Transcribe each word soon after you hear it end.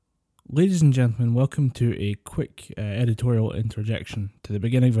Ladies and gentlemen, welcome to a quick editorial interjection to the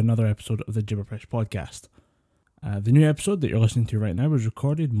beginning of another episode of the Gibberpish podcast. The new episode that you're listening to right now was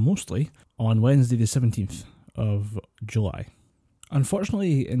recorded mostly on Wednesday the 17th of July.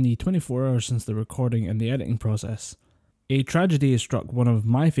 Unfortunately, in the 24 hours since the recording and the editing process, a tragedy has struck one of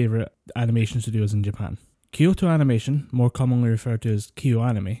my favourite animation studios in Japan. Kyoto Animation, more commonly referred to as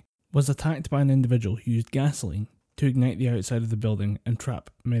KyoAnime, was attacked by an individual who used gasoline to ignite the outside of the building and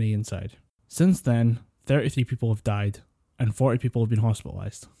trap many inside. Since then, 33 people have died and 40 people have been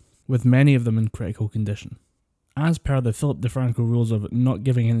hospitalised, with many of them in critical condition. As per the Philip DeFranco rules of not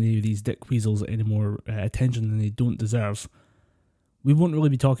giving any of these dick weasels any more attention than they don't deserve, we won't really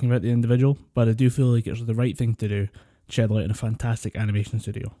be talking about the individual, but I do feel like it's the right thing to do to shed light on a fantastic animation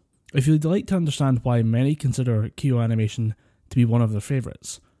studio. If you'd like to understand why many consider Kyoto Animation to be one of their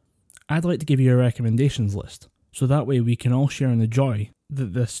favourites, I'd like to give you a recommendations list, so that way we can all share in the joy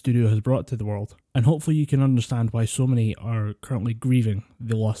that this studio has brought to the world, and hopefully you can understand why so many are currently grieving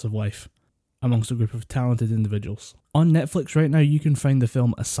the loss of life amongst a group of talented individuals. On Netflix right now you can find the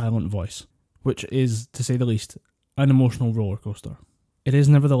film A Silent Voice, which is, to say the least, an emotional rollercoaster. It is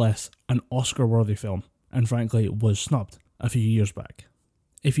nevertheless an Oscar-worthy film, and frankly was snubbed a few years back.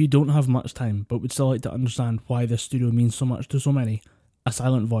 If you don't have much time but would still like to understand why this studio means so much to so many, A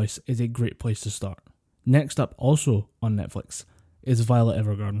Silent Voice is a great place to start. Next up, also on Netflix, is Violet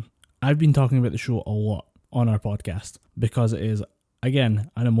Evergarden. I've been talking about the show a lot on our podcast because it is,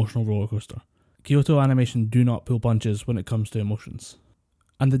 again, an emotional rollercoaster. Kyoto Animation do not pull punches when it comes to emotions.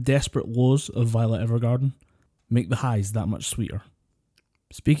 And the desperate lows of Violet Evergarden make the highs that much sweeter.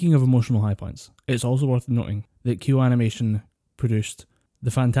 Speaking of emotional high points, it's also worth noting that Kyoto Animation produced the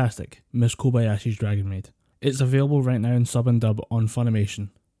fantastic Miss Kobayashi's Dragon Maid. It's available right now in sub and dub on Funimation,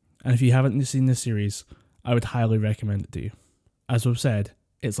 and if you haven't seen this series, I would highly recommend it to you. As we've said,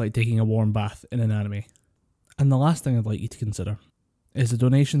 it's like taking a warm bath in an anime. And the last thing I'd like you to consider is a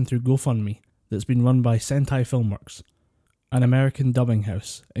donation through GoFundMe that's been run by Sentai Filmworks, an American dubbing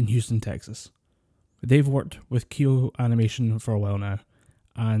house in Houston, Texas. They've worked with Kyoto Animation for a while now,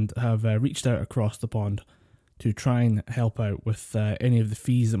 and have reached out across the pond to try and help out with any of the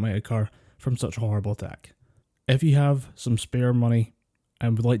fees that might occur from such a horrible attack. If you have some spare money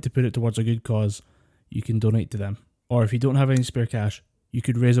and would like to put it towards a good cause, you can donate to them. Or if you don't have any spare cash, you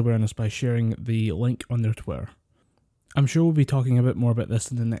could raise awareness by sharing the link on their Twitter. I'm sure we'll be talking a bit more about this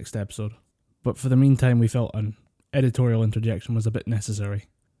in the next episode, but for the meantime we felt an editorial interjection was a bit necessary,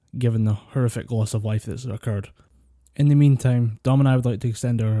 given the horrific loss of life that's occurred. In the meantime, Dom and I would like to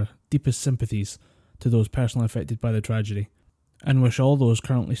extend our deepest sympathies to those personally affected by the tragedy, and wish all those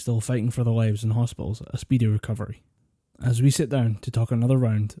currently still fighting for their lives in hospitals a speedy recovery, as we sit down to talk another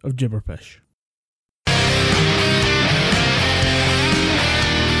round of Gibberpish.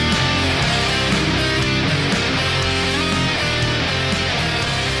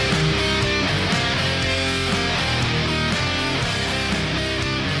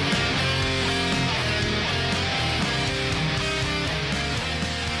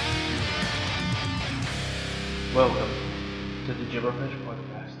 Welcome to the Gibberpish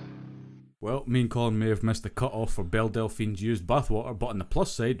podcast. Well, me and Colin may have missed the cut-off for Belle Delphine's used bathwater, but on the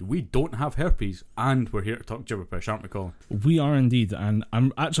plus side, we don't have herpes, and we're here to talk Gibberpish, aren't we, Colin? We are indeed, and I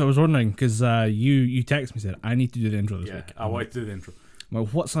was wondering, because you texted me and said, I need to do the intro this week. I wanted to do the intro. Well,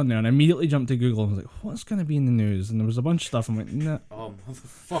 what's on there? And I immediately jumped to Google and was like, what's going to be in the news? And there was a bunch of stuff. I'm like, nah. Oh,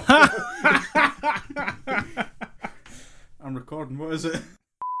 motherfucker. I'm recording, what is it?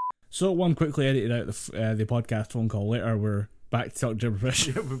 So one quickly edited out the podcast phone call. Later, we're back to talk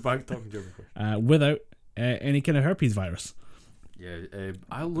Gibberpish. Yeah, we're back talking Gibberpish. Without any kind of herpes virus. Yeah,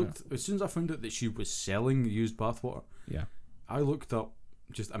 I looked, as soon as I found out that she was selling used bathwater, yeah, I looked up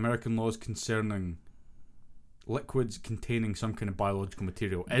just American laws concerning liquids containing some kind of biological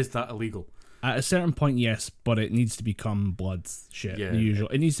material. Is that illegal? At a certain point, yes, but it needs to become blood shit. Yeah, the usual.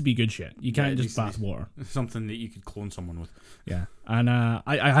 It needs to be good shit. You can't just bath water. Something that you could clone someone with. Yeah, and I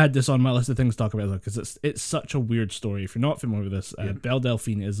had this on my list of things to talk about because it's such a weird story. If you're not familiar with this, Belle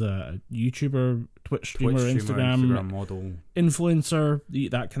Delphine is a YouTuber, Twitch streamer, Instagram model, influencer,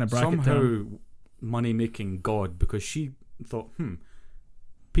 that kind of bracket. Somehow money making god, because she thought,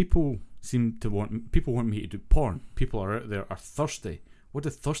 people want me to do porn. People are out there are thirsty. What do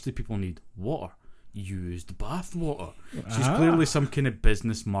thirsty people need? Water. Used bath water. She's clearly some kind of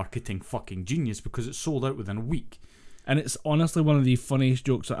business marketing fucking genius, because it sold out within a week. And it's honestly one of the funniest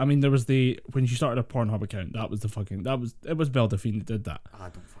jokes. I mean, there was when she started a Pornhub account, it was Belle Delphine that did that. I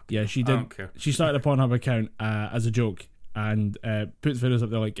don't fucking Yeah, she did. I don't care. She started a Pornhub account as a joke and puts videos up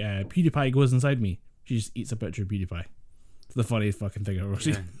there like, PewDiePie goes inside me. She just eats a picture of PewDiePie. It's the funniest fucking thing I've ever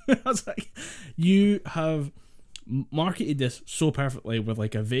seen. Yeah. I was like, you have marketed this so perfectly with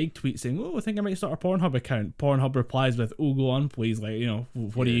like a vague tweet saying, "Oh, I think I might start a Pornhub account." Pornhub replies with, "Oh, go on, please. Like, you know,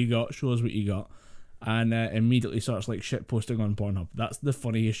 what do you got? Show us what you got." And immediately starts like shit posting on Pornhub. That's the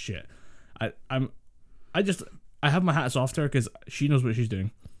funniest shit. I have my hats off to her because she knows what she's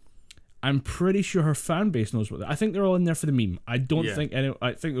doing. I'm pretty sure her fan base knows what. I think they're all in there for the meme. I don't think any.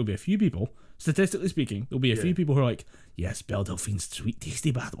 I think there'll be a few people. Statistically speaking, there'll be a few people who are like, "Yes, Belle Delphine's sweet,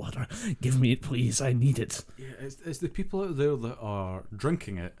 tasty bathwater. Give me it, please. I need it." Yeah, it's the people out there that are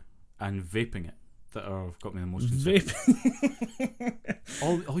drinking it and vaping it that have got me the most concerned. Vaping.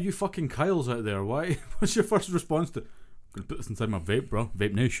 all you fucking Kyles out there. Why? What's your first response to? I'm gonna put this inside my vape, bro.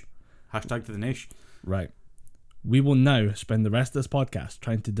 Vape niche. Hashtag to the niche. Right. We will now spend the rest of this podcast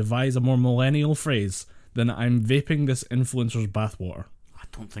trying to devise a more millennial phrase than "I'm vaping this influencer's bathwater." I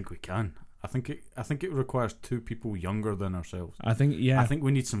don't think we can. I think it requires two people younger than ourselves. I think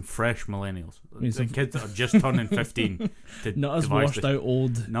we need some fresh millennials. Some kids that are just turning 15. Not as washed out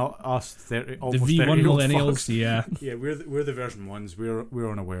old. Not us 30. The Almost V1 30 millennials. fucks. Yeah. Yeah, we're the version ones.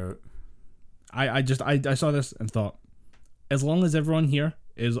 We're unaware. I saw this and thought, as long as everyone here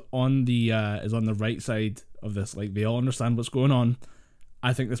is on the right side of this, like they all understand what's going on,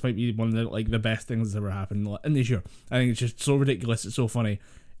 I think this might be one of the best things that's ever happened in this year. I think it's just so ridiculous. It's so funny.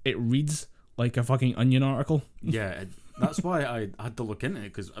 It reads like a fucking Onion article. Yeah, that's why I had to look into it,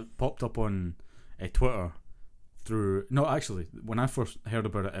 because it popped up on Twitter through. No, actually, when I first heard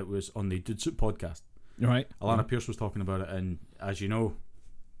about it, it was on the Dude Soup podcast. Right. Alana Pierce was talking about it, and as you know,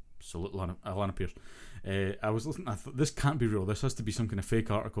 salute Alana Pierce. I was listening. I thought, this can't be real. This has to be some kind of fake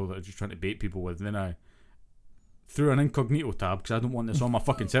article that are just trying to bait people with. And then I, through an incognito tab, because I don't want this on my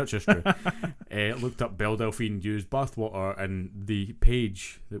fucking search history, looked up Belle Delphine used bathwater, and the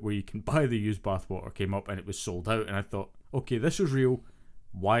page where you can buy the used bathwater came up, and it was sold out. And I thought, okay, this is real.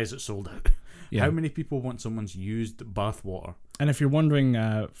 Why is it sold out? Yeah. How many people want someone's used bathwater? And if you're wondering,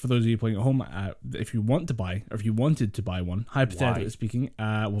 for those of you playing at home, if you want to buy, or if you wanted to buy one, hypothetically speaking,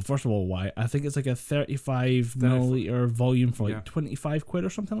 well, first of all, why? I think it's like a 35 milliliter volume for like 25 quid or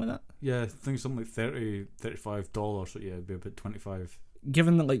something like that. Yeah, I think something like $35. So yeah, it'd be about 25.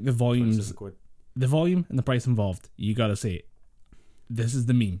 Given that like the volume and the price involved, you gotta say, this is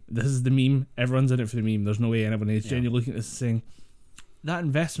the meme. This is the meme. Everyone's in it for the meme. There's no way anyone is genuinely looking at this and saying, that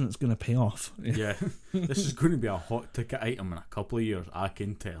investment's going to pay off. Yeah, this is going to be a hot ticket item in a couple of years, I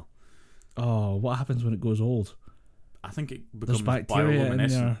can tell. Oh, what happens when it goes old? I think it becomes there's bacteria in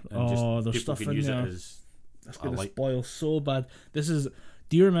there. And there's stuff in there. That's going to spoil so bad.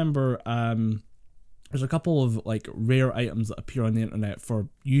 Do you remember, there's a couple of like rare items that appear on the internet for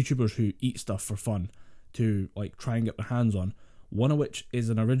YouTubers who eat stuff for fun to like try and get their hands on. One of which is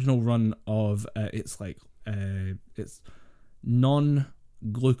an original run of, it's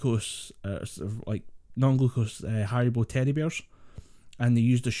non-glucose Haribo teddy bears, and they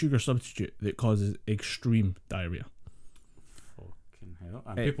used a sugar substitute that causes extreme diarrhea. Fucking hell!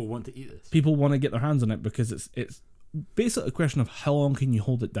 And people want to eat this. People want to get their hands on it because it's basically a question of how long can you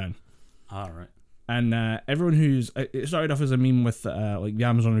hold it down. Right. And everyone it started off as a meme with like the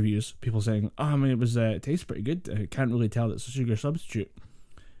Amazon reviews, people saying, "Oh, I mean, it tastes pretty good. I can't really tell it's a sugar substitute."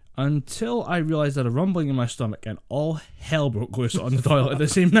 Until I realised that a rumbling in my stomach and all hell broke loose on the toilet at the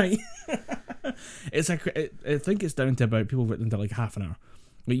same night. I think it's down to about, people have written to like half an hour.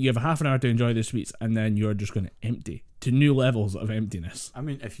 Like you have a half an hour to enjoy the sweets, and then you're just going to empty to new levels of emptiness. I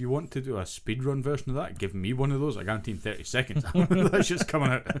mean, if you want to do a speedrun version of that, give me one of those. I guarantee in 30 seconds that shit's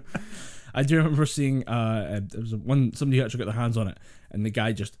coming out. I do remember seeing there was somebody who actually got their hands on it, and the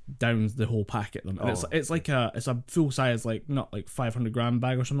guy just downs the whole pack at them. And it's a full size, like not like 500 gram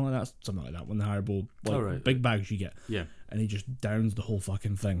bag or something like that. Something like that. One of the Haribo big bags you get. Yeah. And he just downs the whole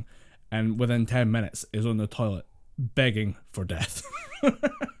fucking thing, and within 10 minutes is on the toilet begging for death.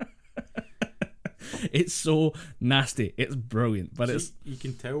 It's so nasty. It's brilliant, but you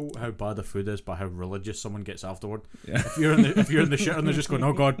can tell how bad the food is by how religious someone gets afterward. Yeah. If you're in the shit and they're just going,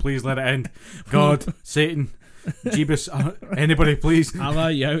 "Oh God, please let it end. God, Satan, Jeebus, anybody, please.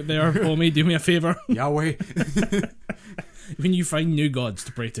 Allah, you out there, homie, do me a favour. Yahweh." When you find new gods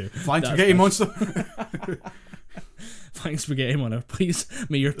to pray to. Flying spaghetti monster. Flying spaghetti monster, please.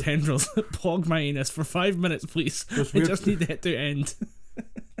 May your tendrils pog my anus for 5 minutes, please. I just need it to end.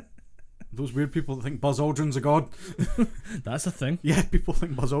 Those weird people that think Buzz Aldrin's a god. That's a thing. Yeah, people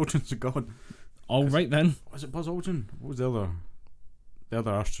think Buzz Aldrin's a god. All right then. Was it Buzz Aldrin? What was the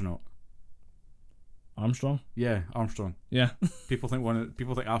other astronaut? Armstrong? Yeah, Armstrong. Yeah. People think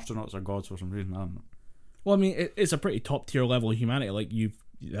astronauts are gods for some reason. I don't know. Well, I mean, it's a pretty top tier level of humanity. Like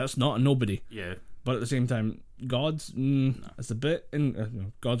that's not a nobody. Yeah. But at the same time, gods, it's a bit.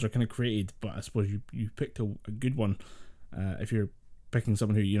 Gods are kind of created, but I suppose you picked a good one. If you're picking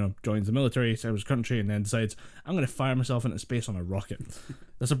someone who joins the military, serves his country, and then decides, I'm going to fire myself into space on a rocket.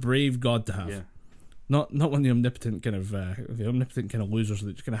 That's a brave god to have. Yeah. Not one of the omnipotent kind of losers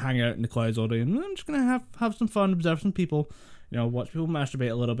that just kind of hang out in the clouds all day and I'm just going to have some fun, observe some people, watch people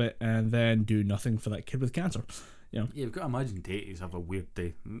masturbate a little bit, and then do nothing for that kid with cancer. Yeah, you've got to imagine deities have a weird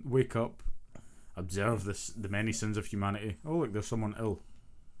day. Wake up, observe the many sins of humanity. Oh look, there's someone ill.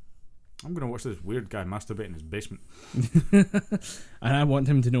 I'm going to watch this weird guy masturbate in his basement. And I want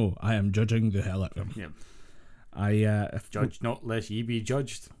him to know I am judging the hell out of him. Yeah. Judge not lest ye be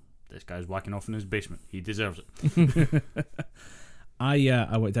judged. This guy's whacking off in his basement. He deserves it.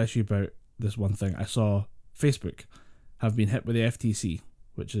 I want to ask you about this one thing. I saw Facebook have been hit with the FTC,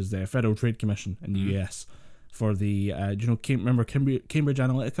 which is the Federal Trade Commission in the US, for the, remember Cambridge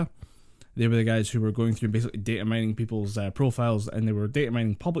Analytica? They were the guys who were going through basically data mining people's profiles, and they were data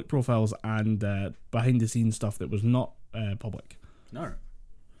mining public profiles and behind the scenes stuff that was not public. No.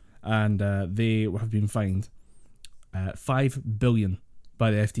 And they have been fined $5 billion by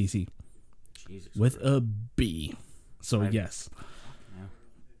the FTC. Jesus with Christ. a B. So yes. Yeah.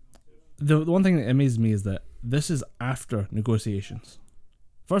 The one thing that amazes me is that this is after negotiations.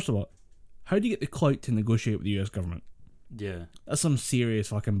 First of all, how do you get the clout to negotiate with the US government? Yeah. That's some serious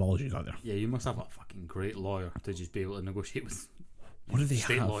fucking balls you got there. Yeah, you must have a fucking great lawyer to just be able to negotiate with What do they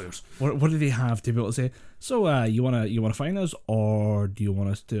state have? lawyers. What do they have to be able to say? So you wanna fine us, or do you want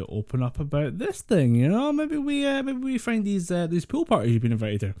us to open up about this thing? Maybe we find these pool parties you've been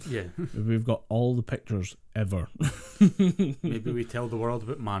invited to. Yeah. Maybe we've got all the pictures ever. Maybe we tell the world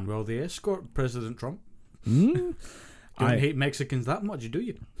about Manuel the escort President Trump. Mm? Don't hate Mexicans that much, do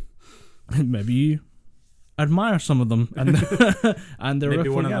you? Maybe you admire some of them, and and they're Maybe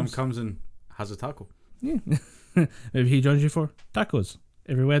one of them abs. comes and has a taco. Yeah. Maybe he joins you for tacos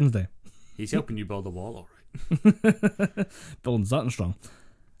every Wednesday. He's helping you build a wall, all right. Building something strong.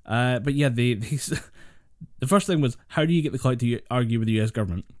 But yeah, the first thing was, how do you get the clout to argue with the US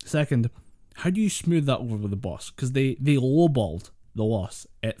government? Second, how do you smooth that over with the boss? Because they lowballed the loss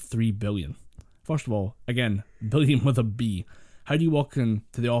at $3 billion. First of all, again, billion with a B. How do you walk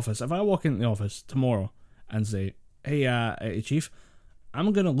into the office? If I walk into the office tomorrow and say, hey chief,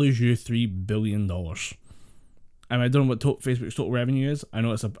 I'm going to lose you $3 billion. I don't know what Facebook's total revenue is. I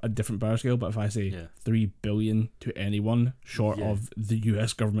know it's a different power scale, but if I say $3 billion to anyone short of the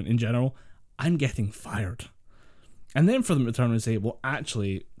US government in general, I'm getting fired. And then for them to turn and say, well,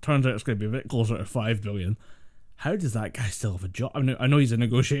 actually, turns out it's going to be a bit closer to $5 billion. How does that guy still have a job? I know he's a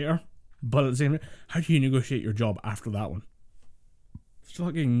negotiator, but at the same time, how do you negotiate your job after that one? It's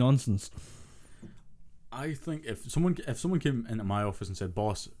fucking nonsense. I think if someone came into my office and said,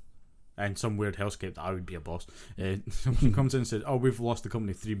 boss, and some weird hellscape that I would be a boss, someone comes in and says, oh, we've lost the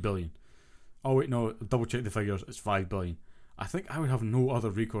company $3 billion. Oh wait, no, double check the figures, it's $5 billion. I think I would have no other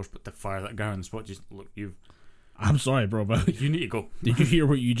recourse but to fire that guy on the spot. Just look, I'm sorry, bro, but you need to go. Did you hear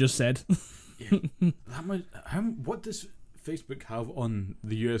what you just said? That much. What does Facebook have on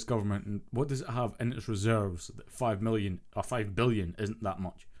the US government, and what does it have in its reserves? That $5 billion isn't that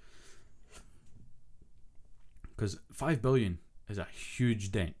much. Because $5 billion is a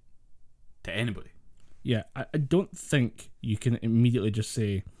huge dent to anybody. Yeah, I don't think you can immediately just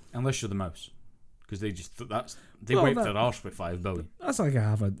say, unless you're the mouse, because they wiped their arse with $5 billion. That's like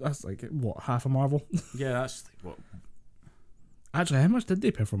half a Marvel. Yeah, that's what. Actually, how much did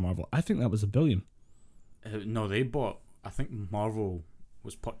they pay for Marvel? I think that was $1 billion. No, they bought. I think Marvel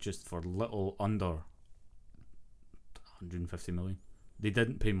was purchased for little under 150 million. They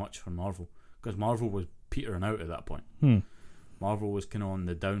didn't pay much for Marvel because Marvel was petering out at that point. Marvel was kind of on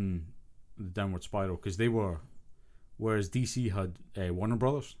the downward spiral because they were, whereas DC had Warner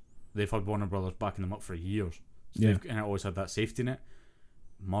Brothers. They've had Warner Brothers backing them up for years. So they've kind of always had that safety net.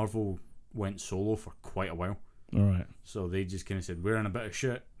 Marvel went solo for quite a while. All right. So they just kind of said, we're in a bit of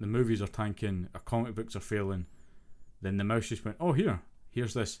shit. The movies are tanking. Our comic books are failing. Then the mouse just went, oh,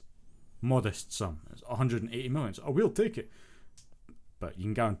 here's this modest sum. It's 180 million. So, we'll take it. But you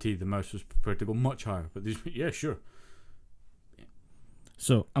can guarantee the mouse was prepared to go much higher. But these, yeah, sure. Yeah.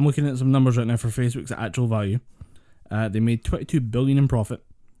 So I'm looking at some numbers right now for Facebook's actual value. They made $22 billion in profit.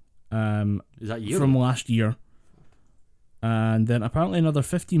 Is that yearly? From last year, and then apparently another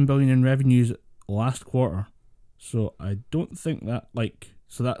 $15 billion in revenues last quarter. So I don't think that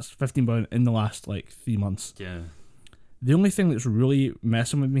so that's $15 billion in the last 3 months. Yeah. The only thing that's really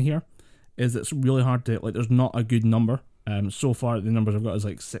messing with me here is it's really hard to there's not a good number. So far the numbers I've got is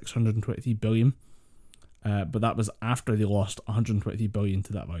 $623 billion, but that was after they lost 123 billion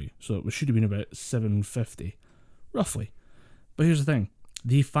to that value. So it should have been about 750, roughly. But here's the thing: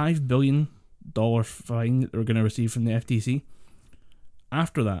 the $5 billion fine that they're going to receive from the FTC.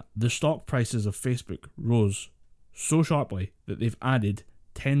 After that, the stock prices of Facebook rose so sharply that they've added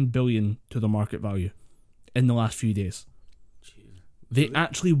 10 billion to the market value in the last few days. Jeez. They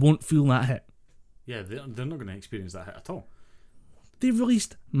actually won't feel that hit. Yeah, they're not going to experience that hit at all. They've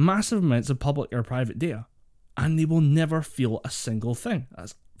released massive amounts of public or private data, and they will never feel a single thing.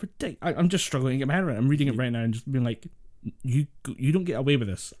 That's ridiculous. I'm just struggling to get my head around it. I'm reading it right now and just being like, you don't get away with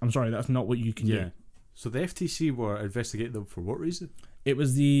this. I'm sorry, that's not what you can do. So the FTC were investigating them for what reason? It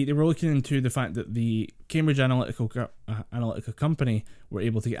was they were looking into the fact that the Cambridge Analytica company were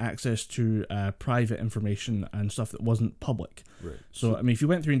able to get access to private information and stuff that wasn't public. Right. So I mean, if you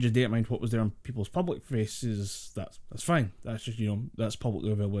went through and just data mined what was there on people's public faces, that's fine. That's just that's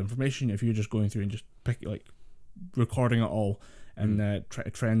publicly available information. If you're just going through and just recording it all and try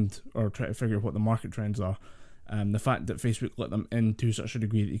to figure out what the market trends are. The fact that Facebook let them in to such a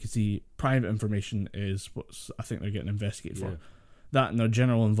degree that you can see private information is what I think they're getting investigated for. That and their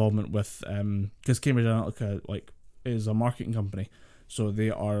general involvement with, because Cambridge Analytica is a marketing company, so they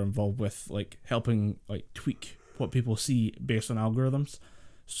are involved with helping tweak what people see based on algorithms.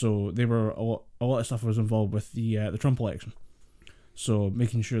 So they were a lot of stuff was involved with the Trump election. So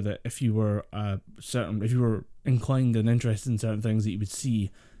making sure that if you were inclined and interested in certain things, that you would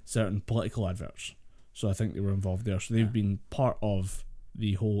see certain political adverts. So I think they were involved there. So they've been part of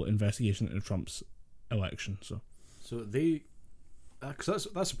the whole investigation into Trump's election. So they, because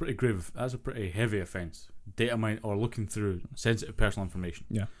that's a pretty heavy offence. Data mine or looking through sensitive personal information.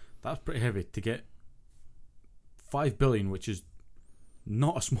 Yeah, that's pretty heavy to get. 5 billion, which is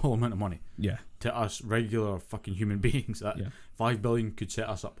not a small amount of money. Yeah, to us regular fucking human beings, that 5 billion could set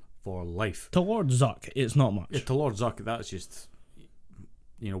us up for life. To Lord Zuck, it's not much. Yeah, to Lord Zuck, that's just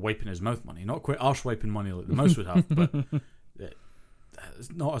wiping his mouth money. Not quite arse wiping money like the mouse would have, but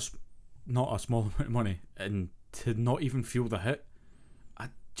it's not a small amount of money. And to not even feel the hit, I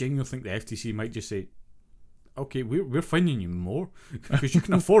genuinely think the FTC might just say, okay, we're finding you more because you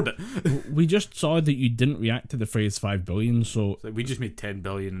can afford it. We just saw that you didn't react to the phrase 5 billion, so we just made 10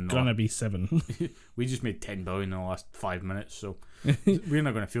 billion. Gonna be 7. We just made 10 billion in the last 5 minutes, so we're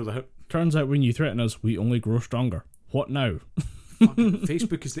not going to feel the hit. Turns out when you threaten us, we only grow stronger. What now?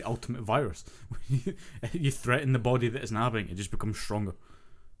 Facebook is the ultimate virus. You threaten the body that is inhabiting, it just becomes stronger.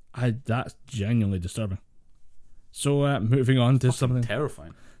 That's genuinely disturbing. So moving on to something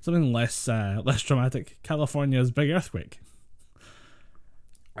terrifying. Something less dramatic. California's big earthquake.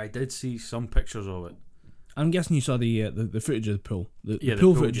 I did see some pictures of it. I'm guessing you saw the footage of the pool. The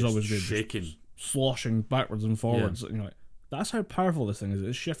pool footage is always good. Shaking. Sloshing backwards and forwards. And you're like, that's how powerful this thing is.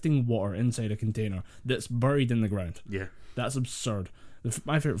 It's shifting water inside a container that's buried in the ground. Yeah. That's absurd.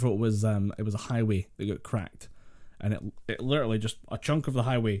 My favourite photo was it was a highway that got cracked. And it literally just, a chunk of the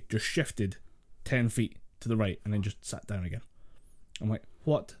highway just shifted 10 feet to the right and then just sat down again. I'm like,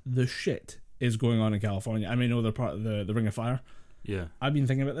 what the shit is going on in California? I mean, I know they're part of the Ring of Fire. Yeah. I've been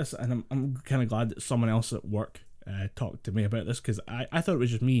thinking about this, and I'm kind of glad that someone else at work talked to me about this, because I thought it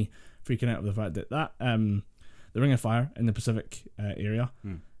was just me freaking out with the fact that the Ring of Fire in the Pacific area,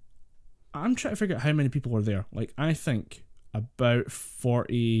 I'm trying to figure out how many people are there. I think about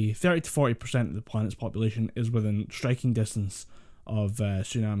 30 to 40% of the planet's population is within striking distance of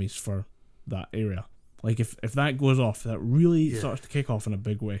tsunamis for that area. If that goes off, that really starts to kick off in a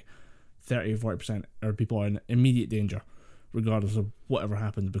big way, 30 or 40% of people are in immediate danger, regardless of whatever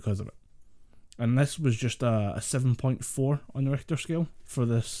happens because of it. And this was just a 7.4 on the Richter scale for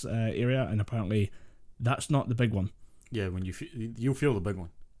this area, and apparently that's not the big one. Yeah, when you'll feel the big one.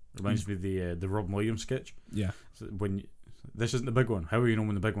 Reminds me of the Robin Williams sketch. Yeah. So this isn't the big one. How will you know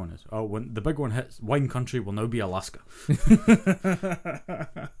when the big one is? Oh, when the big one hits, wine country will now be Alaska.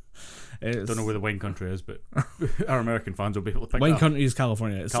 Don't know where the wine country is, but our American fans will be able to pick wine that up. Country is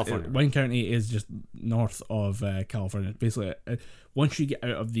California. Wine County is just north of California. Basically, once you get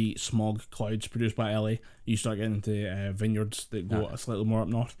out of the smog clouds produced by LA, you start getting into vineyards that go slightly more up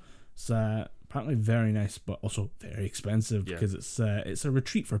north. It's apparently very nice, but also very expensive because it's a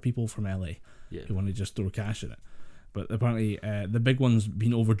retreat for people from LA who want to just throw cash at it. But apparently, the big one's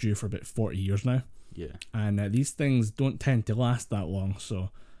been overdue for about 40 years now. Yeah, and these things don't tend to last that long. So,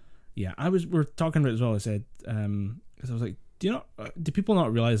 yeah, we're talking about it as well. I said, because I was like, do people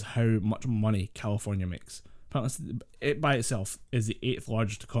not realize how much money California makes? Apparently, it by itself is the 8th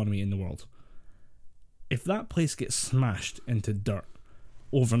largest economy in the world. If that place gets smashed into dirt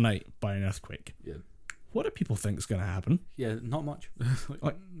overnight by an earthquake, what do people think is going to happen? Yeah, not much.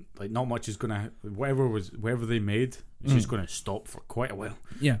 Like- like not much is gonna whatever they made. It's just going to stop for quite a while.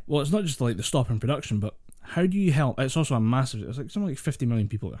 Yeah, well, it's not just like the stop in production, but how do you help? It's also a massive. It's like something like 50 million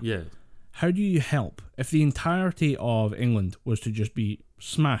people there. Yeah, How do you help if the entirety of England was to just be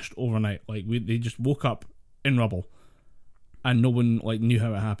smashed overnight? Like they just woke up in rubble, and no one like knew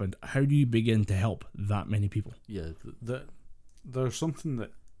how it happened. How do you begin to help that many people? yeah. There's something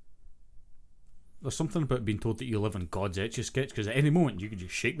about being told that you live in God's Etch-a-Sketch, because at any moment you could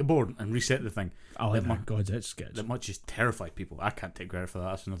just shake the board and reset the thing. I like that God's Etch sketch. That much just terrify people. I can't take credit for that.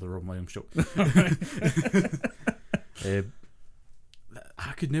 That's another Robin Williams joke.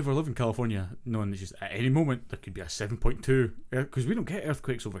 I could never live in California knowing that just at any moment there could be a 7.2, because we don't get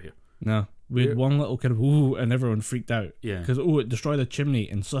earthquakes over here. No, we had one little kind of ooh, and everyone freaked out. Yeah, Because it destroyed a chimney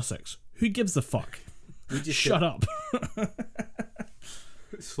in Sussex. Who gives the fuck? we just Shut up.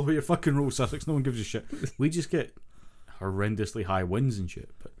 slow your fucking roll, Sussex. No one gives a shit. We just get horrendously high winds and shit.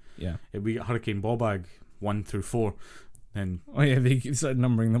 But Yeah. we get Hurricane Ballbag 1 through 4, then Oh yeah, they started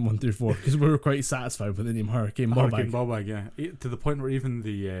numbering them 1 through 4 because we were quite satisfied with the name Hurricane Hurricane Ballbag. Ballbag, yeah. To the point where even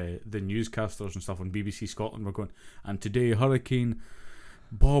the newscasters and stuff on BBC Scotland were going, and today Hurricane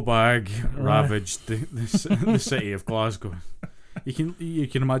Ballbag ravaged the city of Glasgow. You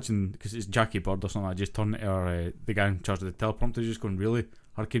can imagine, because it's Jackie Bird or something. I just turned to the guy in charge of the teleprompter, just going, "Really,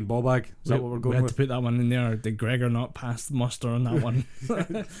 Hurricane Ballbag? Is that what we're We going had with?" to put that one in there. Did Gregor not pass the muster on that one?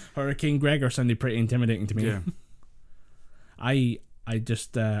 Hurricane Gregor sounded pretty intimidating to me. Yeah. I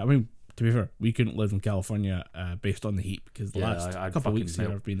just I mean, to be fair, we couldn't live in California based on the heat, because the last I'd couple of fucking weeks here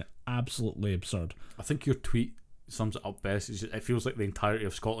melt. have been absolutely absurd. I think your tweet sums it up best. It feels like the entirety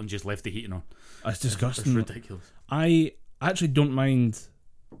of Scotland just left the heating on. It's disgusting. It's ridiculous. I actually don't mind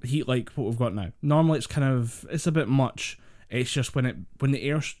heat like what we've got now. Normally it's a bit much. It's just when the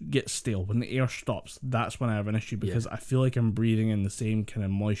air gets stale, when the air stops, that's when I have an issue, because I feel like I'm breathing in the same kind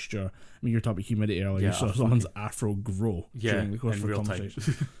of moisture. I mean, you're talking about humidity earlier. You saw someone's afro grow during the course of the real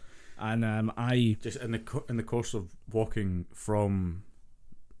conversation. And I just in the course of walking from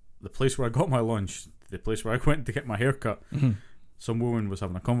the place where I got my lunch to the place where I went to get my hair cut, some woman was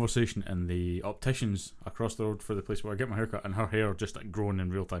having a conversation in the opticians across the road for the place where I get my hair cut, and her hair just like growing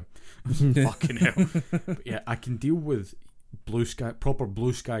in real time. Fucking hell. But yeah, I can deal with proper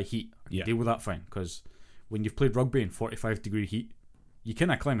blue sky heat. I can deal with that fine, because when you've played rugby in 45-degree heat, you can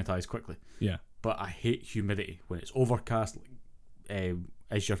acclimatise quickly. Yeah. But I hate humidity when it's overcast,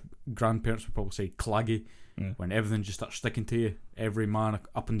 as your grandparents would probably say, claggy. Yeah. When everything just starts sticking to you. Every man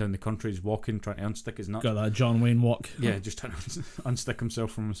up and down the country is walking, trying to unstick his nuts. got that John Wayne walk. Yeah, just trying to unstick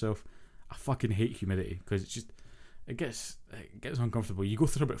himself from himself. I fucking hate humidity, because it's just it gets uncomfortable. You go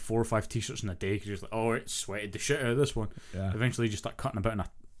through about 4 or 5 t-shirts in a day because you're just like, oh, it sweated the shit out of this one. Yeah. Eventually you just start cutting about in a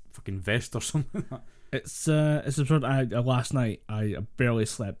fucking vest or something. It's absurd. Last night I barely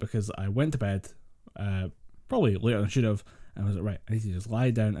slept because I went to bed probably later than I should have, and I was like, right, I need to just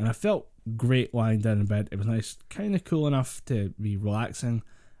lie down, and I felt great lying down in bed. It was nice, kind of cool enough to be relaxing,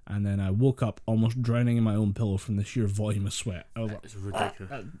 and then I woke up almost drowning in my own pillow from the sheer volume of sweat. I was like, It's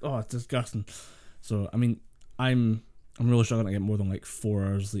ridiculous. it's disgusting. So I mean, I'm really struggling to get more than like 4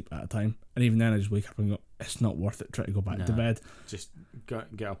 hours sleep at a time, and even then I just wake up and go, it's not worth it. Try to go back to bed. Just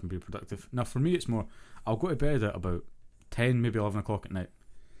get up and be productive. Now for me it's more, I'll go to bed at about 10, maybe 11 o'clock at night.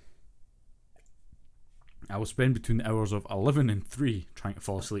 I will spend between the hours of 11 and 3 trying to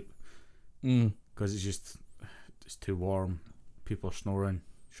fall asleep, because it's too warm, people are snoring,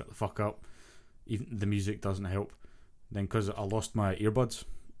 shut the fuck up, even the music doesn't help. Then because I lost my earbuds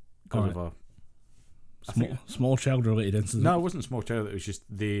because of a small child related incident. No, it wasn't a small child. It was just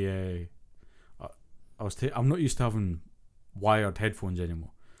I'm not used to having wired headphones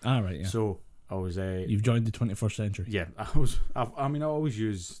anymore. Right, yeah. So I was You've joined the 21st century. Yeah, I always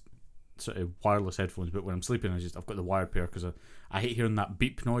use sort of wireless headphones, but when I'm sleeping I've got the wired pair, because I hate hearing that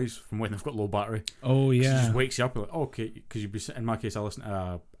beep noise from when they've got low battery. Oh yeah. It just wakes you up, like, oh, okay, because you'd be, in my case I listen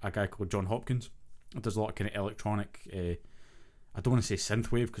to a guy called John Hopkins. There's a lot of kind of electronic, I don't want to say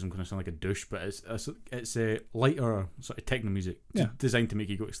synthwave because I'm going to sound like a douche, but it's a lighter sort of techno music, designed to make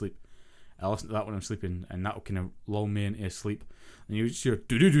you go to sleep. I listen to that when I'm sleeping, and that'll kind of lull me into sleep. And you just hear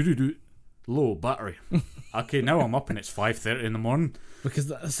do do do do do, low battery. Okay, now I'm up and it's 5:30 in the morning. Because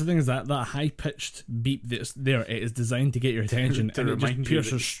that's the thing, is that high pitched beep that's there, it is designed to get your attention, and it just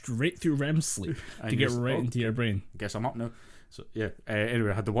pierces straight through REM sleep to get right into your brain. Guess I'm up now. So yeah.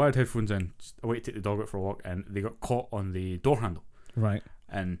 Anyway, I had the wired headphones in. I went to take the dog out for a walk, and they got caught on the door handle. Right.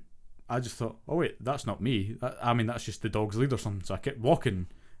 And I just thought, oh wait, that's not me. That's just the dog's lead or something. So I kept walking,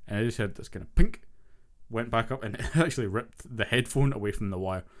 and I just heard this kind of pink, went back up, and it actually ripped the headphone away from the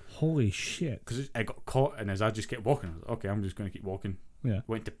wire. Holy shit. Because I got caught, and as I just kept walking, I was like, okay, I'm just going to keep walking. Yeah.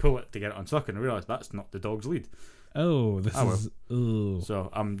 Went to pull it to get it unstuck, and I realised that's not the dog's lead. Oh, this is... Ugh. So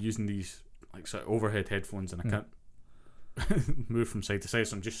I'm using these like sort of overhead headphones, and I can't move from side to side,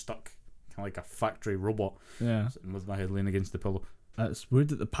 so I'm just stuck kind of like a factory robot. Yeah. Sitting with my head leaning against the pillow. It's weird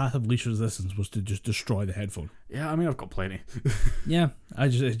that the path of least resistance was to just destroy the headphone. Yeah, I mean, I've got plenty. Yeah,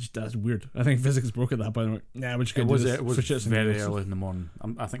 that's weird. I think physics broke at that point. Like, nah, we're just going to do this. It was very early in the morning.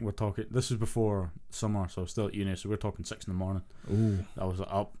 I think we're talking, this is before summer, so I was still at uni, so we're talking 6 in the morning. Ooh. I was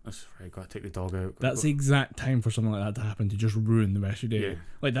up, right, got to take the dog out. That's the exact time for something like that to happen, to just ruin the rest of your day. Yeah.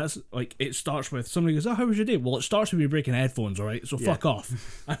 Like, that's, like, it starts with, somebody goes, oh, how was your day? Well, it starts with you breaking headphones, alright? So fuck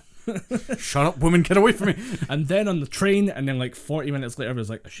off. Shut up, woman, get away from me. And then on the train, and then like 40 minutes later, I was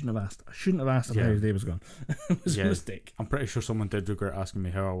like, I shouldn't have asked how your day was going. It was a mistake. I'm pretty sure someone did regret asking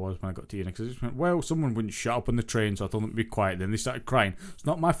me how I was when I got to uni, because I just went, well, someone wouldn't shut up on the train, so I told them to be quiet. Then they started crying. It's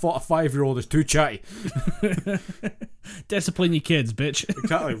not my fault a 5-year-old is too chatty. Discipline your kids, bitch.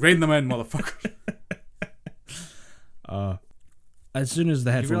 Exactly, rein them in, motherfuckers. As soon as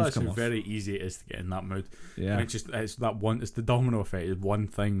the headphones come how off, very easy it is to get in that mood. yeah, And it's the domino effect. It's one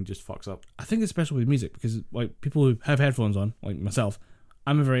thing just fucks up. I think especially with music, because like people who have headphones on, like myself,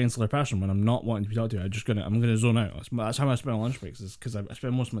 I'm a very insular person. When I'm not wanting to be talked to, I'm gonna zone out. That's how I spend my lunch breaks, is because I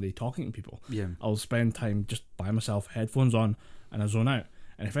spend most of my day talking to people. Yeah, I'll spend time just by myself, headphones on, and I zone out.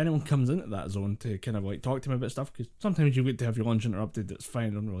 And if anyone comes into that zone to kind of like talk to me about stuff, because sometimes you get to have your lunch interrupted, that's fine,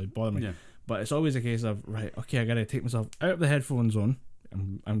 it doesn't really bother me. Yeah. But it's always a case of, right, okay, I gotta take myself out of the headphone zone.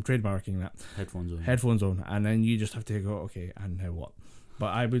 I'm trademarking that. Headphone zone. And then you just have to go, okay, and now what? But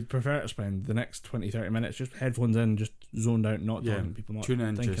I would prefer to spend the next 20-30 minutes just headphones in, just zoned out, not talking to people, not tune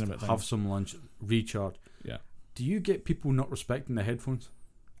in, thinking just about things. have some lunch, recharge. Yeah. Do you get people not respecting the headphones?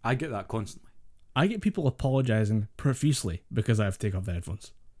 I get that constantly. I get people apologising profusely because I have to take off the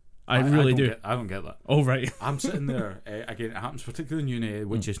headphones. I really do. I don't get that. Oh, right. I'm sitting there, again, it happens particularly in uni,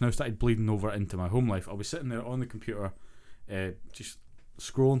 which has now started bleeding over into my home life. I'll be sitting there on the computer, just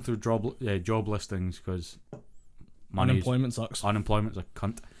scrolling through job listings, because unemployment sucks. Unemployment's a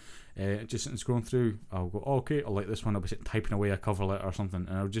cunt. Just sitting scrolling through, I'll go, oh, okay, I'll like this one. I'll be sitting typing away a cover letter or something,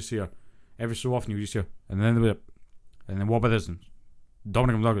 and I'll just hear, every so often you just hear, and then what about this?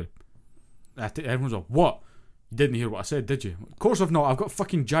 Dominic, I'm talking. Everyone's like, what? You didn't hear what I said, did you? Of course I've not. I've got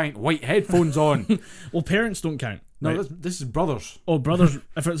fucking giant white headphones on. Well, parents don't count. No, right? this is brothers. Oh, brothers.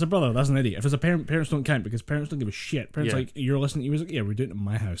 If it's a brother, that's an idiot. If it's a parent, parents don't count, because parents don't give a shit. Parents like, you're listening to music? Yeah, we're doing it in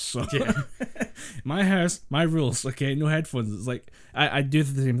my house. So my house, my rules. Okay, no headphones. It's like, I do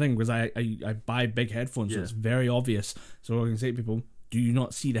the same thing, because I buy big headphones, so it's very obvious. So I can say to people, do you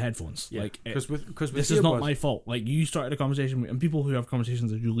not see the headphones? Yeah. Like, because this is not my fault. Like, you started a conversation, and people who have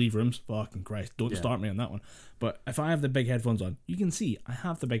conversations as you leave rooms, fucking Christ, don't start me on that one. But if I have the big headphones on, you can see I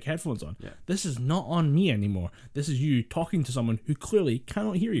have the big headphones on. Yeah. This is not on me anymore. This is you talking to someone who clearly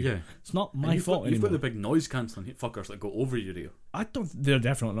cannot hear you. Yeah. It's not my fault anymore. You've got the big noise cancelling fuckers that go over your ear. They're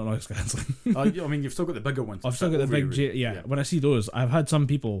definitely not noise cancelling. I mean, you've still got the bigger ones. I've still got the big when I see those, I've had some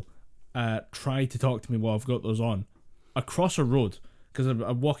people try to talk to me while I've got those on across a road, because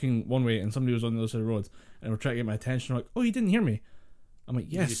I'm walking one way and somebody was on the other side of the road, and we're trying to get my attention. Like, oh, you didn't hear me? I'm like,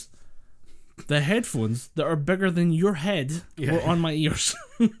 yes. The headphones that are bigger than your head were on my ears.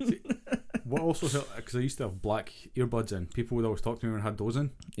 See, what also helped, because I used to have black earbuds in, people would always talk to me when I had those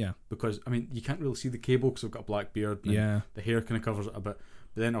in. Yeah. Because, I mean, you can't really see the cable because I've got a black beard. And the hair kind of covers it a bit.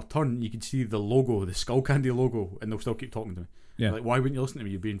 But then I'll turn, you can see the logo, the Skull Candy logo, and they'll still keep talking to me. Yeah. Like, why wouldn't you listen to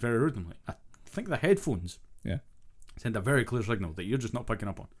me? You're being very rude. I'm like, I think the headphones send a very clear signal that you're just not picking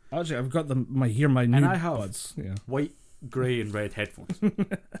up on. Actually, I've got my new and I have buds. White, grey and red headphones.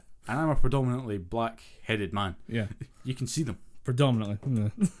 And I'm a predominantly black-headed man. Yeah. You can see them. Predominantly.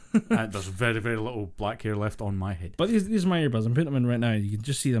 And there's very, very little black hair left on my head. But these are my earbuds. I'm putting them in right now. You can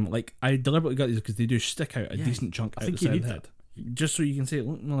just see them. Like, I deliberately got these because they do stick out a decent chunk out the side of the head. Just so you can say,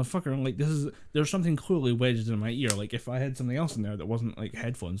 look, motherfucker, I'm like, there's something clearly wedged in my ear. Like, if I had something else in there that wasn't like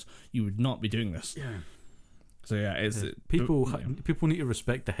headphones, you would not be doing this. Yeah. So it's people need to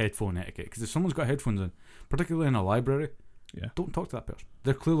respect the headphone etiquette, because if someone's got headphones in, particularly in a library, don't talk to that person.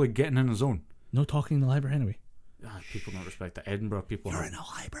 They're clearly getting in a zone. No talking in the library anyway. People don't respect the Edinburgh. You're in a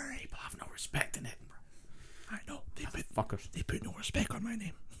library. People have no respect in Edinburgh. I know. They put no respect on my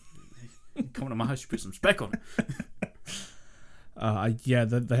name. Come to my house, you put some spec on it.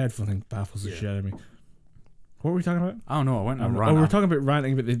 The headphone thing baffles the shit out of me. What were we talking about? I don't know. I went on a rant. We were talking about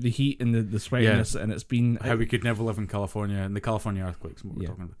ranting about the heat and the sweatiness, and it's been how we could never live in California and the California earthquakes. What we're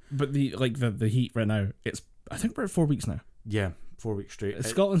talking about. But the heat right now, I think we're at 4 weeks now. Yeah, 4 weeks straight.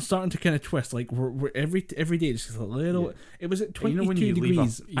 Scotland's starting to kind of twist. Like we're every day it's just a little. Yeah. It was at You know when 22 you leave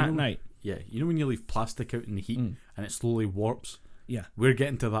degrees you at know- night. Yeah, you know when you leave plastic out in the heat and it slowly warps? Yeah. We're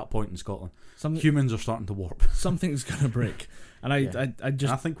getting to that point in Scotland. Something, Humans are starting to warp. something's gonna break, and I just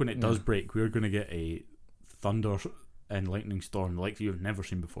And I think when it does break, we're going to get a thunder and lightning storm like you've never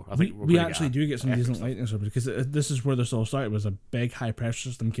seen before. I think we actually do get some decent lightning storms because this is where this all started. Was a big high pressure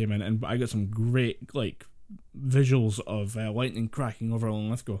system came in, and I got some great like visuals of lightning cracking over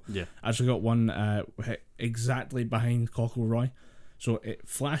Linlithgow. Yeah, I actually got one exactly behind Cockleroy, so it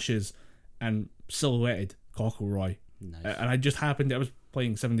flashes and silhouetted Cockleroy. nice. And I just happened. I was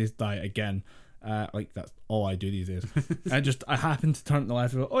playing 7 Days to Die again. Like that's all I do these days. I happened to turn to the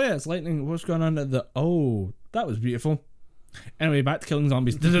left and go, oh yeah, it's lightning. What's going on at that was beautiful. Anyway, back to killing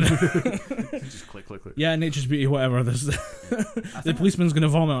zombies. Just click. Yeah, nature's beauty, whatever. The policeman's gonna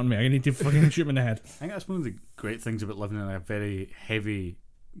vomit on me. I need to fucking shoot him in the head. I think that's one of the great things about living in a very heavy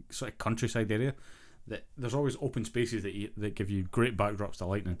sort of countryside area. That there's always open spaces that give you great backdrops to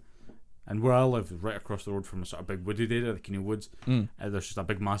lightning. And where I live, right across the road from a sort of big wooded area, the Kenny Woods, there's just a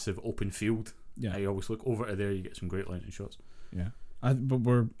big massive open field. Yeah, I always look over to there. You get some great lightning shots. Yeah,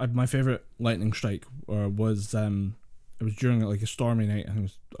 my favourite lightning strike was it was during like a stormy night. I think it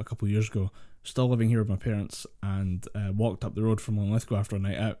was a couple of years ago. Still living here with my parents, and walked up the road from Linlithgow after a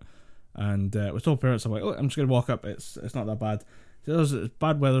night out, and was told parents, I'm like, oh, I'm just gonna walk up. It's not that bad. So it's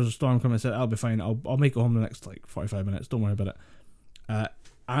bad weather, there's a storm coming. I said I'll be fine. I'll make it home the next like 45 minutes. Don't worry about it.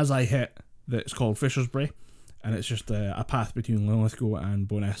 As I hit, it's called Fisher's Brae, and it's just a path between Linlithgow and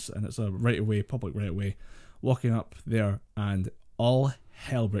Bo'ness, and it's a public right of way. Walking up there, and all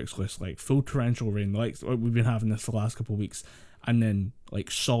hell breaks loose, like full torrential rain, like we've been having this for the last couple of weeks, and then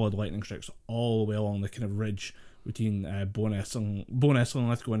like solid lightning strikes all the way along the kind of ridge between Bo'ness and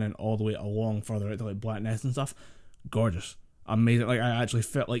Linlithgow, and then all the way along further out to like Blackness and stuff. Gorgeous, amazing. Like I actually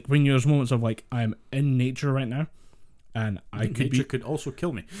felt like when there's moments of like I'm in nature right now. And nature could also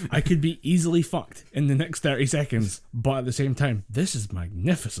kill me. I could be easily fucked in the next 30 seconds, but at the same time, this is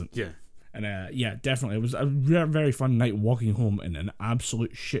magnificent. Yeah. And yeah, definitely. It was a very fun night walking home in an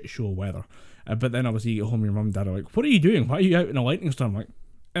absolute shit show weather. But then obviously you get home, your mum and dad are like, what are you doing? Why are you out in a lightning storm? I'm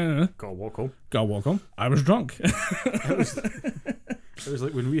like, Gotta walk home. I was drunk. It was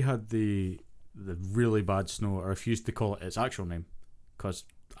like when we had the really bad snow, or I refused to call it its actual name, because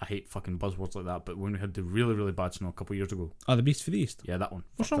I hate fucking buzzwords like that, but when we had the really, really bad snow a couple of years ago. Oh, the Beast for the East? Yeah, that one.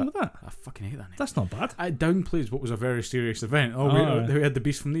 What's wrong with that? I fucking hate that name. That's not bad. It downplays what was a very serious event. We had the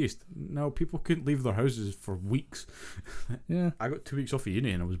Beast from the East. No, people couldn't leave their houses for weeks. Yeah. I got 2 weeks off of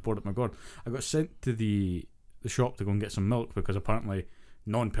uni and I was bored at my god. I got sent to the shop to go and get some milk because apparently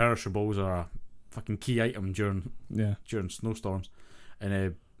non-perishables are a fucking key item during snowstorms.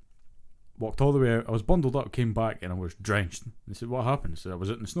 And walked all the way out. I was bundled up, came back, and I was drenched. They said, what happened? I said, I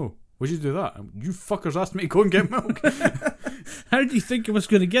was out in the snow. Why'd you do that? You fuckers asked me to go and get milk. How did you think I was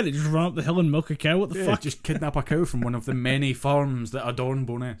going to get it? Just run up the hill and milk a cow? What the fuck? Just kidnap a cow from one of the many farms that adorn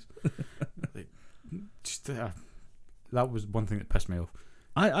Bo'ness. That was one thing that pissed me off.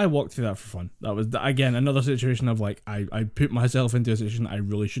 I walked through that for fun. That was, again, another situation of like, I put myself into a situation I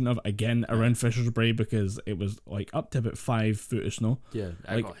really shouldn't have, again, around Fisher's Brae, because it was like up to about 5 foot of snow. Yeah,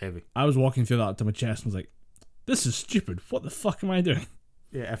 it got heavy. I was walking through that up to my chest and was like, this is stupid. What the fuck am I doing?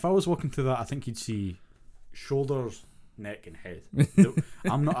 Yeah, if I was walking through that, I think you'd see shoulders, neck, and head.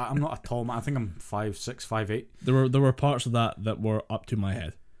 I'm not a tall man. I think I'm 5'6", 5'8". There were parts of that were up to my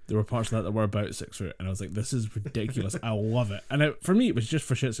head. There were parts of that were about 6 foot, and I was like, this is ridiculous. I love it. And for me, it was just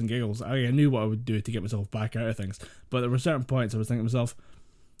for shits and giggles. I knew what I would do to get myself back out of things. But there were certain points I was thinking to myself,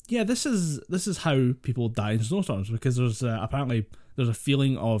 yeah, this is how people die in snowstorms, because there's apparently there's a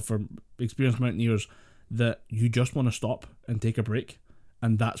feeling of, for experienced mountaineers, that you just want to stop and take a break,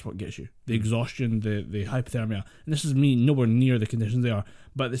 and that's what gets you. The exhaustion, the hypothermia. And this is me nowhere near the conditions they are.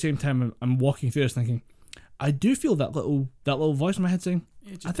 But at the same time, I'm walking through this thinking, I do feel that little voice in my head saying,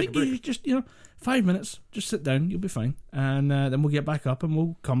 I think you just 5 minutes, just sit down, you'll be fine, and then we'll get back up and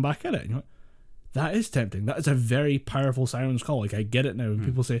we'll come back at it. And that is tempting. That is a very powerful siren's call. Like, I get it now when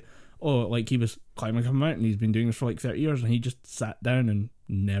people say, oh, like he was climbing a mountain, he's been doing this for like 30 years, and he just sat down and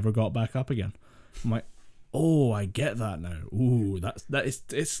never got back up again. I'm like, oh, I get that now. Ooh,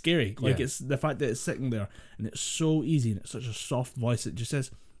 it's scary. Like, it's the fact that it's sitting there and it's so easy and it's such a soft voice that just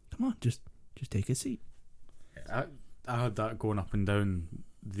says, come on, just take a seat. I had that going up and down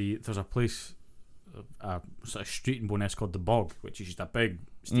there's a place, a sort of street in Bo'ness called the Bog, which is just a big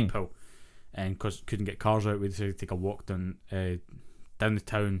steep hill, and because couldn't get cars out, we decided to take a walk down the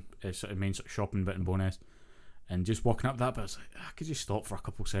town, sort of main sort of shopping bit in Bo'ness, and just walking up that bit, I was like, I could just stop for a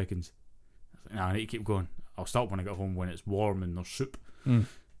couple of seconds. I was like, nah, I need to keep going. I'll start when I get home when it's warm and there's soup.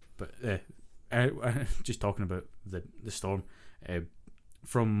 But just talking about the storm,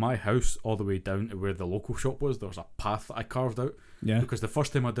 from my house all the way down to where the local shop was, there was a path that I carved out. Yeah. Because the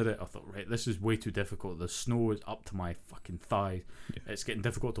first time I did it, I thought, right, this is way too difficult. The snow is up to my fucking thighs. Yeah. It's getting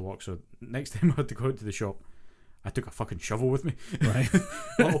difficult to walk. So next time I had to go out to the shop, I took a fucking shovel with me. Right.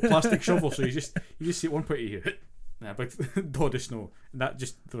 A little plastic shovel. So you just see at one point you hit a big dod of snow. And that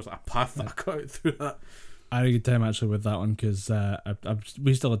just, there was a path that I cut out through that. I had a good time actually with that one because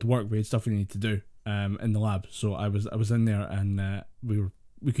we still had to work. We had stuff we needed to do in the lab. So I was in there and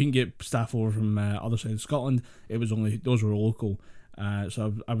we couldn't get staff over from other side of Scotland. It was only those were local.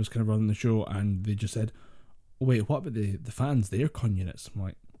 So I was kind of running the show, and they just said, "Oh wait, what about the fans, the aircon units?" I'm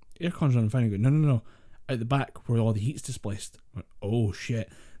like, "Aircon's running fine." I go, "No. Out the back where all the heat's displaced." I went, "Oh shit."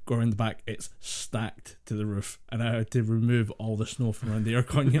 Go around the back, it's stacked to the roof, and I had to remove all the snow from around the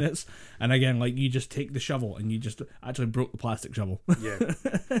aircon units. And again, like, you just take the shovel and you just actually broke the plastic shovel. Yeah.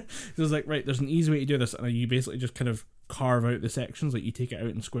 So it was like, right, there's an easy way to do this, and you basically just kind of carve out the sections, like you take it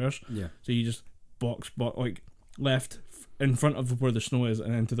out in squares. Yeah. So you just box like left in front of where the snow is,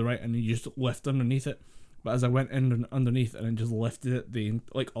 and then to the right, and you just lift underneath it. But as I went in underneath and then just lifted it,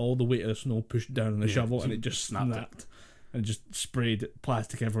 all the weight of the snow pushed down on the shovel, and it just snapped. And just sprayed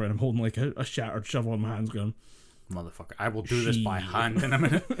plastic everywhere, and I'm holding like a shattered shovel in my hands going, "Motherfucker, I will do this by hand in a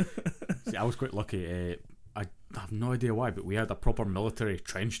minute." See, I was quite lucky. I have no idea why, but we had a proper military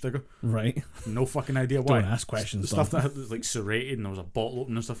trench digger. Right. No fucking idea why. Don't ask questions. Stuff that was like serrated, and there was a bottle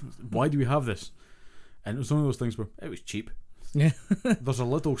opener and stuff. Why do we have this? And it was one of those things where it was cheap. Yeah. There's a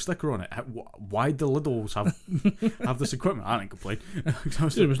Lidl sticker on it. Why do Lidls have this equipment? I didn't complain.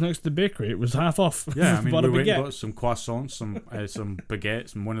 It was next to the bakery. It was half off. Yeah, I mean, we went and got some croissants, some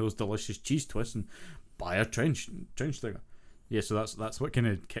baguettes, and one of those delicious cheese twists, and buy a trench sticker. Yeah, so that's what kind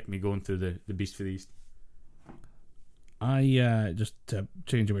of kept me going through the Beast for the East. I just to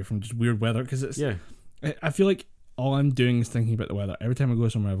change away from just weird weather, because it's I feel like all I'm doing is thinking about the weather. Every time I go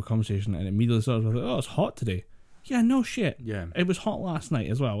somewhere, I have a conversation, and immediately starts with, "Oh, it's hot today." Yeah, no shit. Yeah. It was hot last night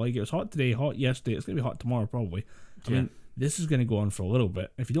as well. Like, it was hot today, hot yesterday. It's going to be hot tomorrow, probably. I mean, this is going to go on for a little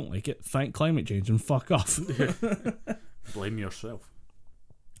bit. If you don't like it, thank climate change and fuck off. Blame yourself.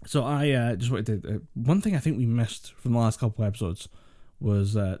 So I just wanted to... one thing I think we missed from the last couple of episodes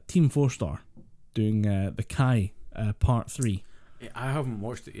was Team 4-Star doing the Kai Part 3. I haven't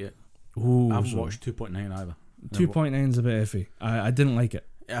watched it yet. Ooh, I haven't watched 2.9 either. 2.9 is a bit iffy. I didn't like it.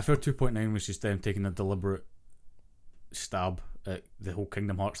 I felt 2.9 was just them taking a deliberate stab at the whole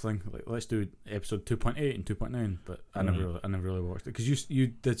Kingdom Hearts thing. Like, let's do episode 2.8 and 2.9, but I never really watched it, because you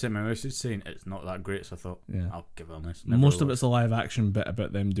did send me a message saying it's not that great, so I thought, I'll give it a miss. Most of it's a live action bit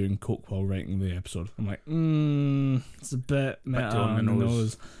about them doing coke while writing the episode. I'm like, it's a bit meta on the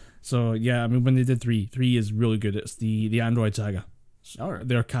nose. So yeah, I mean, when they did 3 is really good. It's the Android Saga. Alright.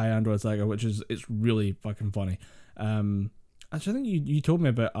 Their Kai Android Saga, it's really fucking funny. Actually, I think you told me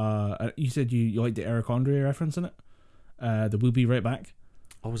about you said you liked the Eric Andre reference in it. The We'll Be Right Back.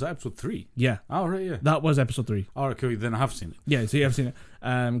 Oh, was that episode 3? Yeah. Oh, right, yeah. That was episode 3. Oh, right, cool. Then I have seen it. Yeah, so you have seen it.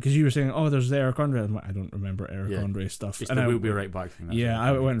 Because you were saying, oh, there's the Eric Andre. I'm like, I don't remember Eric Andre stuff. It's the We'll Be Right Back thing.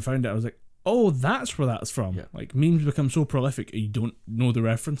 I went and found it. I was like, oh, that's where that's from. Yeah. Like, memes become so prolific, you don't know the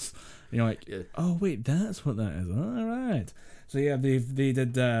reference. And you're like, oh, wait, that's what that is. All right. So yeah, they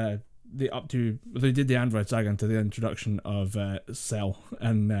did... they did the Android Saga into the introduction of Cell,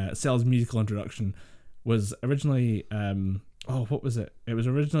 and Cell's musical introduction was originally what was it? It was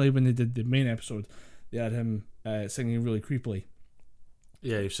originally when they did the main episode, they had him singing really creepily.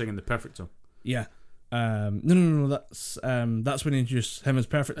 Yeah, he was singing the Perfect Song. Yeah. No. That's when they introduced him as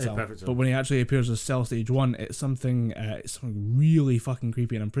Perfect Cell. Perfect Cell. But when he actually appears as Cell Stage 1, it's something really fucking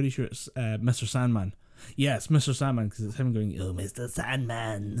creepy, and I'm pretty sure it's Mr. Sandman. Yeah, it's Mr. Sandman, because it's him going, "Oh, Mr.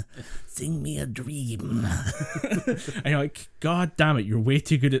 Sandman, sing me a dream." And you're like, God damn it, you're way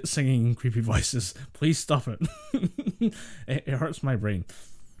too good at singing creepy voices. Please stop it. It hurts my brain.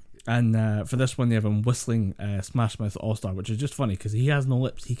 And for this one, they have him whistling Smash Mouth All-Star, which is just funny, because he has no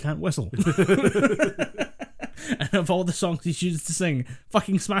lips. He can't whistle. And of all the songs he chooses to sing,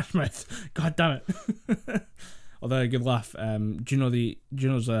 fucking Smash Mouth. God damn it. Although a good laugh.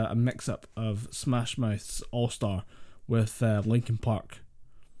 Juno's a mix-up of Smash Mouth's All-Star with Linkin Park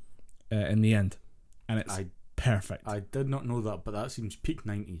in the end, and it's perfect. I did not know that, but that seems peak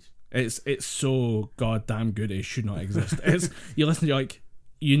 90s. It's so goddamn good. It should not exist. You listen to, you're like,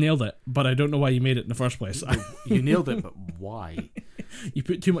 you nailed it, but I don't know why you made it in the first place. You nailed it, but why? You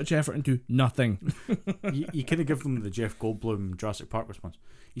put too much effort into nothing. You kind of give them the Jeff Goldblum Jurassic Park response.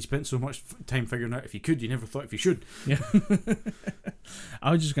 You spent so much time figuring out if you could, you never thought if you should. Yeah.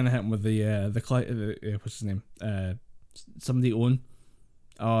 I was just gonna hit him with the what's his name? Somebody own.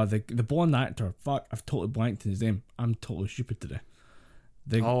 Oh, the blonde actor. Fuck, I've totally blanked his name. I'm totally stupid today.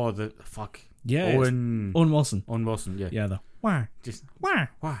 The fuck. Yeah, Owen Wilson. Owen Wilson. Yeah. Yeah, the wah. Just Wah.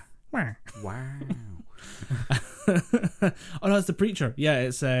 wah. Wah. Wow. Oh no, it's the preacher. Yeah,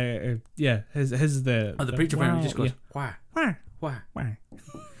 it's his the. Oh, the preacher wow, man just goes yeah. wah. Wah. Wah.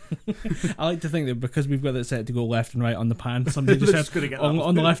 I like to think that because we've got it set to go left and right on the pan, somebody just said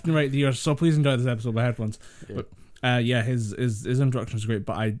on the left and right of the ears. So please enjoy this episode by headphones. Yeah. But his introduction is great.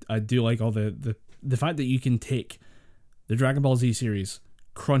 But I do like all the fact that you can take the Dragon Ball Z series,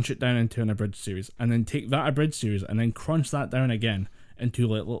 crunch it down into an abridged series, and then take that abridged series and then crunch that down again into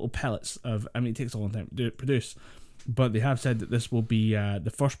like little pellets of. I mean, it takes a long time to produce, but they have said that this will be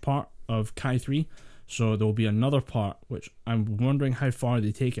the first part of Kai 3. So there will be another part, which I'm wondering how far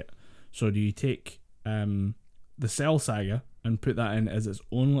they take it. So do you take the Cell saga and put that in as its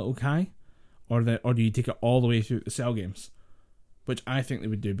own little Kai, or do you take it all the way through the Cell games? Which I think they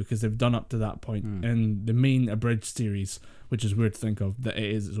would do, because they've done up to that point in the main abridged series, which is weird to think of that it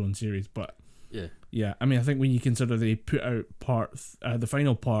is its own series. But yeah. I mean, I think when you consider they put out the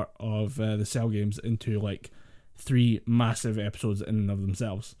final part of the Cell games into like 3 massive episodes in and of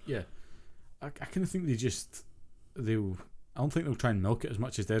themselves. Yeah. I kind of think I don't think they'll try and milk it as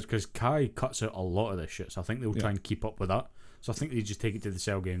much as theirs, because Kai cuts out a lot of this shit, so I think they'll try and keep up with that. So I think they just take it to the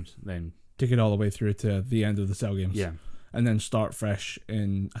Cell games, then take it all the way through to the end of the Cell games. Yeah. And then start fresh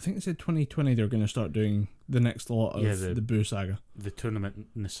in, I think they said 2020 they're going to start doing the next lot of the Boo saga. The tournament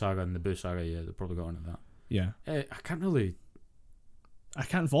in the saga and the Boo saga, yeah, they probably got on that. Yeah. I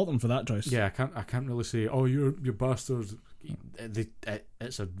can't fault them for that choice. Yeah, I can't really say, oh, you're bastards.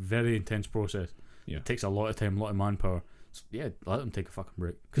 It's a very intense process. Yeah. It takes a lot of time, a lot of manpower. So, yeah, let them take a fucking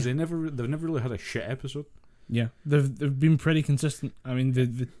break, because they've never really had a shit episode. Yeah, they've been pretty consistent. I mean,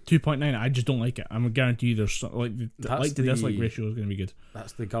 the 2.9, I just don't like it. I'm guarantee you there's the dislike ratio is going to be good.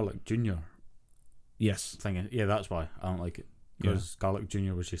 That's the Garlic Jr. Yes. thing. Yeah, that's why I don't like it, because Garlic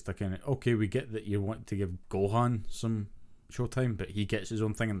Jr. was just like, okay, we get that you want to give Gohan some showtime, but he gets his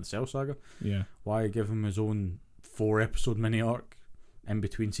own thing in the Cell saga. Yeah. Why give him his own 4-episode mini arc in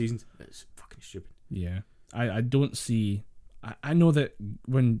between seasons? It's fucking stupid. Yeah. I don't see. I know that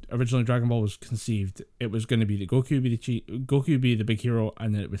when originally Dragon Ball was conceived, it was going to be that Goku would be the big hero,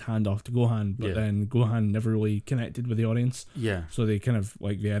 and then it would hand off to Gohan. But then Gohan never really connected with the audience. Yeah. So they kind of,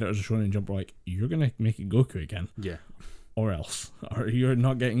 like, the editors of Shonen Jump were like, you're going to make it Goku again. Yeah. Or else. Or you're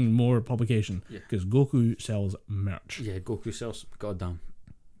not getting more publication. Because Goku sells merch. Yeah, Goku sells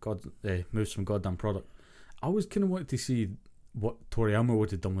moves some goddamn product. I always kind of wanted to see what Toriyama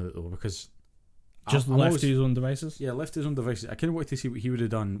would have done with it, though, because just left to his own devices? Yeah, left to his own devices. I kind of wanted to see what he would have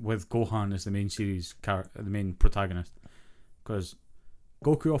done with Gohan as the main series the main protagonist. Because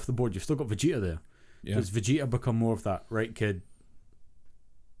Goku off the board, you've still got Vegeta there. Yeah. Does Vegeta become more of that, right, kid?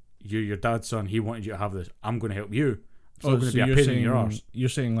 You're your dad's son, he wanted you to have this. I'm going to help you. It's not going to be a pain in your arse. You're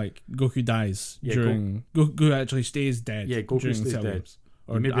saying, like, Goku dies during... Goku actually stays dead. Yeah, Goku stays dead. Games,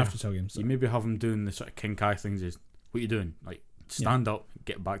 or after Cell games. You maybe have him doing the sort of King Kai things. Is what you doing? Like, stand up,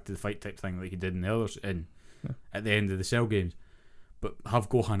 get back to the fight type thing, like he did in the others at the end of the Cell games, but have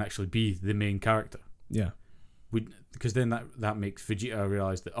Gohan actually be the main character. Yeah, because then that makes Vegeta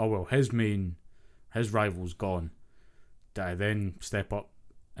realise that, oh well, his rival's gone. Do I then step up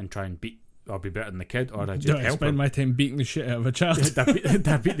and try and beat or be better than the kid, or do I just help spend him? My time beating the shit out of a child?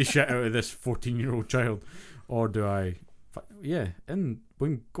 do I beat the shit out of this 14-year-old child, or do I? And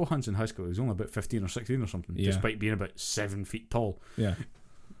when Gohan's in high school, he's only about 15 or 16 or something, despite being about 7 feet tall. Yeah.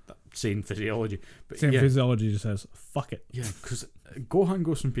 Same physiology. But same physiology just says, fuck it. Yeah, because Gohan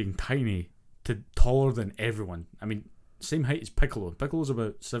goes from being tiny to taller than everyone. I mean, same height as Piccolo. Piccolo's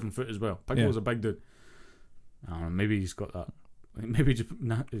about 7 foot as well. Piccolo's a big dude. I don't know, maybe he's got that. Maybe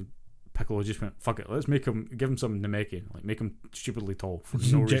Piccolo just went, fuck it, let's give him some Namekian. Like, make him stupidly tall for no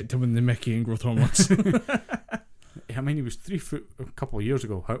reason. Inject him with Namekian growth hormones. I mean, he was 3 foot a couple of years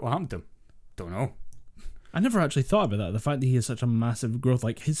ago. What happened to him? Don't know. I never actually thought about that. The fact that he has such a massive growth,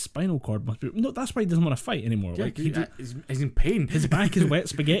 like his spinal cord must be. No, that's why he doesn't want to fight anymore. Yeah, like he's in pain. His back is wet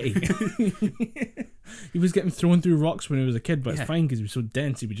spaghetti. He was getting thrown through rocks when he was a kid, but it's fine because he was so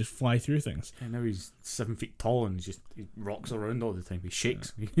dense he would just fly through things. Yeah, now he's 7 feet tall and he rocks around all the time. He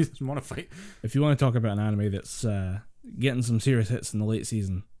shakes. He doesn't want to fight. If you want to talk about an anime that's getting some serious hits in the late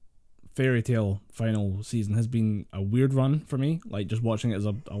season, Fairy Tail final season has been a weird run for me. Like, just watching it as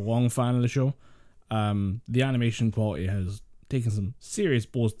a long fan of the show. The animation quality has taking some serious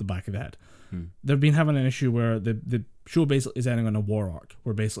blows to the back of the head. They've been having an issue where the show basically is ending on a war arc,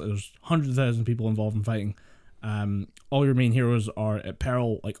 where basically there's hundreds of thousands of people involved in fighting. All your main heroes are at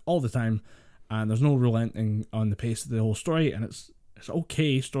peril like all the time, and there's no relenting on the pace of the whole story, and it's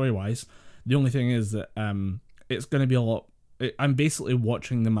okay story wise. The only thing is that it's going to be a lot. I'm basically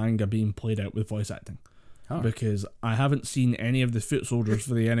watching the manga being played out with voice acting, because I haven't seen any of the foot soldiers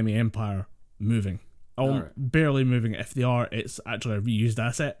for the enemy empire moving. Barely moving. If they are, it's actually a reused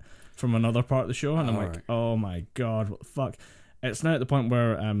asset from another part of the show, and I'm like, oh my god, what the fuck. It's now at the point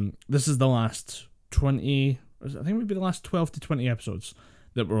where this is the last 20, I think maybe the last 12 to 20 episodes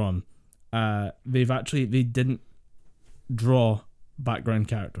that we're on. They didn't draw background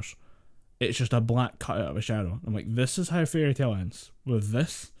characters. It's just a black cutout of a shadow. I'm like, this is how Fairy Tail ends, with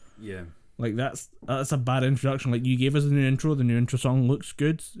this? Yeah. Like, that's a bad introduction. Like, you gave us the new intro song looks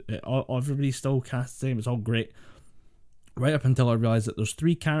good, everybody's still cast the same, it's all great. Right up until I realised that there's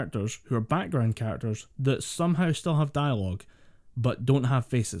 3 characters who are background characters that somehow still have dialogue, but don't have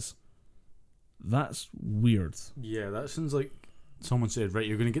faces. That's weird. Yeah, that sounds like someone said, right,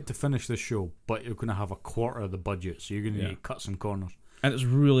 you're going to get to finish this show, but you're going to have a quarter of the budget, so you're going to need to cut some corners. And it's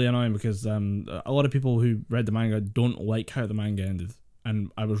really annoying because a lot of people who read the manga don't like how the manga ended.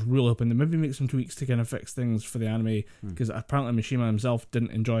 And I was really hoping to maybe make some tweaks to kind of fix things for the anime, because apparently Mishima himself didn't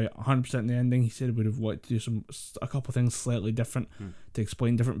enjoy 100% the ending. He said he would have wanted to do a couple of things slightly different to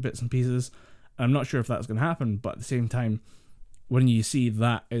explain different bits and pieces. And I'm not sure if that's going to happen, but at the same time, when you see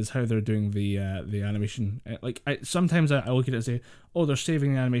that is how they're doing the animation, sometimes I look at it and say, oh, they're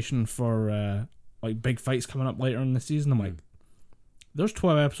saving the animation for like big fights coming up later in the season. I'm like, there's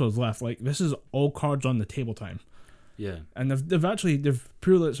 12 episodes left. Like, this is all cards on the table time. Yeah, and they've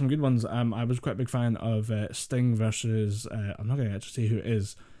pulled out some good ones. I was quite a big fan of Sting versus I'm not going to actually say who it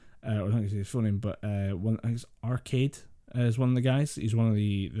is, or I'm not going to say his full name, but one, I think it's Arcade is one of the guys. He's one of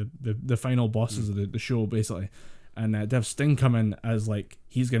the final bosses of the show basically, and to have Sting come in as like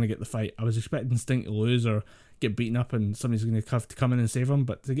he's going to get the fight. I was expecting Sting to lose or get beaten up, and somebody's going to have to come in and save him.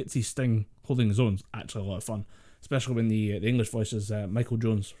 But to get to see Sting holding his own is actually a lot of fun, especially when the English voice is Michael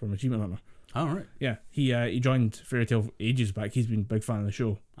Jones from Achievement Hunter. Oh, right. Yeah, he joined Fairy Tail ages back. He's been a big fan of the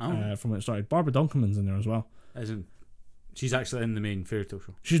show from when it started. Barbara Dunkelman's in there as well. As in, she's actually in the main Fairy Tail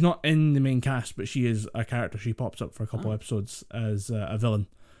show. She's not in the main cast, but she is a character. She pops up for a couple episodes as a villain.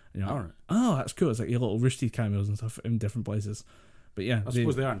 You know, right. Oh, that's cool. It's like your little Roosty cameos and stuff in different places. But yeah, I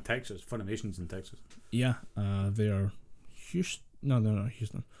suppose they are in Texas. Funimation's in Texas. Yeah, they are Houston. No, they're not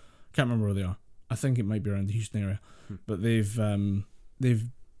Houston. Can't remember where they are. I think it might be around the Houston area. But they've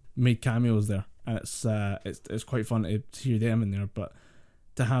made cameos there, and it's quite fun to hear them in there. But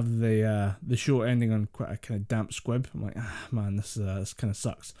to have the show ending on quite a kind of damp squib, I'm like, man, this kind of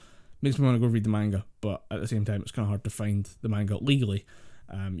sucks. Makes me want to go read the manga, but at the same time, it's kind of hard to find the manga legally.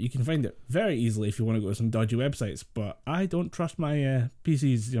 You can find it very easily if you want to go to some dodgy websites, but I don't trust my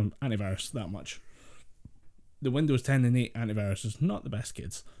PC's antivirus that much. The Windows 10 and 8 antivirus is not the best,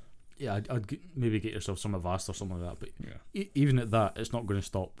 kids. Yeah, I'd maybe get yourself some Avast or something like that, but even at that, it's not going to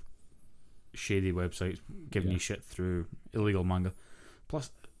stop shady websites giving you shit through illegal manga. Plus,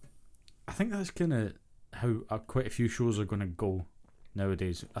 I think that's kind of how quite a few shows are going to go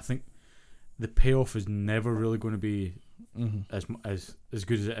nowadays. I think the payoff is never really going to be as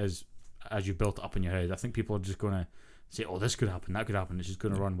good as it is as you built it up in your head. I think people are just going to say, oh, this could happen, that could happen. It's just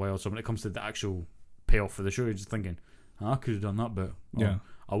going to run wild. So when it comes to the actual payoff for the show, you're just thinking, I could have done that better. Yeah.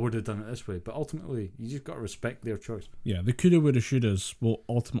 I would have done it this way. But ultimately, you just got to respect their choice. Yeah, the coulda, woulda, shouldas will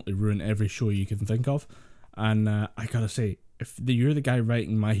ultimately ruin every show you can think of. And I gotta say, if you're the guy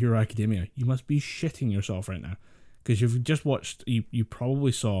writing My Hero Academia, you must be shitting yourself right now. Because you've just watched, you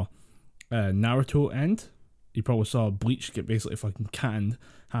probably saw Naruto end. You probably saw Bleach get basically fucking canned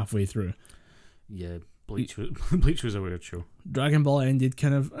halfway through. Yeah, Bleach was a weird show. Dragon Ball ended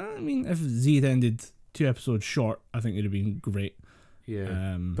kind of, I mean, if Z had ended 2 episodes short, I think it would have been great.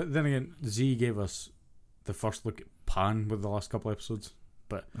 Yeah, but then again, Z gave us the first look at Pan with the last couple episodes.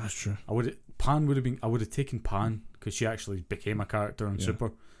 But that's true. I would have taken Pan because she actually became a character in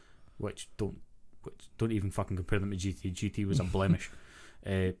Super, which don't even fucking compare them to GT. GT was a blemish.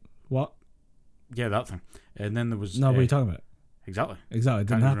 What? Yeah, that thing. And then there was what are you talking about? Exactly. It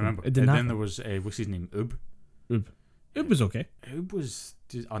didn't happen. Remember. It didn't happen. Then there was what's his name? Ub was okay. Ub was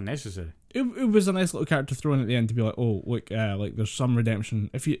just unnecessary. It was a nice little character thrown at the end to be like, oh, look, like there's some redemption.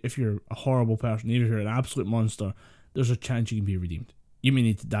 If you're a horrible person, even if you're an absolute monster, there's a chance you can be redeemed. You may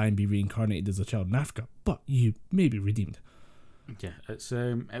need to die and be reincarnated as a child in Africa, but you may be redeemed. Yeah, it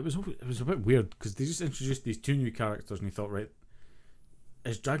was a bit weird because they just introduced these 2 new characters, and you thought, right,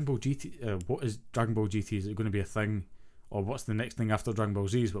 is Dragon Ball GT? What is Dragon Ball GT? Is it going to be a thing or what's the next thing after Dragon Ball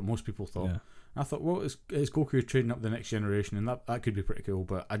Z is what most people thought. Yeah. I thought, well, it's Goku training up the next generation, and that could be pretty cool,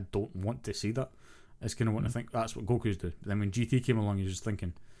 but I don't want to see that. It's kind of want to think that's what Goku's do. Then when GT came along, you're just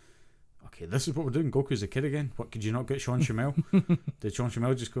thinking, okay, this is what we're doing. Goku's a kid again. What, could you not get Sean Shamel? Did Sean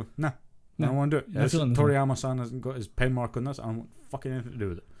Shamel just go, nah, I don't want to do it. Toriyama-san hasn't got his pen mark on this. I don't want fucking anything to do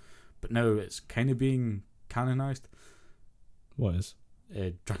with it. But now it's kind of being canonised. What is?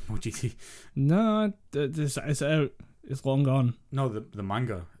 Dragon Ball GT. No, it's out. It's long gone. No, the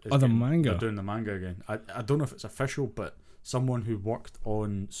manga. The manga. They're doing the manga again. I don't know if it's official, but someone who worked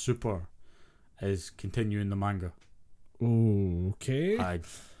on Super is continuing the manga. Okay. I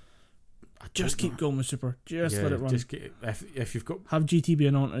just keep going with Super. Just let it run. Just if you've got have GT be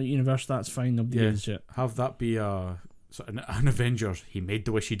an alternate universe, that's fine. Nobody gives shit. Have that be a sort of an Avengers. He made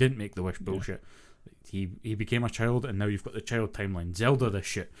the wish. He didn't make the wish. Bullshit. He became a child, and now you've got the child timeline. Zelda, this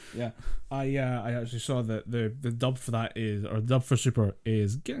shit. Yeah, I actually saw that the dub for that is, or the dub for Super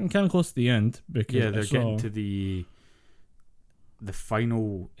is getting kind of close to the end, because they're getting to the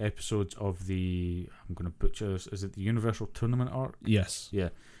final episodes of the, I'm going to butcher this, is it the Universal Tournament arc? Yes. Yeah,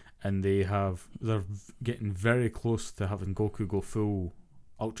 and they're getting very close to having Goku go full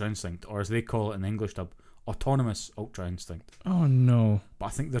Ultra Instinct, or as they call it in the English dub, autonomous Ultra Instinct. Oh no. But I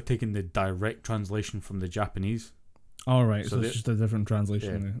think they're taking the direct translation from the Japanese. Alright, so it's just a different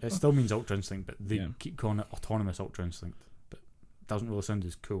translation. Yeah, it still means Ultra Instinct, but they keep calling it autonomous Ultra Instinct. But it doesn't really sound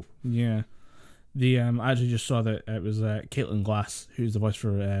as cool. Yeah. I actually just saw that it was Caitlin Glass, who's the voice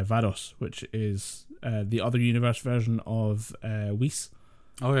for Vados, which is the other universe version of Whis.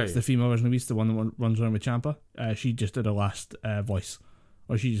 Oh yeah. It's the female version of Whis, the one that runs around with Champa. She just did her last voice.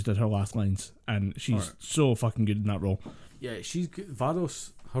 Or she just did her last lines, and she's so fucking good in that role. Yeah, she's good.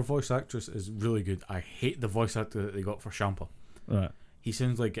 Vados, her voice actress is really good. I hate the voice actor that they got for Champa. Right. He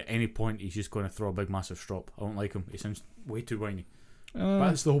sounds like at any point he's just going to throw a big massive strop. I don't like him. He sounds way too whiny. But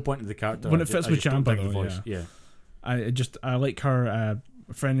that's the whole point of the character. When it fits with Champa, though, voice. Yeah. I like her. A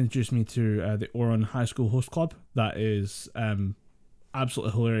friend introduced me to the Oron High School Host Club. That is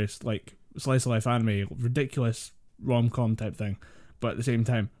absolutely hilarious, like slice of life anime, ridiculous rom-com type thing. But at the same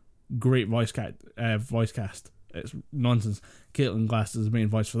time, great voice cast. It's nonsense. Caitlin Glass is the main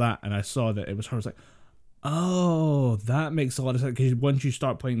voice for that, and I saw that it was her. I was like, oh, that makes a lot of sense. Because once you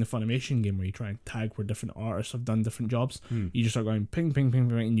start playing the Funimation game where you try and tag where different artists have done different jobs, you just start going ping, ping, ping,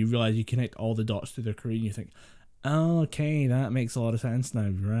 ping, and you realize you connect all the dots to their career, and you think, oh, okay, that makes a lot of sense now.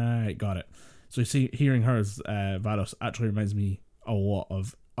 Right, got it. So hearing her as Vados actually reminds me a lot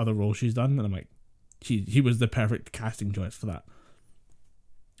of other roles she's done, and I'm like, he was the perfect casting choice for that.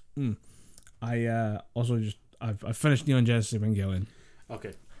 I also I've finished Neon Genesis Evangelion.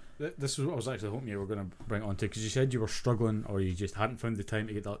 Okay, this is what I was actually hoping you were going to bring it on to, because you said you were struggling, or you just hadn't found the time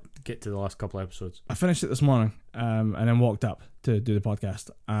to get to the last couple of episodes. I finished it this morning, and then walked up to do the podcast,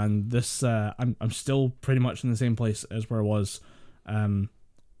 and this I'm still pretty much in the same place as where I was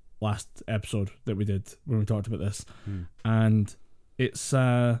last episode that we did when we talked about this, and it's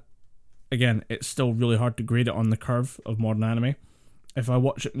again, it's still really hard to grade it on the curve of modern anime. If I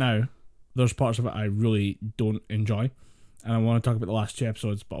watch it now, there's parts of it I really don't enjoy, and I want to talk about the last two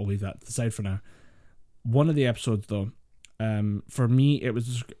episodes, but I'll leave that aside for now. One of the episodes, though, for me,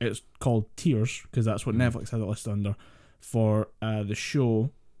 it's called Tears, because that's what Netflix had it listed under, for the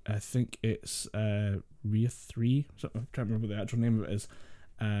show. I think it's Ria 3, so I'm trying to remember what the actual name of it is,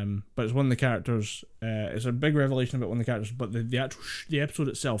 but it's one of the characters. It's a big revelation about one of the characters, but the actual the episode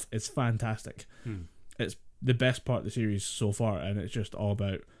itself is fantastic. It's the best part of the series so far, and it's just all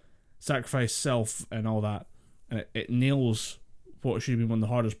about sacrifice, self, and all that, and it nails what should be one of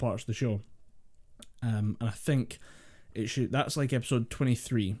the hardest parts of the show. And I think that's like episode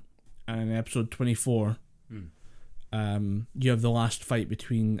 23, and in episode 24 you have the last fight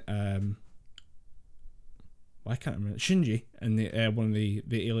between I can't remember, Shinji and one of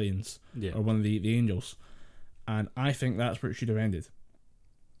the aliens, or one of the angels, and I think that's where it should have ended.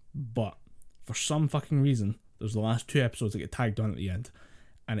 But for some fucking reason, there's the last two episodes that get tagged on at the end,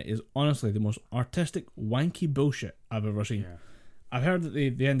 and it is honestly the most artistic, wanky bullshit I've ever seen. Yeah. I've heard that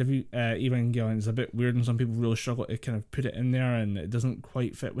the end of Evangelion is a bit weird, and some people really struggle to kind of put it in there, and it doesn't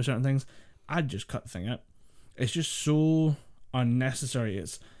quite fit with certain things. I'd just cut the thing out. It's just so unnecessary.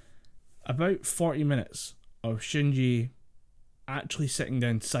 It's about 40 minutes of Shinji actually sitting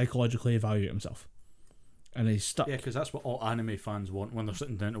down to psychologically evaluate himself. And he's stuck. Yeah, because that's what all anime fans want when they're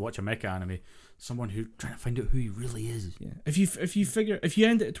sitting down to watch a mecha anime. Someone who trying to find out who he really is. Yeah. If you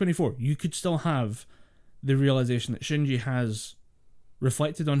end it at 24, you could still have the realization that Shinji has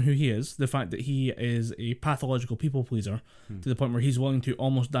reflected on who he is, the fact that he is a pathological people pleaser to the point where he's willing to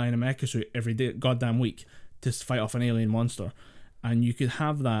almost die in a mecha suit every day, goddamn week, to fight off an alien monster, and you could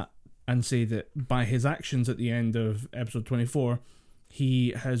have that and say that by his actions at the end of episode 24,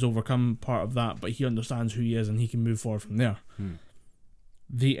 he has overcome part of that, but he understands who he is and he can move forward from there.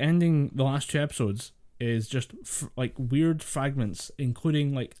 The ending, the last 2 episodes, is just like weird fragments,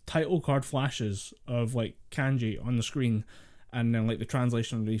 including like title card flashes of like kanji on the screen, and then like the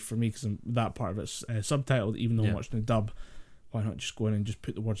translation underneath for me, because that part of it's subtitled, even though I'm watching the dub. Why not just go in and just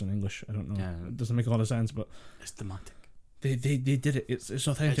put the words in English? I don't know. Yeah. It doesn't make a lot of sense, but it's thematic. They did it. It's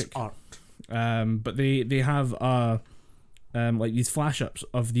authentic. It's art. But they have like these flash ups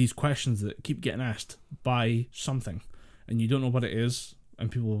of these questions that keep getting asked by something, and you don't know what it is,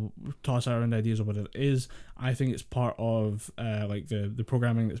 and people toss around ideas of what it is. I think it's part of like the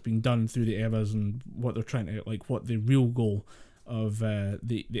programming that's being done through the Evas, and what they're trying to, like, what the real goal of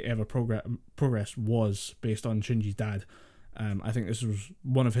the Eva progress was based on Shinji's dad. I think this was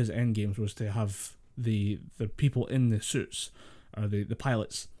one of his end games, was to have the people in the suits, or the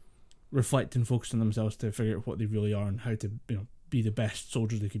pilots, reflect and focus on themselves to figure out what they really are and how to, you know, be the best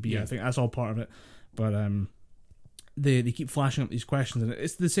soldiers they could be. I think that's all part of it. But they keep flashing up these questions, and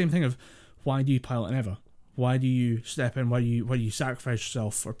it's the same thing of, why do you pilot an Eva? Why do you step in? Why do you sacrifice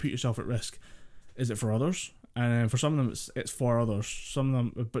yourself or put yourself at risk? Is it for others? And for some of them, it's for others. Some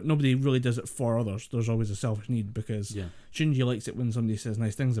of them, but nobody really does it for others. There's always a selfish need, because Shinji likes it when somebody says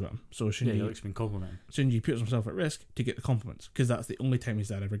nice things about him. So Shinji, he likes being complimented. Shinji puts himself at risk to get the compliments, because that's the only time his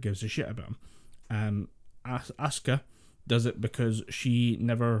dad ever gives a shit about him. Asuka does it because she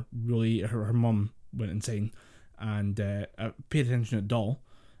never really, her mum went insane and paid attention to Doll,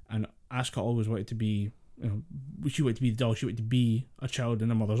 and Asuka always wanted to be, you know, she wanted to be the doll. She wanted to be a child in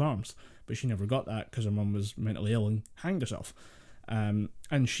her mother's arms, but she never got that because her mum was mentally ill and hanged herself. And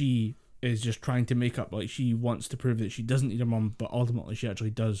she is just trying to make up, like, she wants to prove that she doesn't need her mum, but ultimately she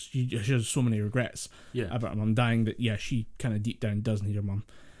actually does. She has so many regrets about her mum dying that she kind of deep down does need her mum.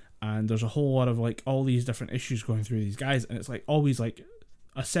 And there's a whole lot of like all these different issues going through these guys, and it's like always like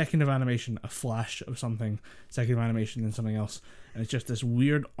a second of animation, a flash of something, second of animation, then something else, and it's just this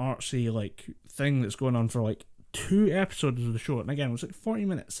weird artsy like thing that's going on for like 2 episodes of the show. And again, it was like 40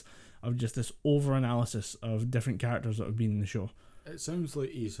 minutes of just this over analysis of different characters that have been in the show. It sounds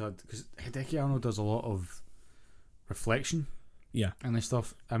like he's had, because Hideki Anno does a lot of reflection, and this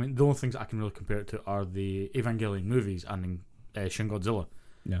stuff. I mean, the only things I can really compare it to are the Evangelion movies and Shin Godzilla.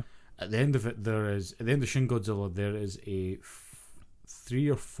 Yeah. At the end of it, at the end of Shin Godzilla, there is a 3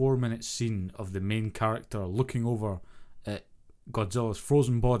 or 4 minute scene of the main character looking over at Godzilla's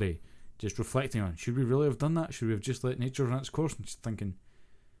frozen body, just reflecting on, should we really have done that? Should we have just let nature run its course? And just thinking,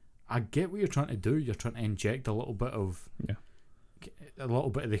 I get what you're trying to do. You're trying to inject a little bit of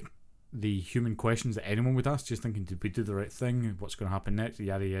the human questions that anyone would ask, just thinking, did we do the right thing? What's going to happen next?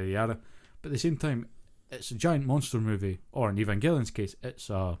 Yada yada yada. But at the same time, it's a giant monster movie, or in Evangelion's case, it's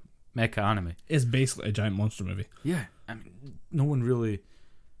a mecha anime. It's basically a giant monster movie. Yeah, I mean, no one really,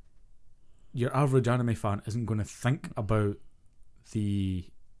 your average anime fan isn't going to think about the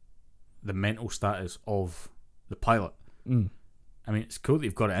mental status of the pilot. I mean, it's cool that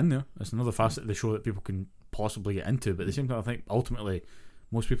you've got it in there. It's another facet of the show that people can possibly get into, but at the same time, I think ultimately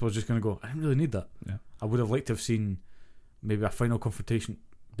most people are just going to go, I didn't really need that. I would have liked to have seen maybe a final confrontation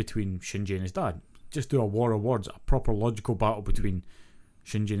between Shinji and his dad. Just do a war of words, a proper logical battle between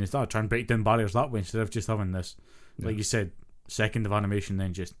Shinji and his dad. Try and break down barriers that way, instead of just having this, like you said, second of animation,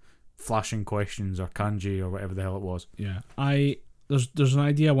 then just flashing questions or kanji or whatever the hell it was. There's an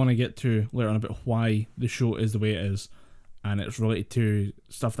idea I want to get to later on about why the show is the way it is, and it's related to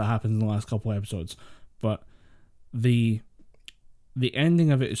stuff that happens in the last couple of episodes. But the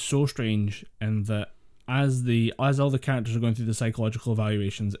ending of it is so strange, in that as all the characters are going through the psychological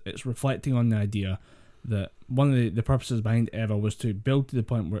evaluations, it's reflecting on the idea that one of the purposes behind Eva was to build to the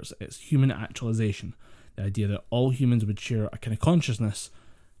point where it's human actualization. The idea that all humans would share a kind of consciousness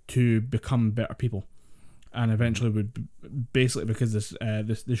to become better people, and eventually would basically, because this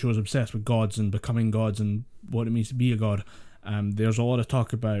show is obsessed with gods and becoming gods and what it means to be a god. There's a lot of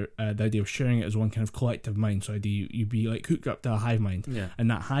talk about the idea of sharing it as one kind of collective mind. So you'd be like hooked up to a hive mind, and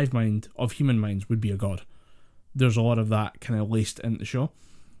that hive mind of human minds would be a god. There's a lot of that kind of laced into the show.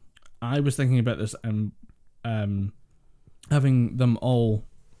 I was thinking about this, having them all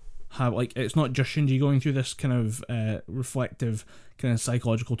have, like, it's not just Shinji going through this kind of reflective kind of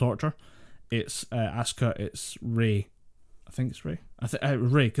psychological torture. It's Asuka, it's Rei. I think it's Rei.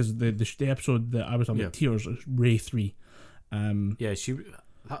 Rei, because the episode that I was talking about, Tears, is Rei 3.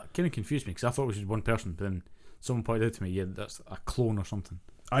 That kind of confused me, because I thought it was just one person, but then someone pointed out to me, that's a clone or something.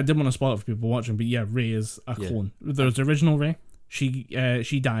 I didn't want to spoil it for people watching, but Rei is a clone. There's the original Rei.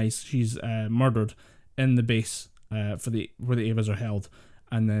 She dies. She's murdered in the base for where the Avas are held,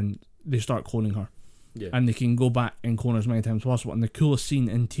 and then they start cloning her. Yeah. And they can go back and clone as many times as possible. And the coolest scene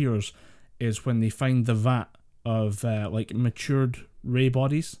in Tears is when they find the vat of like matured Rey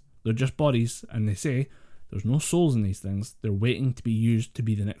bodies. They're just bodies, and they say there's no souls in these things. They're waiting to be used to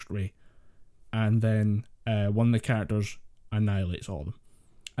be the next Rey. And then one of the characters annihilates all of them,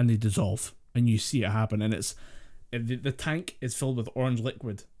 and they dissolve, and you see it happen. And it's the tank is filled with orange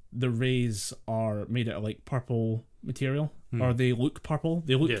liquid. The Reys are made out of like purple material, or they look purple.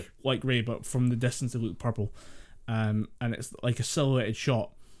 They look like Rey, but from the distance they look purple. And it's like a silhouetted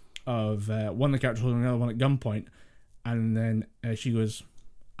shot of one of the characters holding another one at gunpoint, and then she goes,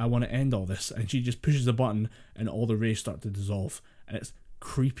 "I want to end all this," and she just pushes the button, and all the Reys start to dissolve, and it's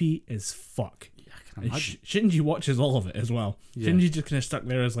creepy as fuck. Yeah, I can imagine. Shinji watches all of it as well. Yeah. Shinji's just kind of stuck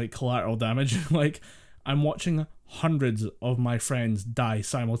there as like collateral damage. Like, I'm watching hundreds of my friends die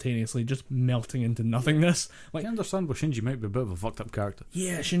simultaneously, just melting into nothingness. Like, I can understand why Shinji might be a bit of a fucked up character.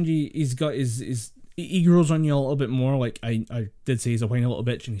 Yeah, Shinji, he's got his he grows on you a little bit more. Like I did say, he's a whiny little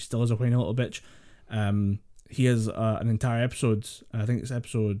bitch, and he still is a whiny little bitch. He has an entire episode. I think it's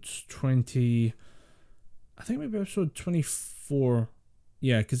episode 20. I think maybe episode 24.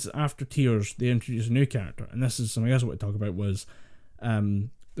 Yeah, because after Tears, they introduced a new character, and this is something else I want to talk about. Was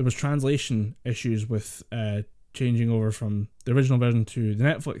there was translation issues with changing over from the original version to the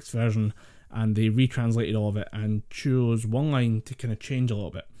Netflix version, and they retranslated all of it and chose one line to kind of change a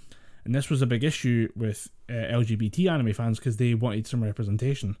little bit. And this was a big issue with LGBT anime fans because they wanted some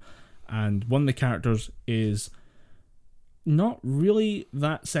representation. And one of the characters is not really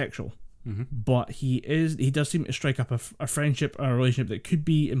that sexual, but he does seem to strike up a friendship or a relationship that could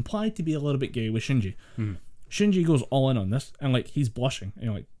be implied to be a little bit gay with Shinji. Shinji goes all in on this, and like he's blushing, and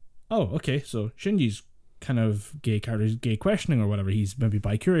you're like, oh, okay, so Shinji's kind of gay character, he's gay questioning or whatever, he's maybe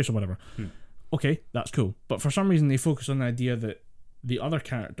bi-curious or whatever. Okay, that's cool. But for some reason they focus on the idea that the other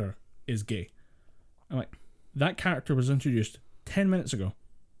character is gay. I'm like, that character was introduced 10 minutes ago.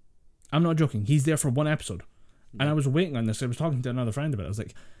 I'm not joking. He's there for one episode. And I was waiting on this. I was talking to another friend about it. I was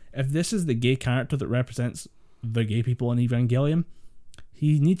like, if this is the gay character that represents the gay people in Evangelion,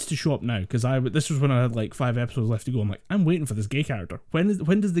 he needs to show up now. Because this was when I had like 5 episodes left to go. I'm like, I'm waiting for this gay character. When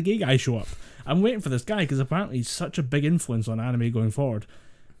does the gay guy show up? I'm waiting for this guy because apparently he's such a big influence on anime going forward.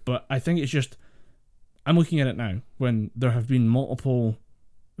 But I think it's just, I'm looking at it now when there have been multiple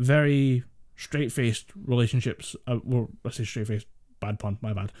very straight-faced relationships. Well, I say straight-faced, bad pun,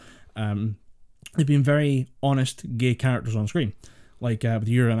 my bad. They've been very honest gay characters on screen. Like with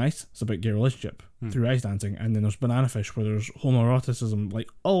Yuri on Ice, it's about gay relationship through ice dancing. And then there's Banana Fish, where there's homoeroticism like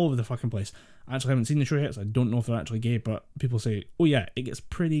all over the fucking place. I actually haven't seen the show yet, so I don't know if they're actually gay, but people say, oh yeah, it gets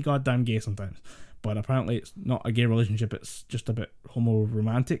pretty goddamn gay sometimes. But apparently it's not a gay relationship, it's just a bit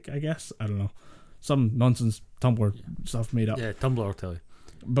homo-romantic, I guess. I don't know. Some nonsense Tumblr stuff made up. Yeah, Tumblr will tell you.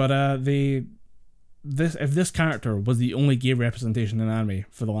 But if this character was the only gay representation in anime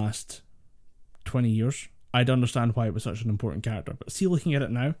for the last 20 years, I'd understand why it was such an important character. But see, looking at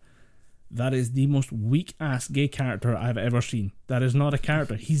it now, that is the most weak-ass gay character I've ever seen. That is not a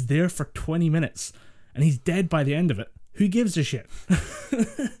character. He's there for 20 minutes, and he's dead by the end of it. Who gives a shit?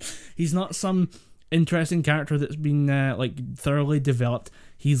 He's not some interesting character that's been like thoroughly developed.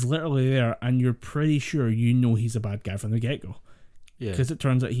 He's literally there, and you're pretty sure you know he's a bad guy from the get-go. Yeah. Because it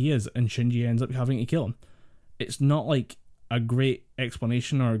turns out he is, and Shinji ends up having to kill him. It's not like a great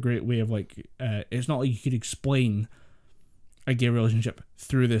explanation or a great way of like, it's not like you could explain a gay relationship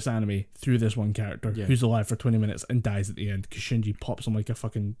through this anime, through this one character who's alive for 20 minutes and dies at the end because Shinji pops him like a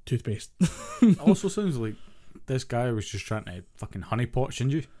fucking toothpaste. It also sounds like this guy was just trying to fucking honeypot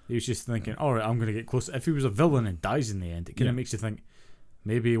Shinji. He was just thinking, alright, I'm going to get close. If he was a villain and dies in the end, it kind of makes you think,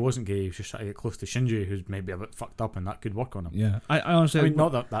 maybe he wasn't gay, he was just trying to get close to Shinji, who's maybe a bit fucked up, and that could work on him. Yeah. I honestly... I mean,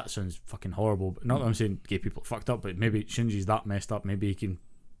 not that sounds fucking horrible, but not that I'm saying gay people are fucked up, but maybe Shinji's that messed up, maybe he can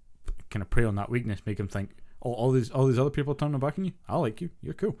kind of prey on that weakness, make him think, oh, all these other people turning their back on you? I like you,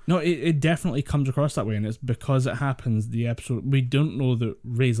 you're cool. No, it definitely comes across that way, and it's because it happens, the episode... We don't know that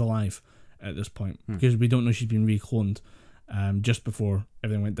Rey's alive at this point, because we don't know she's been recloned just before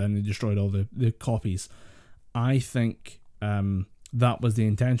everything went down and they destroyed all the copies. I think... that was the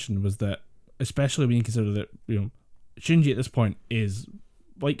intention, was that, especially when you consider that, you know, Shinji at this point is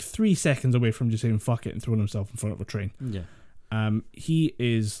like 3 seconds away from just saying fuck it and throwing himself in front of a train. Yeah. He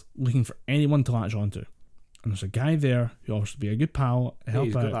is looking for anyone to latch onto. And there's a guy there who offers to be a good pal, help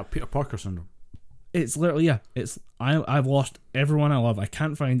he's out. Got that Peter Parker syndrome. It's literally, it's I've lost everyone I love. I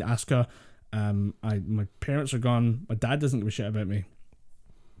can't find Asuka. My parents are gone. My dad doesn't give a shit about me.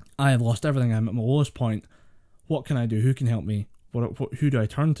 I have lost everything. I'm at my lowest point. What can I do? Who can help me? Who do I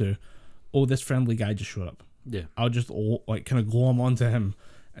turn to? oh, this friendly guy just showed up. Yeah. I'll just like kind of glom onto him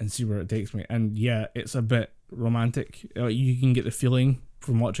and see where it takes me. And yeah, it's a bit romantic. You can get the feeling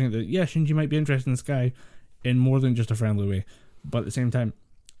from watching it that, yeah, Shinji might be interested in this guy in more than just a friendly way. But at the same time,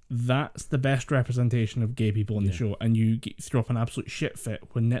 that's the best representation of gay people in the show. And you throw up an absolute shit fit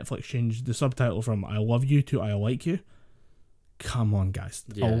when Netflix changed the subtitle from I love you to I like you. Come on, guys.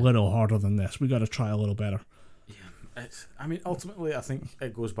 A little harder than this. We got to try a little better. Yeah. Ultimately, I think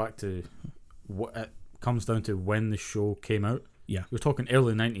it goes back to what it comes down to when the show came out. Yeah. We're talking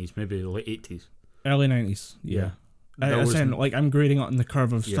early 90s, maybe late 80s. Early 90s, yeah. I'm saying, like, I'm grading on the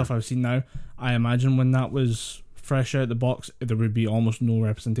curve of stuff I've seen now. I imagine when that was fresh out the box, there would be almost no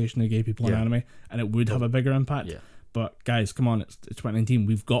representation of gay people in anime, and it would have a bigger impact. Yeah. But guys, come on, it's 2019.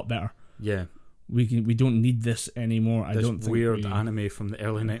 We've got better. Yeah. We don't need this anymore. I don't think weird anime from the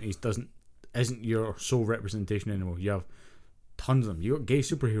early 90s isn't your sole representation anymore. You have tons of them. You got gay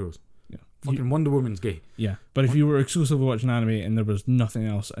superheroes. Yeah. Fucking Wonder Woman's gay. Yeah. But if you were exclusively watching anime and there was nothing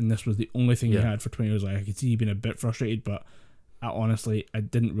else and this was the only thing you had for 20 years, like, I could see you being a bit frustrated, but honestly,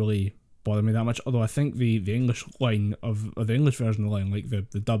 it didn't really bother me that much. Although I think the English line of the English version of the line, like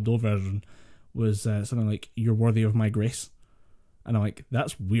the dubbed over version, was something like, "You're worthy of my grace." And I'm like,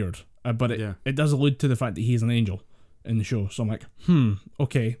 that's weird. But it does allude to the fact that he's an angel in the show. So I'm like,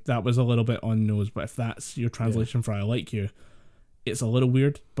 okay, that was a little bit on nose. But if that's your translation for I like you, it's a little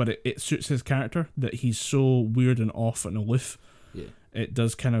weird. But it suits his character that he's so weird and off and aloof. Yeah. It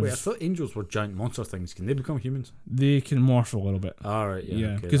does kind of... Wait, I thought angels were giant monster things. Can they become humans? They can morph a little bit. Alright,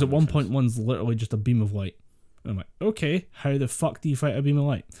 yeah. Because at one point, one's literally just a beam of light. And I'm like, okay, how the fuck do you fight a beam of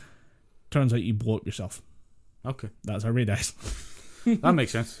light? Turns out you blow up yourself. Okay. That's how Ray dies. That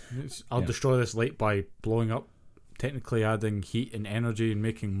makes sense. I'll destroy this light by blowing up, technically adding heat and energy and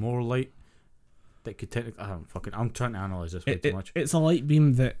making more light. That could technically... I'm trying to analyse this way too much. It's a light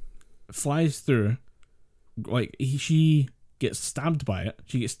beam that flies through. Like, she gets stabbed by it.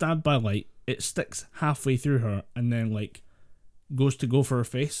 She gets stabbed by light. It sticks halfway through her and then, like, goes to go for her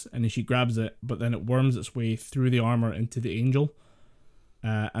face, and then she grabs it, but then it worms its way through the armour into the angel,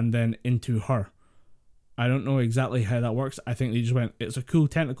 and then into her. I don't know exactly how that works. I think they just went, it's a cool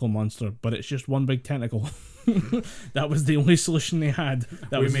tentacle monster, but it's just one big tentacle. That was the only solution they had.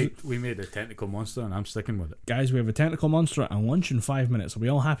 We made a tentacle monster, and I'm sticking with it. Guys, we have a tentacle monster and lunch in 5 minutes. Are we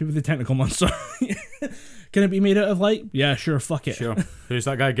all happy with the tentacle monster? Can it be made out of light? Yeah, sure, fuck it. Sure. Who's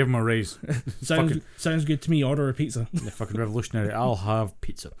that guy? Give him a raise. Sounds good to me. Order a pizza. The fucking revolutionary. I'll have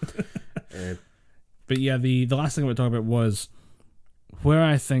pizza. But yeah, the last thing I want to talk about was where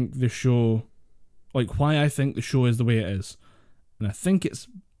I think the show... Like, why I think the show is the way it is. And I think it's...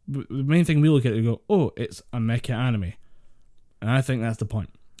 The main thing we look at it and go, oh, it's a mecha anime. And I think that's the point.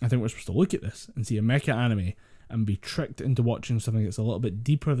 I think we're supposed to look at this and see a mecha anime and be tricked into watching something that's a little bit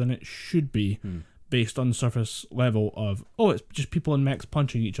deeper than it should be based on the surface level of, oh, it's just people in mechs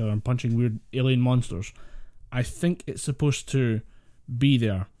punching each other and punching weird alien monsters. I think it's supposed to be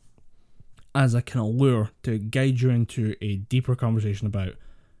there as a kind of lure to guide you into a deeper conversation about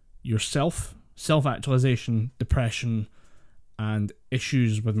yourself, self-actualization, depression, and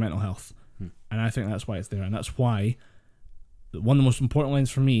issues with mental health. And I think that's why it's there. And that's why one of the most important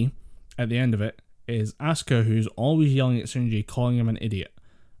lines for me at the end of it is Asuka, who's always yelling at Shinji, calling him an idiot.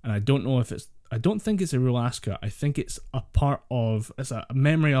 And I don't think it's a real Asuka. I think it's it's a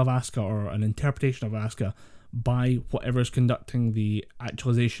memory of Asuka or an interpretation of Asuka by whatever is conducting the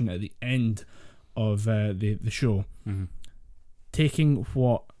actualization at the end of the show. Mm-hmm. Taking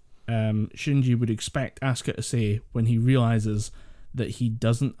what Shinji would expect Asuka to say when he realizes that he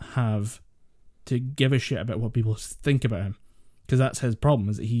doesn't have to give a shit about what people think about him, because that's his problem,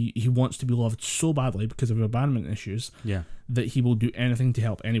 is that he wants to be loved so badly because of abandonment issues that he will do anything to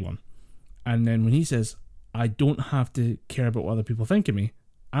help anyone. And then when he says, I don't have to care about what other people think of me,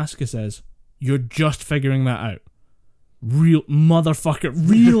 Asuka says, you're just figuring that out. Real motherfucker,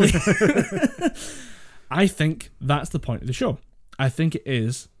 really? I think that's the point of the show. I think it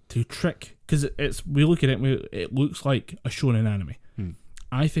is to trick, because we look at it, it looks like a shonen anime.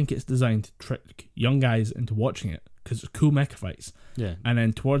 I think it's designed to trick young guys into watching it because it's cool mecha fights. Yeah. And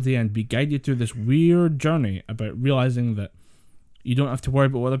then towards the end, be guided through this weird journey about realizing that you don't have to worry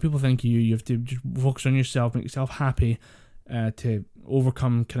about what other people think of you. You have to just focus on yourself, make yourself happy to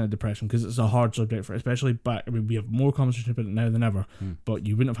overcome kind of depression, because it's a hard subject for, especially back. I mean, we have more conversation about it now than ever, but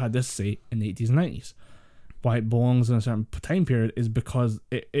you wouldn't have had this, say, in the 80s and 90s. Why it belongs in a certain time period is because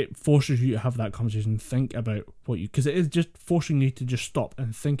it forces you to have that conversation, think about because it is just forcing you to just stop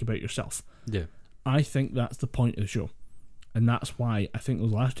and think about yourself. Yeah. I think that's the point of the show. And that's why I think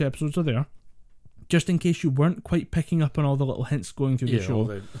those last 2 episodes are there. just in case you weren't quite picking up on all the little hints going through the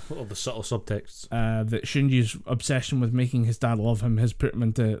show, all the subtle subtexts. That Shinji's obsession with making his dad love him has put him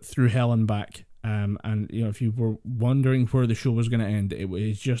into through hell and back. And if you were wondering where the show was going to end, it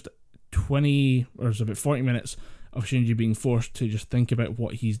was just 20 or it's about 40 minutes of Shinji being forced to just think about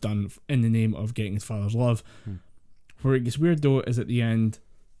what he's done in the name of getting his father's love. Where it gets weird though is at the end,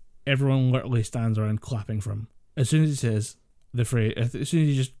 everyone literally stands around clapping for him. As soon as he says the phrase, as soon as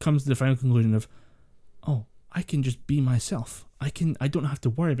he just comes to the final conclusion of, oh, I can just be myself. I don't have to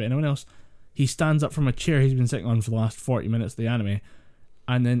worry about anyone else. He stands up from a chair he's been sitting on for the last 40 minutes of the anime,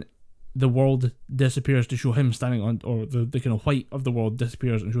 and then the world disappears to show him standing on, or the kind of white of the world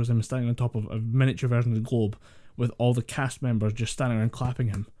disappears and shows him standing on top of a miniature version of the globe with all the cast members just standing around clapping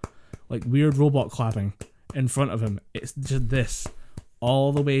him. Like weird robot clapping in front of him. It's just this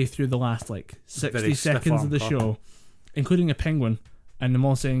all the way through the last 60 seconds of the show, including a penguin, and them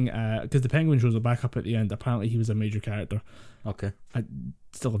all saying, because the penguin shows it back up at the end, apparently he was a major character. Okay. I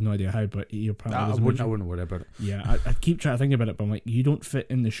still have no idea how, but he apparently was I wouldn't worry about it. Yeah, I keep trying to think about it, but I'm like, you don't fit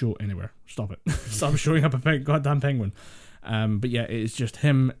in the show anywhere. Stop it. Stop showing up a goddamn penguin. But yeah, it's just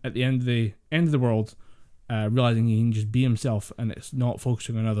him at the end of the world, realizing he can just be himself, and it's not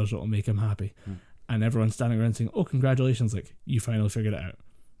focusing on others that will make him happy. And everyone's standing around saying, oh, congratulations, like, you finally figured it out.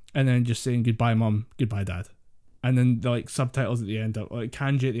 And then just saying goodbye mum, goodbye dad. And then the subtitles at the end,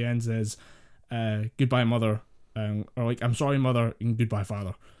 kanji at the end says, goodbye mother, or I'm sorry mother, and goodbye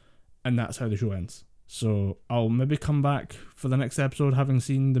father. And that's how the show ends. So I'll maybe come back for the next episode having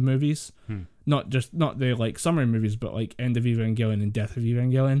seen the movies. Not the summary movies, but End of Evangelion and Death of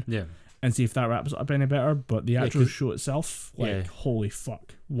Evangelion. Yeah. And see if that wraps it up any better. But the actual show itself, holy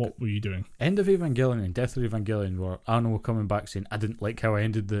fuck, what were you doing? End of Evangelion and Death of Evangelion were Arno coming back saying, I didn't like how I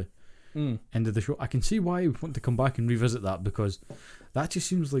ended the end of the show. I can see why you want to come back and revisit that, because that just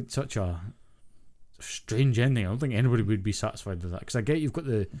seems like such a strange ending. I don't think anybody would be satisfied with that, because I get you've got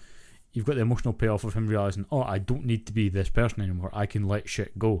the emotional payoff of him realizing, oh, I don't need to be this person anymore, I can let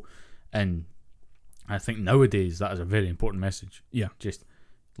shit go. And I think nowadays that is a very important message. Yeah, just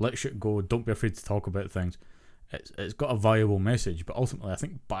let shit go, don't be afraid to talk about things. It's got a viable message, but ultimately I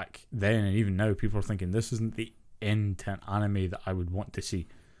think back then and even now people are thinking this isn't the end to an anime that I would want to see.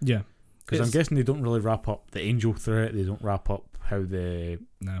 Yeah, because I'm guessing they don't really wrap up the angel threat, they don't wrap up how the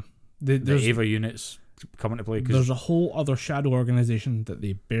Eva units come into play. There's a whole other shadow organisation that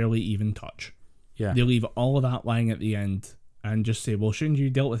they barely even touch. Yeah, they leave all of that lying at the end and just say, well,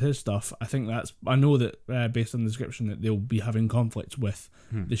 Shinji dealt with his stuff. I know that based on the description that they'll be having conflicts with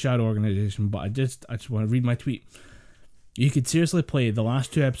the shadow organisation, but I just want to read my tweet. You could seriously play the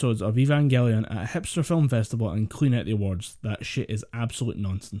last 2 episodes of Evangelion at a hipster film festival and clean out the awards. That shit is absolute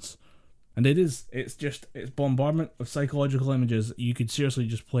nonsense. And it is. It's bombardment of psychological images. You could seriously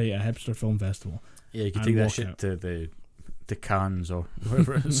just play at a hipster film festival. Yeah, you could take that shit out to the Cannes or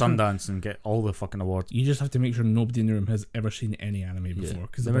whatever, Sundance, and get all the fucking awards. You just have to make sure nobody in the room has ever seen any anime before.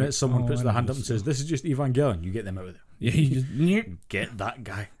 Because the minute someone puts their hand up and says, this is just Evangelion, you get them out of there. Yeah, you just get that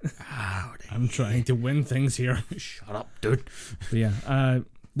guy. I'm trying to win things here. Shut up, dude. But yeah,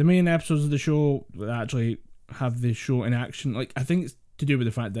 the main episodes of the show that actually have the show in action, I think it's to do with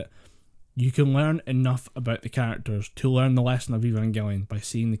the fact that you can learn enough about the characters to learn the lesson of Evangelion by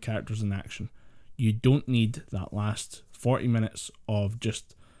seeing the characters in action. You don't need that last 40 minutes of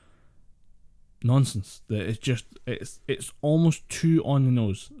just nonsense. That it's almost too on the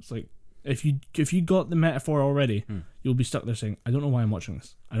nose. It's like if you got the metaphor already, you'll be stuck there saying, I don't know why I'm watching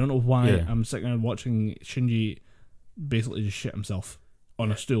this. I don't know why I'm sitting there watching Shinji basically just shit himself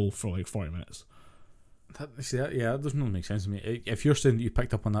on a stool for 40 minutes. That doesn't really make sense to me. If you're saying that you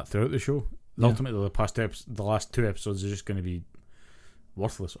picked up on that throughout the show, ultimately the last 2 episodes are just going to be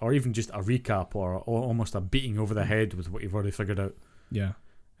worthless, or even just a recap or almost a beating over the head with what you've already figured out. Yeah,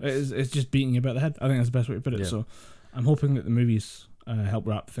 it's just beating you about the head. I think that's the best way to put it. So I'm hoping that the movies help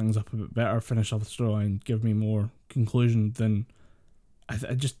wrap things up a bit better, finish off the storyline, give me more conclusion than I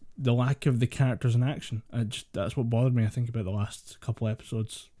just the lack of the characters in action. That's what bothered me, I think, about the last couple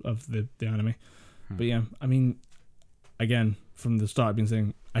episodes of the anime. But yeah, I mean, again, from the start I've been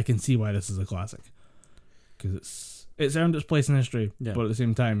saying I can see why this is a classic, because it's earned its place in history, but at the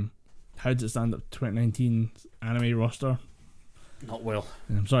same time, how does it stand up to 2019 anime roster? Not well.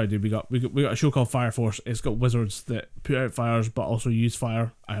 And I'm sorry, dude. We got a show called Fire Force. It's got wizards that put out fires but also use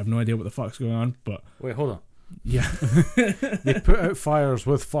fire. I have no idea what the fuck's going on. But wait, hold on. Yeah, they put out fires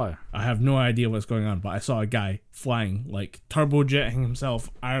with fire. I have no idea what's going on, but I saw a guy flying, turbo jetting himself,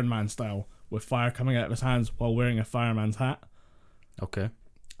 Iron Man style, with fire coming out of his hands while wearing a fireman's hat. Okay.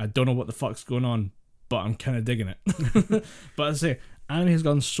 I don't know what the fuck's going on, but I'm kind of digging it. But I say, anime has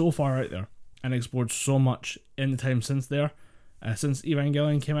gone so far out there, and explored so much in the time since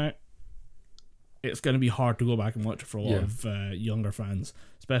Evangelion came out. It's going to be hard to go back and watch it for a lot of younger fans,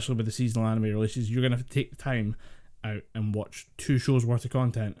 especially with the seasonal anime releases. You're going to have to take the time out and watch 2 shows worth of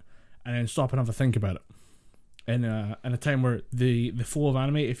content and then stop and have a think about it. In a time where the flow of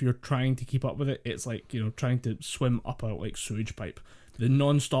anime, if you're trying to keep up with it, it's like, trying to swim up a like sewage pipe. The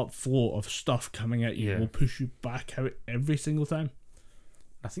non-stop flow of stuff coming at you will push you back out every single time.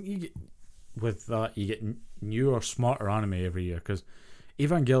 I think you get newer, smarter anime every year, because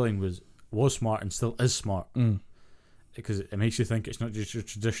Evangelion was smart and still is smart, because it makes you think it's not just your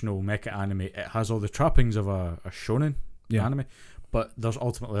traditional mecha anime. It has all the trappings of a shonen anime, but there's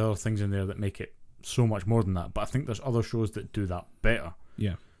ultimately other things in there that make it so much more than that. But I think there's other shows that do that better.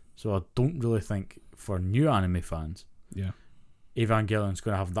 Yeah. So I don't really think for new anime fans, Evangelion's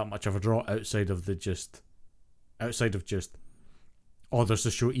going to have that much of a draw outside of just, oh, there's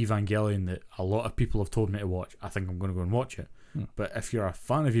the show Evangelion that a lot of people have told me to watch. I think I'm going to go and watch it. But if you're a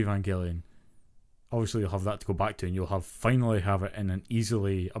fan of Evangelion, obviously you'll have that to go back to, and you'll finally have it in an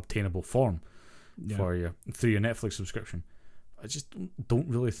easily obtainable form for you through your Netflix subscription. I just don't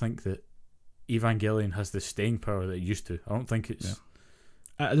really think that Evangelion has the staying power that it used to. I don't think it's...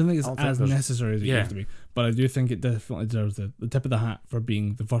 I don't think it's as necessary as it used to be, but I do think it definitely deserves the tip of the hat for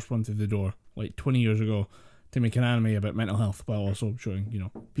being the first one through the door, like 20 years ago, to make an anime about mental health while also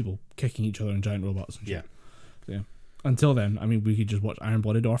showing, people kicking each other in giant robots and shit. So, until then, I mean, we could just watch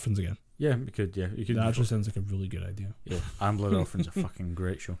Iron-Blooded Orphans again. Yeah, we could, You could. That actually sounds like a really good idea. Yeah, Iron-Blooded Orphans is a fucking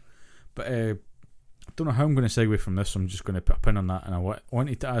great show. But I don't know how I'm going to segue from this, so I'm just going to put a pin on that, and I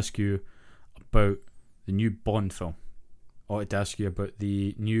wanted to ask you about the new Bond film. I wanted to ask you about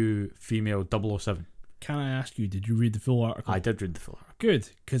the new female 007. Can I ask you, did you read the full article? I did read the full article. Good,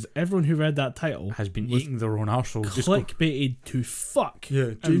 because everyone who read that title has been eating their own arsehole. Clickbaited to fuck.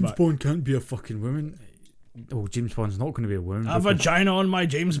 Yeah, James Bond can't be a fucking woman. Oh, James Bond's not going to be a woman. A vagina on my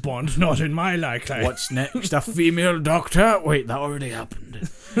James Bond, not in my likely. What's next? A female doctor? Wait, that already happened.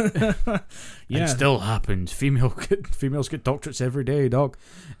 It still happens. Females get doctorates every day, dog.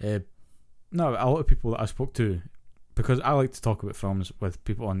 No, a lot of people that I spoke to, because I like to talk about films with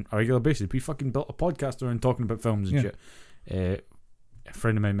people on a regular basis. We fucking built a podcast around talking about films and shit. A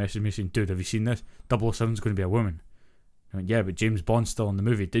friend of mine messaged me saying, dude, have you seen this? 007's going to be a woman. I went, yeah, but James Bond's still in the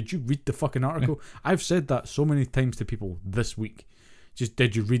movie. Did you read the fucking article? I've said that so many times to people this week. Just,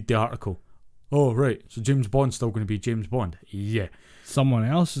 did you read the article? Oh, right. So James Bond's still going to be James Bond. Yeah. Someone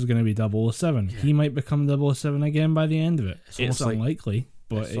else is going to be 007. Yeah. He might become 007 again by the end of it. It's unlikely,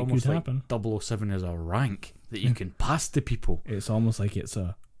 but it could happen. 007 is a rank that you can pass to people. It's almost like it's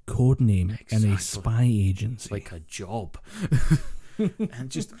a code name in a spy agency. Like a job. And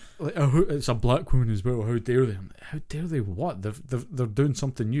just like, it's a black woman as well. How dare they? How dare they? What? They're doing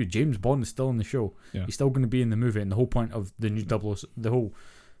something new. James Bond is still in the show. Yeah. He's still going to be in the movie, and the whole point of the new the whole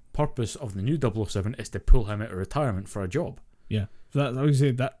purpose of the new 007 is to pull him out of retirement for a job. Yeah. So that I would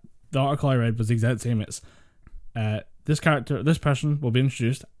say that the article I read was the exact same. It's this person will be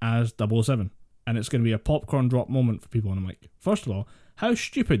introduced as 007, and it's going to be a popcorn drop moment for people. And I'm like, first of all, how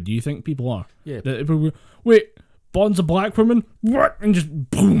stupid do you think people are? Yeah. That people go, wait, Bond's a black woman? What? And just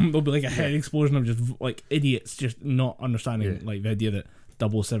boom, there'll be like a head explosion of just like idiots just not understanding like the idea that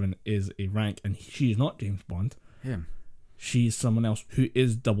 007 is a rank, and she is not James Bond. Yeah. She's someone else who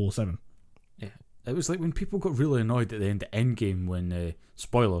is 007. Yeah. It was like when people got really annoyed at the end of Endgame when,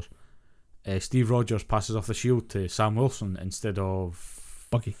 spoilers, Steve Rogers passes off the shield to Sam Wilson instead of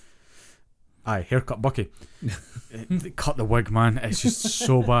Bucky. Aye, haircut Bucky. They cut the wig, man. It's just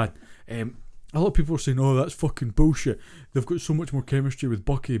so bad. A lot of people are saying, oh, that's fucking bullshit. They've got so much more chemistry with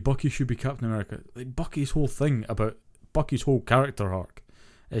Bucky. Bucky should be Captain America. Like, Bucky's whole thing about Bucky's whole character arc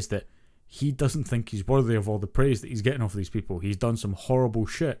is that he doesn't think he's worthy of all the praise that he's getting off these people. He's done some horrible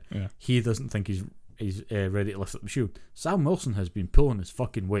shit. Yeah. He doesn't think he's ready to lift up the shield. Sam Wilson has been pulling his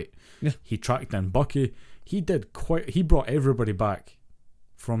fucking weight. Yeah. He tracked down Bucky. He brought everybody back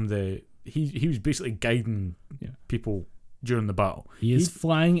from the... He was basically guiding people during the battle. He is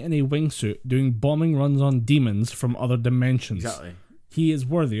flying in a wingsuit, doing bombing runs on demons from other dimensions. Exactly. He is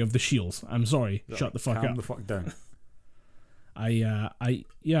worthy of the shields. I'm sorry. Exactly. Shut the fuck up. Calm the fuck down. I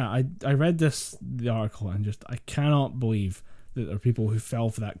read the article and just I cannot believe that there are people who fell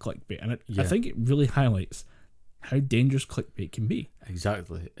for that clickbait, and I think it really highlights how dangerous clickbait can be.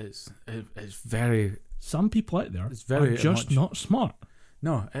 Exactly. It's very... Some people out there are just not smart.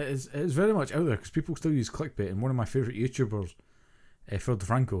 No, it is very much out there because people still use clickbait. And one of my favourite YouTubers, Phil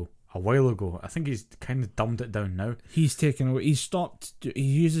DeFranco, a while ago, I think he's kind of dumbed it down now. He's taken away. He's stopped. He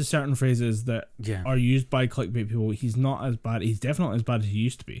uses certain phrases that are used by clickbait people. He's not as bad. He's definitely not as bad as he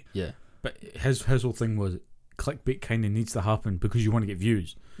used to be. Yeah. But his whole thing was clickbait kind of needs to happen because you want to get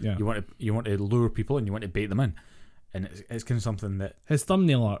views. Yeah. You want to lure people and you want to bait them in, and it's kind of something that his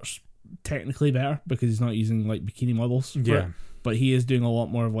thumbnail art's technically better because he's not using like bikini models. For it, but he is doing a lot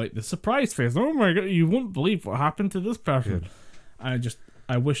more of like the surprise face. Oh my god, you won't believe what happened to this person. Yeah.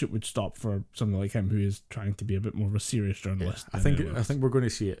 I wish it would stop for something like him who is trying to be a bit more of a serious journalist. I think we're going to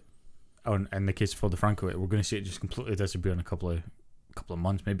see it in the case of Phil DeFranco. We're going to see it just completely disappear in a couple of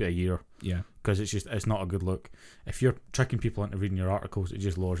months, maybe a year. Yeah, because it's not a good look. If you're tricking people into reading your articles, it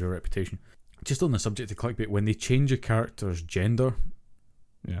just lowers your reputation. Just on the subject of clickbait, when they change a character's gender,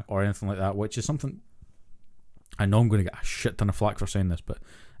 or anything like that, which is something I know I'm going to get a shit ton of flack for saying this, but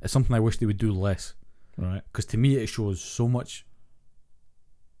it's something I wish they would do less. Right. Because to me, it shows so much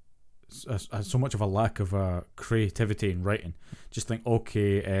of a lack of creativity in writing. Just think,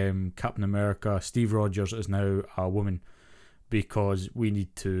 okay, Captain America, Steve Rogers is now a woman because we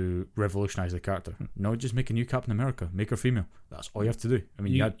need to revolutionise the character. No, just make a new Captain America. Make her female. That's all you have to do. I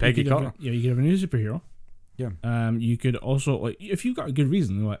mean, you had Peggy Carter. You could have a new superhero. Yeah. You could also, like, if you've got a good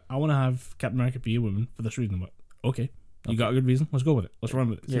reason, like, I want to have Captain America be a woman for this reason. I'm like, okay, you got a good reason. Let's go with it. Let's run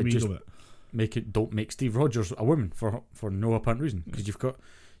with it. See where you go with it. Don't make Steve Rogers a woman for no apparent reason, because you've got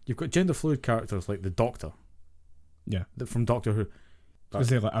gender fluid characters like the Doctor. Yeah. From Doctor Who. I was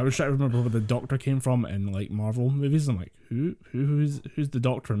trying to remember where the Doctor came from in like Marvel movies. I'm like, who's the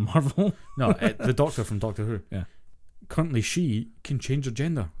Doctor in Marvel? No, the Doctor from Doctor Who. Yeah. Currently, she can change her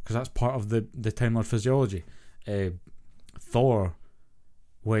gender because that's part of the Time Lord physiology. Thor,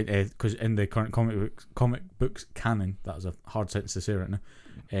 because in the current comic books canon, that was a hard sentence to say right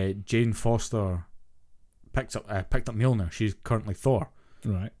now. Jane Foster picked up Mjolnir. She's currently Thor.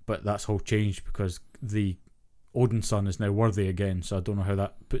 Right. But that's all changed because the Odin's son is now worthy again, so I don't know how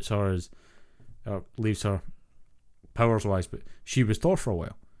that puts her leaves her powers wise, but she was Thor for a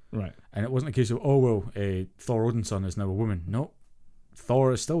while. Right. And it wasn't a case of, Thor Odin's son is now a woman. No,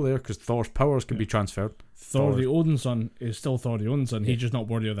 Thor is still there because Thor's powers can be transferred. Thor the Odin's son is still Thor the Odin's son. He's just not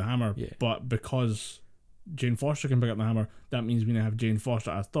worthy of the hammer. Yeah. But because Jane Foster can pick up the hammer, that means we now have Jane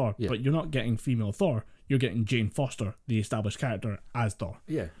Foster as Thor. Yeah. But you're not getting female Thor. You're getting Jane Foster, the established character, as Thor.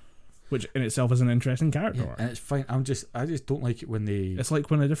 Yeah. Which in itself is an interesting character. Yeah, and it's fine. I just don't like it when they. It's like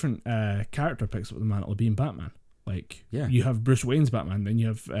when a different character picks up the mantle of being Batman. Like, yeah. You have Bruce Wayne's Batman, then you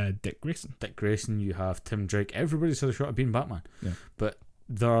have Dick Grayson. You have Tim Drake. Everybody's had a shot at being Batman. Yeah. But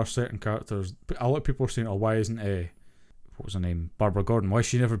there are certain characters. A lot of people are saying, "Oh, why isn't what was her name? Barbara Gordon. Why has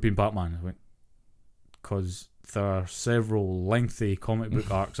she never been Batman?" I went, because there are several lengthy comic book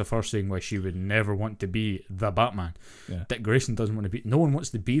arcs of her saying why she would never want to be the Batman. Yeah. Dick Grayson doesn't want to be. No one wants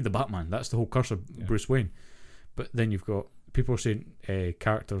to be the Batman. That's the whole curse of Bruce Wayne. But then you've got people saying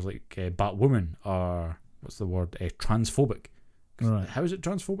characters like Batwoman are transphobic. Right. How is it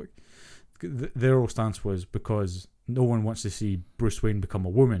transphobic? Their whole stance was because no one wants to see Bruce Wayne become a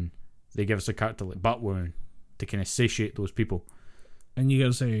woman. They give us a character like Batwoman to kind of satiate those people. And you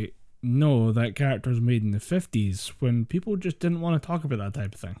gotta say, no, that character was made in the 50s when people just didn't want to talk about that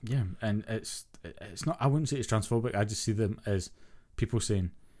type of thing. Yeah, and it's not. I wouldn't say it's transphobic. I just see them as people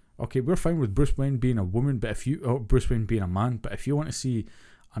saying, okay, we're fine with Bruce Wayne being a woman, but Bruce Wayne being a man, but if you want to see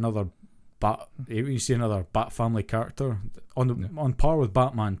another Bat family character on par with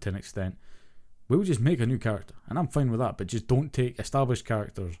Batman to an extent, we'll just make a new character, and I'm fine with that. But just don't take established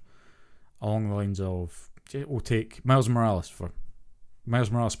characters along the lines of, we'll take Miles Morales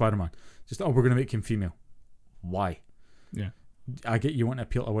Spider-Man. Just we're going to make him female. Why? Yeah, I get you want to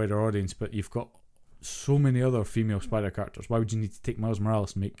appeal to a wider audience, but you've got so many other female Spider characters. Why would you need to take Miles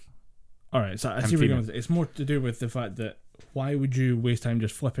Morales and make? All right, so I see where you're going. It's more to do with the fact that why would you waste time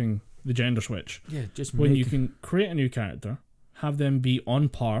just flipping the gender switch? Yeah, just when you can create a new character, have them be on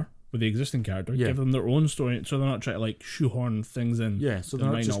par with the existing character, give them their own story, so they're not trying to like shoehorn things in. Yeah, so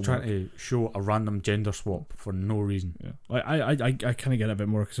they're not just trying to show a random gender swap for no reason. Yeah, like I kind of get it a bit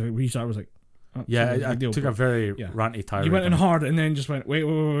more because when you started, I was like, I took a very ranty tirade. You went in hard and then just went, wait,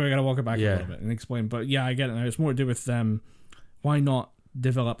 I gotta walk it back a little bit and explain. But yeah, I get it now. It's more to do with why not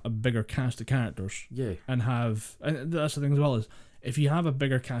develop a bigger cast of characters? Yeah, and that's the thing as well, is if you have a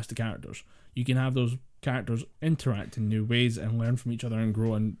bigger cast of characters, you can have those characters interact in new ways and learn from each other and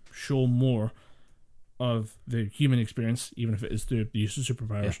grow and show more of the human experience, even if it is through the use of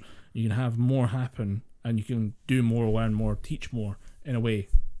superpowers. You can have more happen and you can do more, learn more, teach more in a way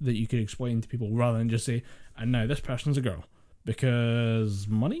that you could explain to people rather than just say, and now this person's a girl because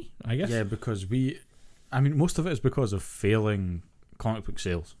money, I guess. Yeah, because most of it is because of failing comic book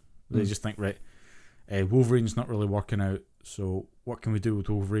sales. They just think, right, Wolverine's not really working out, so what can we do with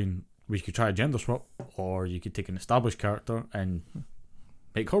Wolverine? We could try a gender swap, or you could take an established character and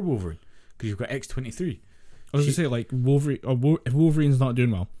make her Wolverine. because you've got X-23. I was going to say, like, Wolverine, if Wolverine's not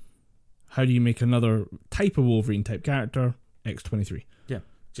doing well, how do you make another type of Wolverine type character X-23? Yeah.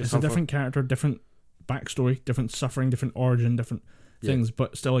 It's a different character, different backstory, different suffering, different origin, different things,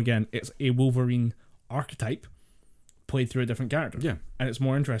 but still, again, it's a Wolverine archetype played through a different character. Yeah. And it's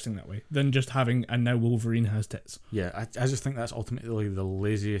more interesting that way than just having, and now Wolverine has tits. Yeah, I just think that's ultimately the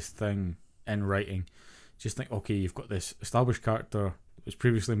laziest thing in writing. Just think, okay, you've got this established character that was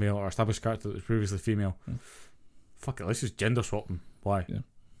previously male, or established character that was previously female. Fuck it, let's just gender swap them. Why? Yeah.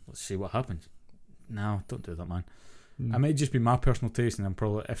 Let's see what happens. No, don't do that, man. It might just be my personal taste, and I'm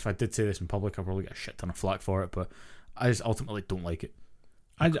probably, if I did say this in public, I'd probably get a shit ton of flack for it, but I just ultimately don't like it.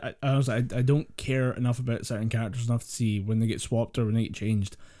 I honestly, I don't care enough about certain characters enough to see when they get swapped or when they get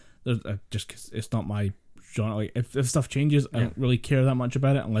changed. Just cause it's not my genre. Like, if stuff changes, I don't really care that much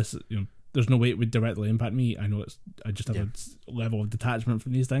about it unless there's no way it would directly impact me. I know I just have a level of detachment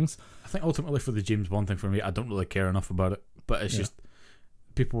from these things. I think ultimately for the James Bond thing, for me, I don't really care enough about it, but it's just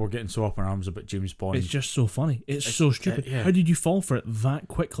people were getting so up in arms about James Bond. It's just so funny. It's so stupid. How did you fall for it that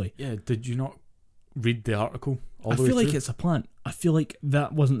quickly? Yeah, did you not read the article all I the way feel like through? it's a plant. I feel like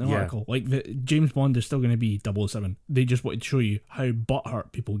that wasn't the article. Like, James Bond is still going to be 007. They just wanted to show you how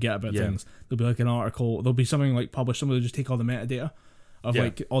butthurt people get about things. There'll be like an article, there'll be something like published, somebody will just take all the metadata of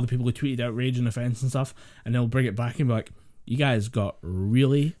like all the people who tweeted outrage and offence and stuff, and they'll bring it back and be like, you guys got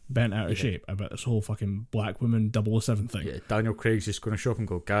really bent out of shape about this whole fucking black woman 007 thing. Yeah, Daniel Craig's just going to show up and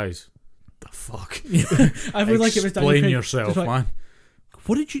go, guys, the fuck? I would like it was Daniel Explain Craig. yourself, Like, man.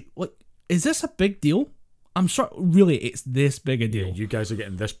 What did you, like, is this a big deal? I'm sorry, really, it's this big a deal. Yeah, you guys are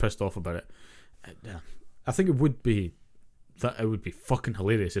getting this pissed off about it. I think it would be fucking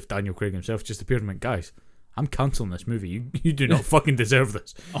hilarious if Daniel Craig himself just appeared and went, guys, I'm cancelling this movie. You do not fucking deserve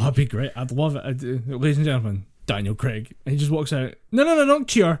this. Oh, it'd be great. I'd love it. Ladies and gentlemen, Daniel Craig. And he just walks out. No, don't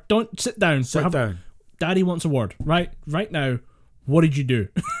cheer. Don't sit down. Sit down. Daddy wants a word. Right now, what did you do?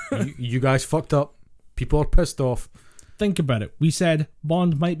 you guys fucked up. People are pissed off. Think about it. We said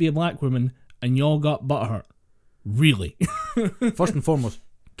Bond might be a black woman, and y'all got butthurt. Really? First and foremost,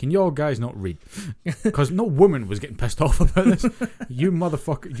 can you all guys not read? Because no woman was getting pissed off about this. You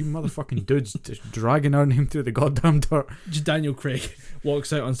motherfucking dudes just dragging our name through the goddamn dirt. Just Daniel Craig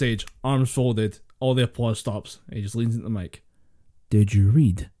walks out on stage, arms folded, all the applause stops, and he just leans into the mic. Did you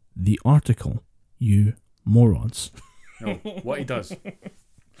read the article, you morons? No, what he does,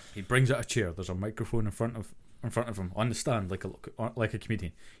 he brings out a chair. There's a microphone in front of him on the stand, like a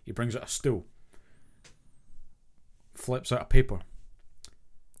comedian. He brings out a stool, flips out a paper.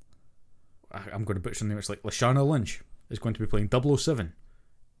 I'm going to butcher the name. It's like Lashana Lynch is going to be playing 007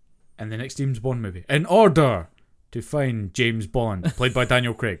 in the next James Bond movie in order to find James Bond, played by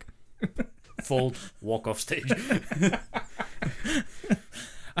Daniel Craig. Fold, walk off stage.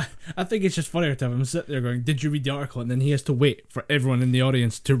 I think it's just funnier to have him sit there going, did you read the article? And then he has to wait for everyone in the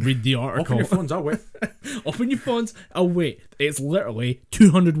audience to read the article. Open your phones, I'll wait. Open your phones, I'll wait. It's literally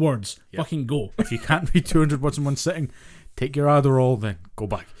 200 words. Yep. Fucking go. If you can't read 200 words in one sitting, take your Adderall, then go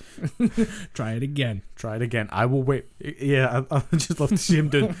back. Try it again. I will wait. Yeah, I just love to see him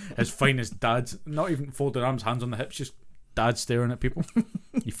doing his finest dad's, not even folded arms, hands on the hips, just dad staring at people.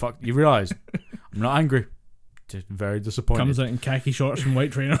 You realise I'm not angry, just very disappointed. Comes out in khaki shorts and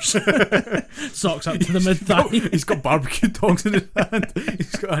white trainers, socks up to the mid thigh. He's got barbecue dogs in his hand.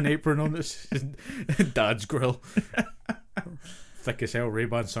 He's got an apron on. This dad's grill. Thick as hell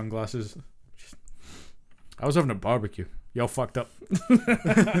Ray-Ban sunglasses. I was having a barbecue. Y'all fucked up.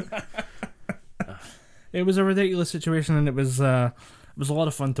 It was a ridiculous situation, and it was a lot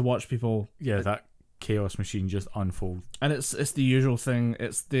of fun to watch people. Yeah, that chaos machine just unfold. And it's the usual thing.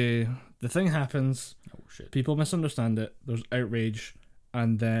 It's the thing happens. Oh shit! People misunderstand it. There's outrage,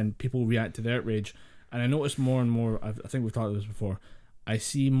 and then people react to the outrage. And I notice more and more. I think we've talked about this before. I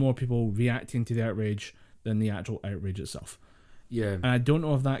see more people reacting to the outrage than the actual outrage itself. Yeah. And I don't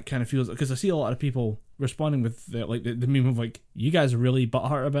know if that kind of feels, because I see a lot of people responding with the meme of like, you guys are really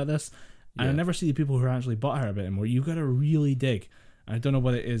butthurt about this. And I never see the people who are actually butthurt about it anymore. You've got to really dig. And I don't know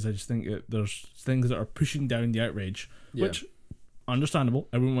what it is. I just think that there's things that are pushing down the outrage, which, understandable.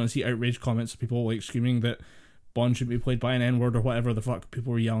 I wouldn't want to see outrage comments of people like screaming that Bond should be played by an N-word or whatever the fuck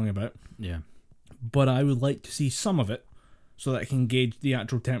people were yelling about. Yeah. But I would like to see some of it so that I can gauge the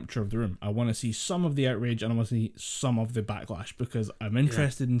actual temperature of the room. I want to see some of the outrage and I want to see some of the backlash, because I'm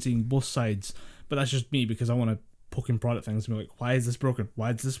interested in seeing both sides. But that's just me, because I want to poke and prod at things and be like, why is this broken?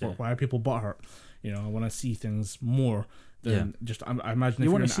 Why does this work? Why are people butthurt? You know, I want to see things more than just, I imagine if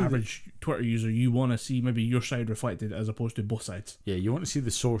you're an average Twitter user, you want to see maybe your side reflected as opposed to both sides. Yeah, you want to see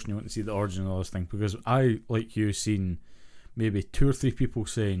the source and you want to see the origin of all this thing, because I, like you, seen maybe 2 or 3 people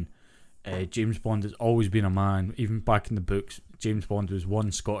saying James Bond has always been a man. Even back in the books, James Bond was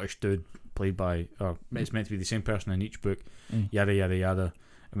one Scottish dude played by, or it's meant to be the same person in each book. Yada yada yada.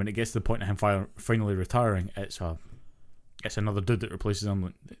 And when it gets to the point of him finally retiring, it's another dude that replaces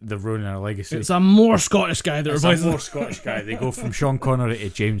him. They're ruining our legacy. It's a more Scottish guy that replaces him. More Scottish guy. They go from Sean Connery to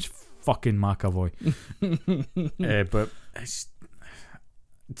James fucking McAvoy. But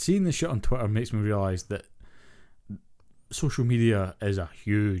seeing this shit on Twitter makes me realise that social media is a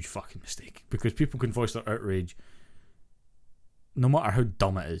huge fucking mistake, because people can voice their outrage no matter how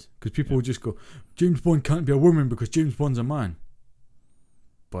dumb it is, because people will just go, James Bond can't be a woman because James Bond's a man.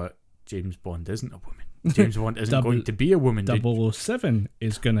 But James Bond isn't a woman. James Bond isn't going to be a woman. 007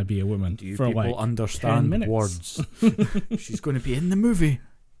 is going to be a woman. Do you for people like understand 10 minutes. words? She's going to be in the movie,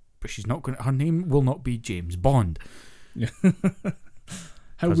 but she's not going to, her name will not be James Bond. Yeah.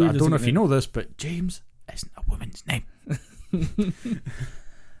 How weird I don't know if you know this, but James isn't a woman's name.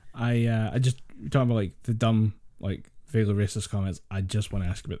 I just talking about like the dumb, like vaguely racist comments. I just want to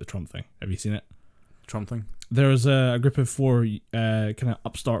ask about the Trump thing. Have you seen it? Trump thing? There's a group of 4 kind of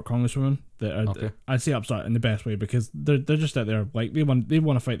upstart congresswomen that are, okay. I'd say upstart in the best way, because they're just out there like they want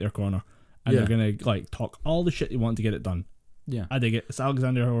to fight their corner, and they're gonna like talk all the shit they want to get it done. Yeah, I dig it. It's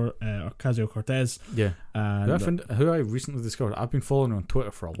Alexander Ocasio-Cortez. Yeah, who I recently discovered. I've been following her on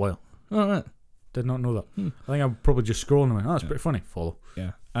Twitter for a while. Oh, right. Did not know that. I think I'm probably just scrolling and went, oh, that's pretty funny. Follow.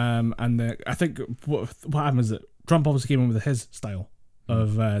 Yeah. And I think what happened is that Trump obviously came in with his style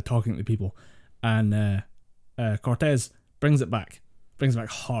of talking to people, and Cortez brings it back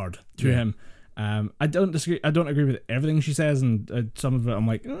hard to him. I don't disagree. I don't agree with everything she says, and some of it I'm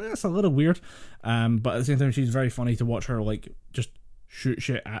like, that's a little weird. But at the same time, she's very funny to watch her like just shoot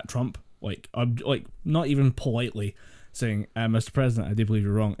shit at Trump, like not even politely saying, Mr. President, I do believe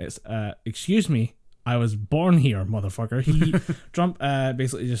you're wrong. It's excuse me, I was born here, motherfucker. Trump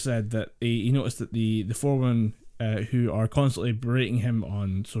basically just said that he noticed that the 4 women who are constantly berating him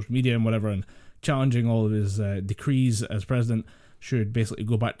on social media and whatever, and challenging all of his decrees as president, should basically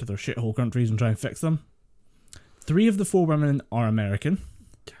go back to their shithole countries and try and fix them. 3 of the 4 women are American.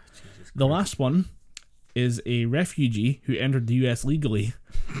 The last one is a refugee who entered the US legally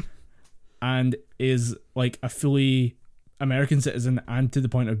and is like a fully American citizen and to the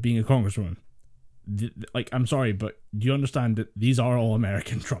point of being a congresswoman. Like, I'm sorry, but do you understand that these are all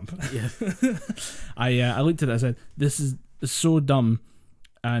American, Trump? Yeah. I looked at it, I said, this is so dumb.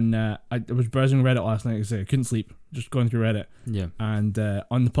 And I was browsing Reddit last night. I couldn't sleep, just going through Reddit. Yeah. And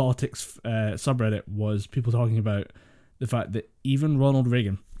on the politics subreddit was people talking about the fact that even Ronald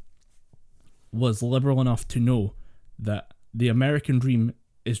Reagan was liberal enough to know that the American dream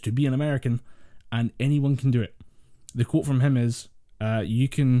is to be an American, and anyone can do it. The quote from him is, "You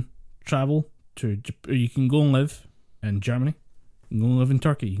can travel you can go and live in Germany, you can go and live in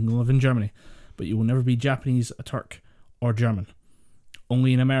Turkey, you can go and live in Germany, but you will never be Japanese, a Turk, or German.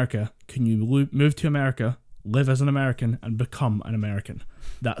 Only in America can you move to America, live as an American, and become an American.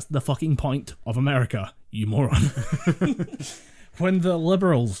 That's the fucking point of America, you moron." When the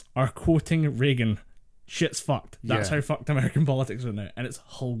liberals are quoting Reagan, shit's fucked. That's how fucked American politics are now, and it's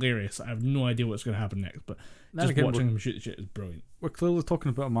hilarious. I have no idea what's going to happen next, but just watching him shoot the shit is brilliant. We're clearly talking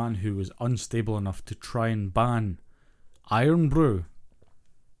about a man who was unstable enough to try and ban Iron Brew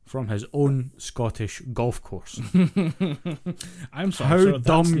from his own Scottish golf course. I'm sorry. How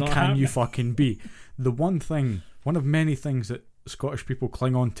dumb can you fucking be? The one of many things that Scottish people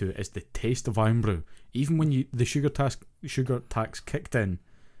cling on to is the taste of Iron Brew. Even when the sugar tax kicked in,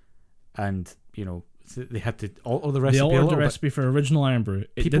 and they had to alter the recipe. They altered the recipe for original Iron Brew.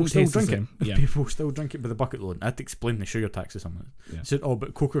 People still drink it. Yeah. People still drink it with a bucket load. I had to explain the sugar tax to someone. Yeah. They said,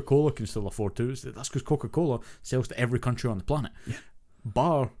 but Coca-Cola can still afford to. That's because Coca-Cola sells to every country on the planet. Yeah.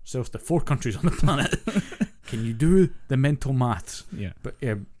 Bar sells to 4 countries on the planet. Can you do the mental maths? Yeah. But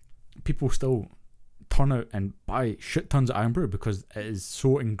people still turn out and buy shit tons of Iron Brew because it is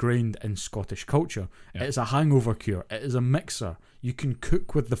so ingrained in Scottish culture. Yeah. It is a hangover cure. It is a mixer. You can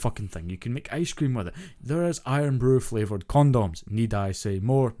cook with the fucking thing. You can make ice cream with it. There is Iron Brew flavoured condoms. Need I say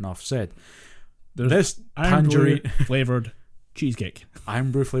more? Enough said. There's this Iron Brew flavoured cheesecake.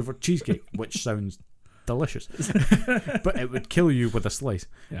 Iron Brew flavoured cheesecake, which sounds delicious. But it would kill you with a slice.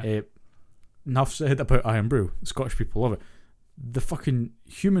 Yeah. Enough said about Iron Brew. Scottish people love it. The fucking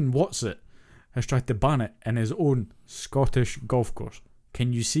human What's-It has tried to ban it in his own Scottish golf course.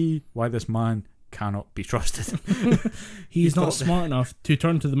 Can you see why this man cannot be trusted? He's not smart enough to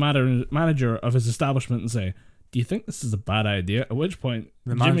turn to the manager of his establishment and say, "Do you think this is a bad idea?" At which point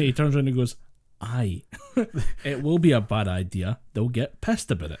Jimmy turns around and goes, "Aye, it will be a bad idea. They'll get pissed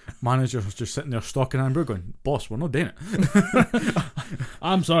about it." Manager was just sitting there stocking Iron Brew going, "Boss, we're not doing it."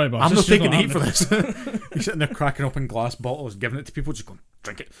 I'm sorry, boss. I'm not This is taking the heat for happening." this. He's sitting there cracking open glass bottles, giving it to people, just going,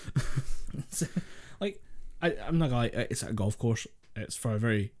 drink it. Like, I'm not gonna lie, it's at a golf course. It's for a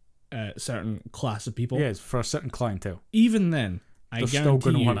very certain class of people. Yeah, it's for a certain clientele. Even then, They're still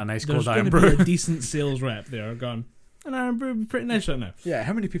going to want a nice cold iron brew. There's going to be a decent sales rep there going, an iron brew would be pretty nice right now. Yeah,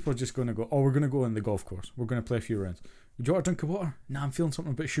 how many people are just going to go, oh, we're going to go on the golf course. We're going to play a few rounds. Would you want a drink of water? Nah, I'm feeling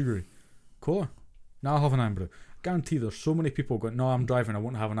something a bit sugary. Cola? Nah, I'll have an iron brew. Guarantee there's so many people going, no, I'm driving, I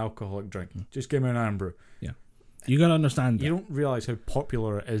won't have an alcoholic drink. Just give me an iron brew. Yeah. You got to understand You don't realise how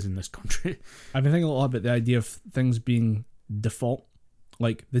popular it is in this country. I've been thinking a lot about the idea of things being default.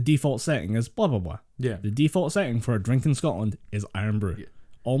 Like, the default setting is blah, blah, blah. Yeah. The default setting for a drink in Scotland is iron brew. Yeah.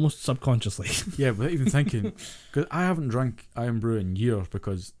 Almost subconsciously. Yeah, without even thinking. Because I haven't drank iron brew in years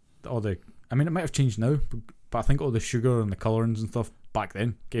because I mean, it might have changed now, but I think all the sugar and the colourings and stuff back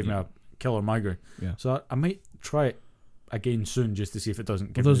then gave me a killer migraine. Yeah. So I might try it again soon just to see if it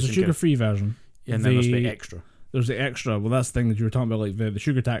doesn't give Well, me there's the a same sugar-free version. Yeah, and then there's the extra. There's the extra. Well, that's the thing that you were talking about. Like, the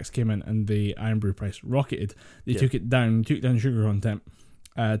sugar tax came in and the iron brew price rocketed. They took down sugar content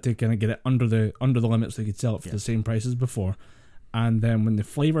to kind of get it under the limits they could sell it for the same price as before. And then when the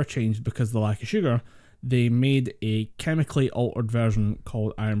flavour changed because of the lack of sugar, they made a chemically altered version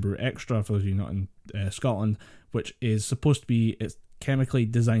called Iron Brew Extra, for those of you not in Scotland, which is supposed to be, it's chemically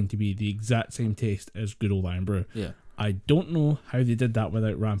designed to be the exact same taste as good old Iron Brew. Yeah. I don't know how they did that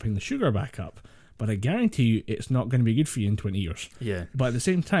without ramping the sugar back up, but I guarantee you it's not going to be good for you in 20 years. Yeah. But at the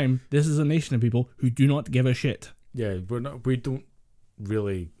same time, this is a nation of people who do not give a shit. Yeah, we don't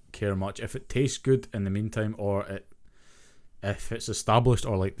really care much if it tastes good in the meantime, or if it's established,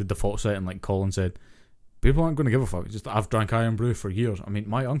 or like the default setting, like Colin said. People aren't going to give a fuck. Just, I've drank iron brew for years. I mean,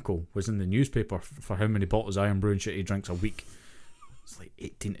 my uncle was in the newspaper for how many bottles of iron brew and shit he drinks a week. It's like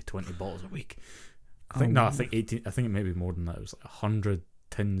 18 to 20 bottles a week. I think 18. I think it may be more than that. It was like 100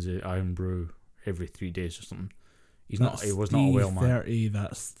 tins of iron brew every 3 days or something. He was not a well man.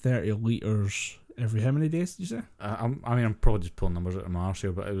 That's 30 litres every how many days, did you say? I'm probably just pulling numbers out of my arse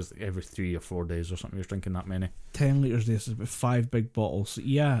here, but it was every 3 or 4 days or something. He was drinking that many. 10 litres a day, so about 5 big bottles.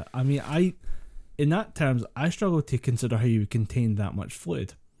 Yeah, I mean, in that terms, I struggle to consider how you would contain that much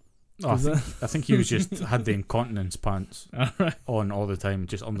fluid. Oh, I think he was just had the incontinence pants on all the time,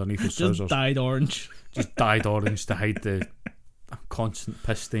 just underneath his trousers. Just dyed orange. Just dyed orange to hide the constant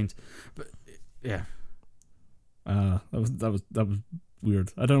piss stains. But yeah, that was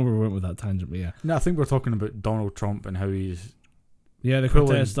weird. I don't know where we went with that tangent, but yeah. No, I think we're talking about Donald Trump and how he's the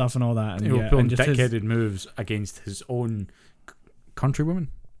protest stuff and all that, and pulling dick-headed moves against his own countrywomen.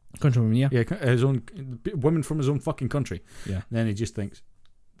 Countrywomen, yeah. Yeah, his own women from his own fucking country. Yeah. And then he just thinks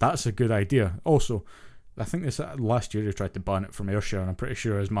that's a good idea. Also, I think this last year he tried to ban it from Ayrshire, and I'm pretty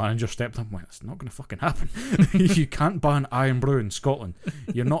sure his manager stepped up and went, "It's not going to fucking happen. You can't ban iron brew in Scotland.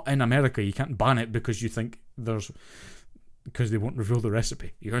 You're not in America. You can't ban it because you think because they won't reveal the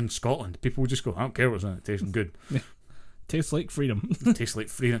recipe. You're in Scotland. People will just go, I don't care what's in it. It tastes good. Tastes like freedom. Tastes like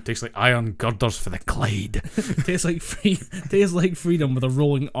freedom. Tastes like iron girders for the Clyde. Tastes like freedom with a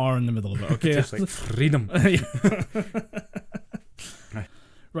rolling R in the middle of it. Okay, tastes like freedom."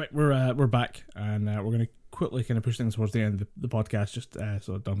 Right, we're back, and we're going to quickly kind of push things towards the end of the podcast, just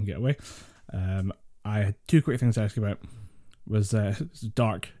so it doesn't get away. I had 2 quick things to ask you about. It's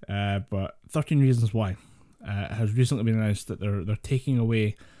dark, but 13 Reasons Why has recently been announced that they're taking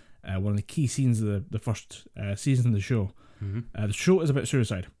away one of the key scenes of the first season of the show. Mm-hmm. The show is about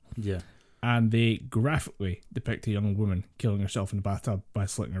suicide. Yeah. And they graphically depict a young woman killing herself in the bathtub by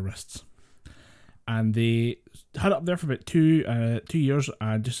slitting her wrists. And they had it up there for about 2 years,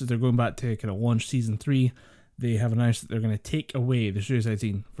 and just as they're going back to kind of launch season 3, they have announced that they're going to take away the suicide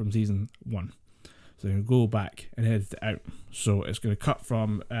scene from season 1. So they're going to go back and edit it out. So it's going to cut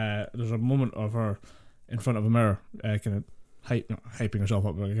from, there's a moment of her in front of a mirror, kind of hyping herself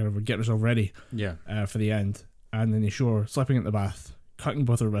up, kind of getting herself ready for the end. And then they show her slipping into the bath, cutting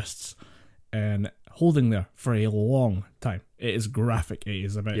both her wrists, and holding there for a long time. It is graphic. It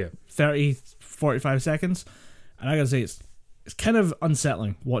is about 30, 45 seconds. And I gotta say, it's kind of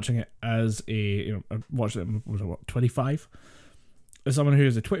unsettling watching it as watching it, 25? As someone who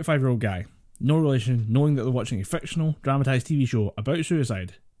is a 25-year-old guy, no relation, knowing that they're watching a fictional, dramatised TV show about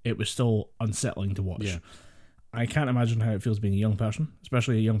suicide, it was still unsettling to watch. Yeah. I can't imagine how it feels being a young person,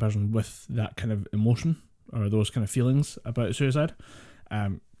 especially a young person with that kind of emotion or those kind of feelings about suicide.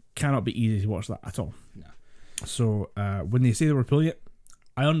 Cannot be easy to watch that at all. No. So when they say they were pulling it,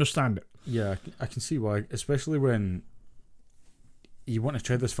 I understand it. Yeah, I can see why, especially when you want to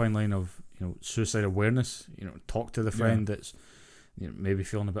tread this fine line of suicide awareness. Talk to the friend that's maybe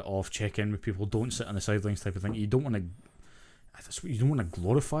feeling a bit off, check in with people, don't sit on the sidelines type of thing. You don't want to. that's what you don't want to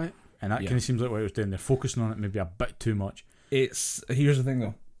glorify it, and that kind of seems like what it was doing. They're focusing on it maybe a bit too much. Here's the thing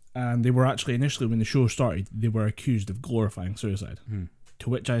though, and they were actually initially, when the show started, they were accused of glorifying suicide. To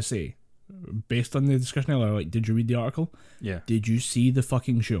which I say, based on the discussion earlier, like, did you read the article? Yeah. Did you see the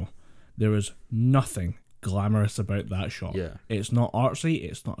fucking show? There was nothing glamorous about that shot. Yeah. It's not artsy.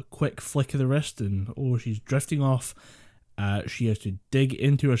 It's not a quick flick of the wrist and she's drifting off. She has to dig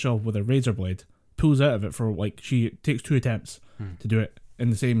into herself with a razor blade, pulls out of it for she takes 2 attempts to do it in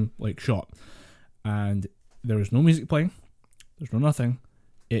the same shot, and there is no music playing. There's no nothing.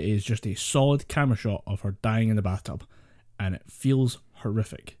 It is just a solid camera shot of her dying in the bathtub, and it feels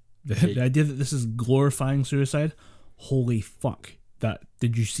horrific. The idea that this is glorifying suicide, holy fuck.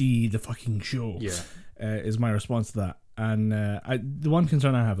 Did you see the fucking show? Yeah. Is my response to that. And the one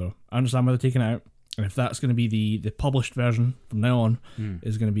concern I have though, I understand why they're taking it out, and if that's going to be the published version from now on,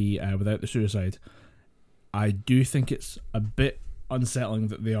 is going to be without the suicide, I do think it's a bit unsettling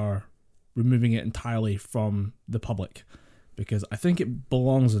that they are removing it entirely from the public, because I think it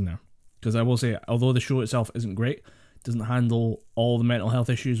belongs in there. Because I will say, although the show itself isn't great, it doesn't handle all the mental health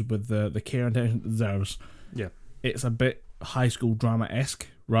issues with the care and attention it deserves. Yeah. It's a bit high school drama-esque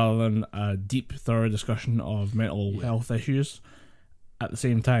rather than a deep, thorough discussion of mental health issues. At the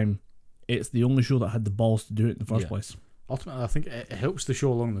same time, it's the only show that had the balls to do it in the first place. Ultimately, I think it helps the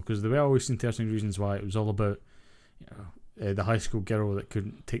show along, though, because the way I always seen 13 Reasons Why, it was all about the high school girl that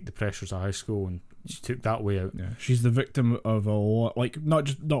couldn't take the pressures of high school, and she took that way out. Yeah, she's the victim of a lot,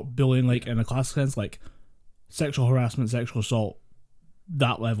 not bullying in a class sense, sexual harassment, sexual assault,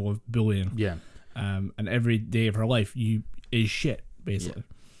 that level of bullying. Yeah. And every day of her life, is shit, basically.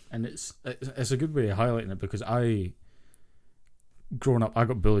 Yeah. And it's a good way of highlighting it, because growing up, I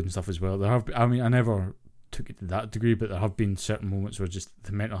got bullied and stuff as well. I never took it to that degree, but there have been certain moments where just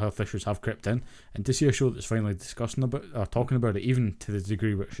the mental health issues have crept in, and to see a show that's finally talking about it, even to the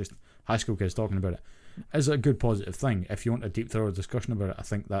degree where it's just high school kids talking about it, is a good positive thing. If you want a deep, thorough discussion about it, I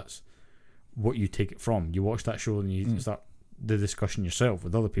think that's what you take it from. You watch that show and you start the discussion yourself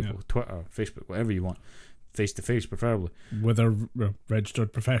with other people, Twitter, Facebook, whatever you want, face to face preferably, with a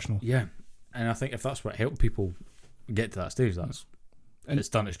registered professional. Yeah, and I think if that's what helped people get to that stage, it's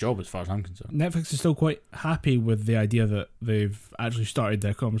done its job as far as I'm concerned. Netflix is still quite happy with the idea that they've actually started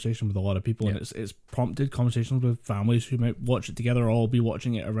their conversation with a lot of people, and it's prompted conversations with families who might watch it together or all be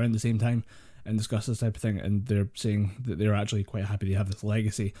watching it around the same time and discuss this type of thing, and they're saying that they're actually quite happy they have this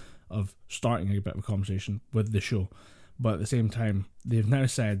legacy of starting a bit of a conversation with the show. But at the same time, they've now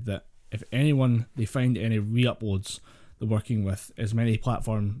said that if they find any re-uploads, they're working with as many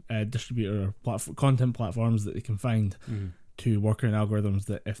platform distributor content platforms that they can find to work around algorithms,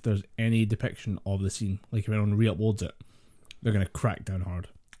 that if there's any depiction of the scene, if anyone re-uploads it, they're going to crack down hard.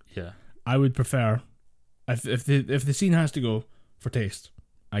 Yeah. I would prefer, if the scene has to go for taste,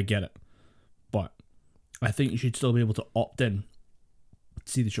 I get it. But I think you should still be able to opt in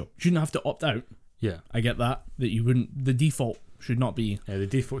to see the show. You shouldn't have to opt out. Yeah. I get that you wouldn't, the default should not be. Yeah, the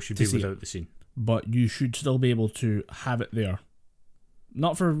default should be without the scene. But you should still be able to have it there.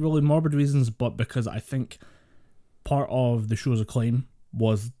 Not for really morbid reasons, but because I think part of the show's acclaim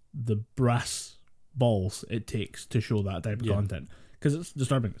was the brass balls it takes to show that type of content. Because it's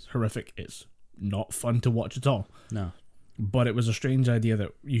disturbing, it's horrific, it's not fun to watch at all. No. But it was a strange idea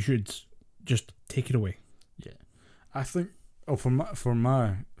that you should just take it away. Yeah. I think, for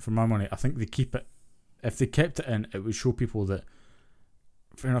my money, I think they keep it. If they kept it in, it would show people that,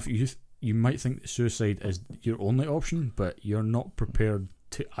 fair enough, you might think that suicide is your only option, but you're not prepared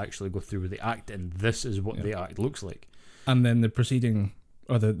to actually go through with the act, and this is what the act looks like. And then the preceding,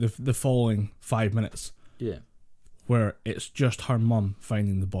 or the following 5 minutes, where it's just her mum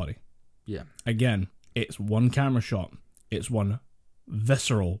finding the body. Yeah. Again, it's one camera shot, it's one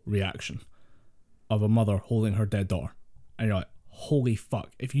visceral reaction of a mother holding her dead daughter, and you're like, holy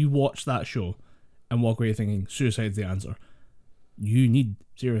fuck. If you watch that show and walk away thinking suicide's the answer, you need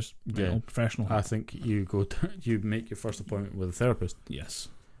serious professional help. I think you you make your first appointment with a therapist. Yes.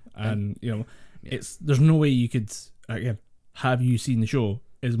 And there's no way you could, again, have you seen the show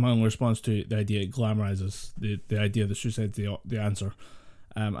is my only response to the idea it glamorizes the idea that suicide's the answer.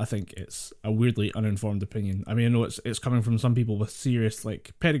 I think it's a weirdly uninformed opinion. I mean, I know it's coming from some people with serious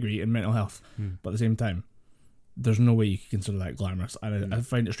pedigree in mental health, but at the same time, there's no way you could consider that glamorous. And I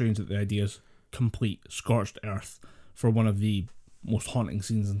find it strange that the idea is complete scorched earth for one of the most haunting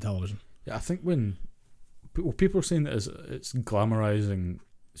scenes in television. Yeah, I think when people are saying that it's glamorizing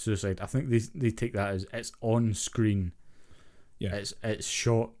suicide, I think they take that as it's on screen. Yeah, it's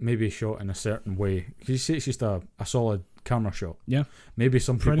shot in a certain way. You see, it's just a solid camera shot. Yeah, maybe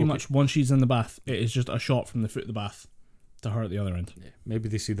some people pretty much once she's in the bath, it is just a shot from the foot of the bath to her at the other end. Yeah, maybe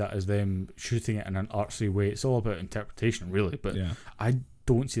they see that as them shooting it in an artsy way. It's all about interpretation, really. But Yeah. I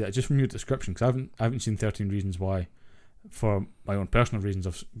don't see that just from your description, because I haven't seen 13 Reasons Why for my own personal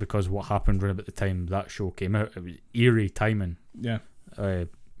reasons because what happened right about the time that show came out. It was eerie timing. Yeah.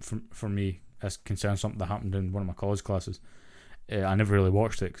 For me, as concerns something that happened in one of my college classes. I never really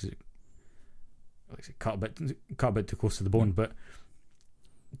watched it because it, like I said, cut a bit too close to the bone. But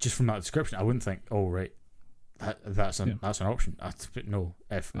just from that description, I wouldn't think, oh right, that's an option. No,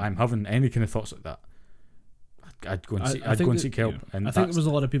 if I'm having any kind of thoughts like that, I'd go and seek help. Yeah. And I think there was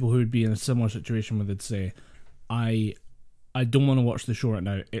a lot of people who would be in a similar situation where they'd say, I don't want to watch the show right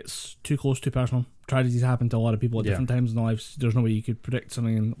now. It's too close, too personal. Tragedies happen to a lot of people at different times in their lives. There's no way you could predict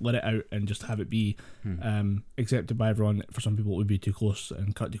something and let it out and just have it be accepted by everyone. For some people, it would be too close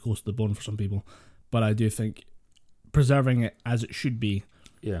and cut too close to the bone for some people. But I do think preserving it as it should be,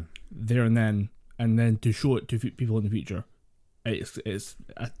 there and then to show it to people in the future, it's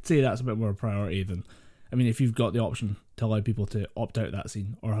I'd say that's a bit more a priority than. I mean, if you've got the option to allow people to opt out of that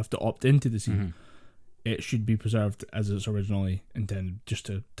scene or have to opt into the scene, it should be preserved as it's originally intended, just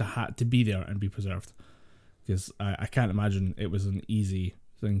to be there and be preserved. Because I can't imagine it was an easy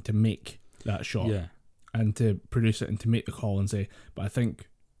thing to make that shot and to produce it and to make the call and say. But I think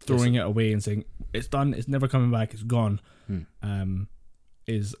throwing it away and saying it's done, it's never coming back, it's gone,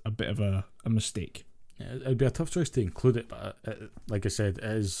 is a bit of a mistake. Yeah, it'd be a tough choice to include it, but like I said, it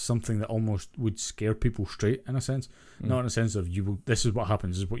is something that almost would scare people straight in a sense. Not in a sense of this is what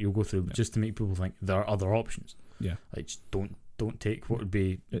happens, this is what you'll go through, but just to make people think there are other options. Yeah, like just don't take what would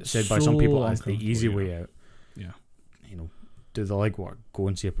be said by some people as the easy way out. Yeah, do the legwork, go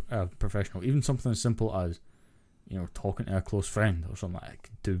and see a professional, even something as simple as talking to a close friend or something like that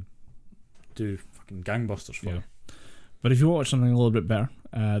could do fucking gangbusters for you. But if you watch something a little bit better,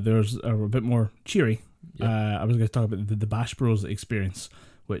 there's a bit more cheery. I was going to talk about the Bash Bros Experience,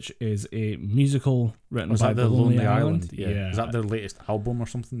 which is a musical written by The Lonely Island. Yeah. Is that their latest album or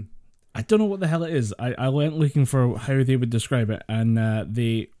something? I don't know what the hell it is. I went looking for how they would describe it, and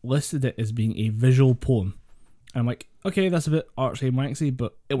they listed it as being a visual poem. And I'm like, okay, that's a bit artsy and waxy,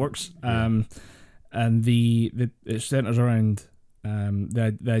 but it works. And it centers around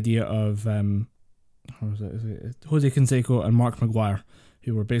the idea of Jose Canseco and Mark McGuire,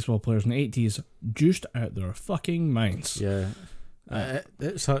 who were baseball players in the 80s, juiced out their fucking minds. Yeah.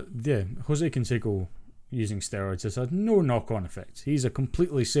 Jose Canseco using steroids has had no knock-on effects. He's a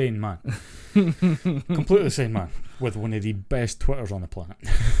completely sane man. Completely sane man with one of the best Twitters on the planet.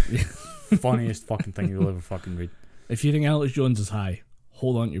 Funniest fucking thing you'll ever fucking read. If you think Alex Jones is high,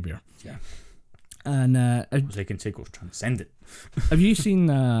 hold on to your beer. Yeah. And Jose Canseco's transcendent. Have you seen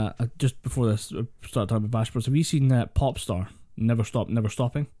just before this start talking about Bash Bros, have you seen Pop Star Never Stop Never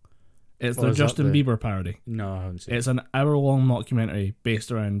Stopping? It's the Justin Bieber parody. No, I haven't seen it. It's an hour-long documentary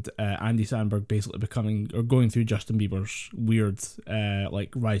based around Andy Samberg basically going through Justin Bieber's weird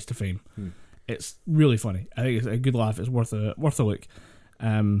rise to fame. It's really funny. I think it's a good laugh. It's worth a look.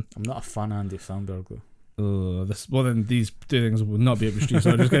 I'm not a fan of Andy Samberg though. Then these two things will not be up your street,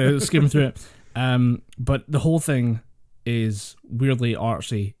 so I'm just going to skim through it. But the whole thing is weirdly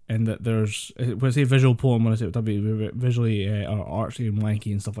artsy in that there's, when I say visual poem, when I say it would be visually artsy and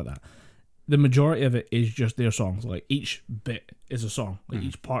wanky and stuff like that. The majority of it is just their songs. Like each bit is a song. Like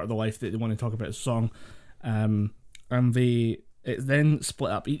each part of the life that they want to talk about is a song. And it's then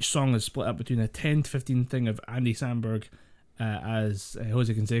split up. Each song is split up between a 10 to 15 thing of Andy Samberg as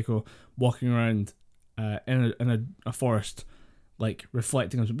Jose Canseco walking around in a forest, like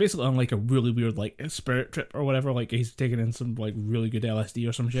reflecting on, basically on like a really weird like spirit trip or whatever. Like he's taking in some like really good LSD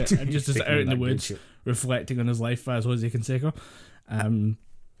or some shit, and just out in the woods reflecting on his life as Jose Canseco.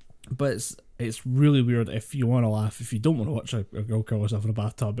 But it's really weird. If you want to laugh, if you don't want to watch a girl kill herself in a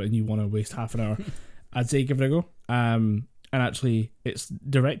bathtub and you want to waste half an hour, I'd say give it a go. And actually, it's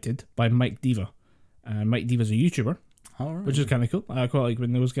directed by Mike Diva. Mike Diva's a YouTuber, which is kind of cool. I quite like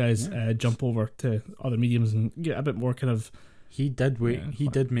when those guys jump over to other mediums and get a bit more kind of. He did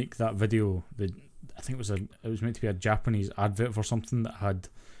make that video. I think it was meant to be a Japanese advert for something that had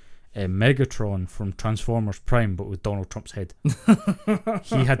Megatron from Transformers Prime, but with Donald Trump's head.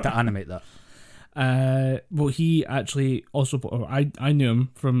 He had to animate that. Well, he actually also. I knew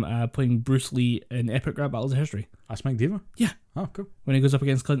him from playing Bruce Lee in Epic Rap Battles of History. That's Mike Diva? Yeah. Oh, cool. When he goes up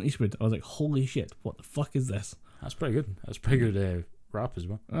against Clint Eastwood, I was like, holy shit, what the fuck is this? That's pretty good. That's pretty good rap as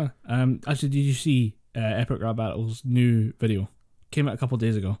well. Actually, did you see Epic Rap Battles' new video? Came out a couple of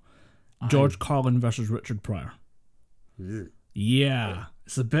days ago. George Carlin versus Richard Pryor. Yeah.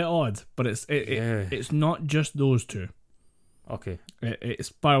 It's a bit odd, but it's not just those two. Okay. It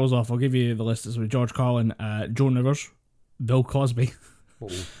spirals off. I'll give you the list. It's with George Carlin, Joan Rivers, Bill Cosby. Oh.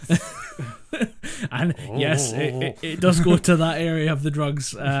 And yes, it does go to that area of the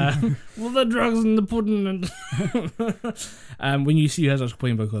drugs. Well, the drugs and the pudding. And when you see us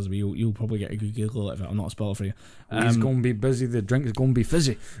playing Bill Cosby, you'll probably get a good giggle out of it. I'll not spell it for you. He's going to be busy. The drink is going to be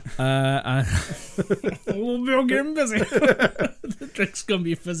fizzy. We'll be all getting busy. The drink's going to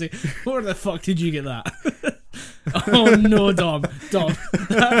be fizzy. Where the fuck did you get that? Oh no, Dom.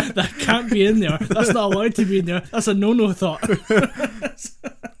 That can't be in there. That's not allowed to be in there. That's a no thought.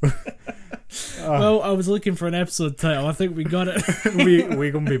 Well, I was looking for an episode title. I think we got it.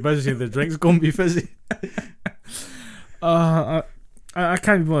 we gonna be busy. The drink's gonna be fizzy. I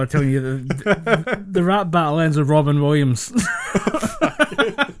can't be bothered telling you the rap battle ends with Robin Williams.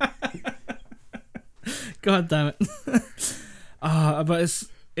 God damn it. But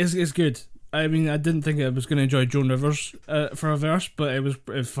it's good. I mean, I didn't think I was going to enjoy Joan Rivers for a verse, but it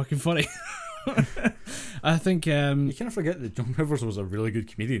was fucking funny. I think you can't forget that Joan Rivers was a really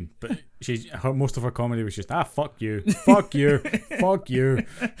good comedian, but most of her comedy was just fuck you, fuck you, fuck you.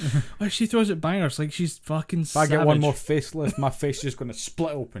 Well, she throws it bangers like she's fucking If I savage. get one more facelift, my face is just going to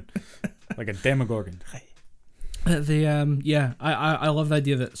split open like a demogorgon. I love the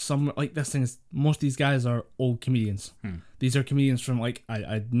idea that some like this thing is most of these guys are old comedians. These are comedians from like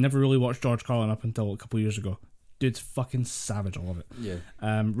I never really watched George Carlin up until a couple of years ago. Dude's fucking savage. I love it.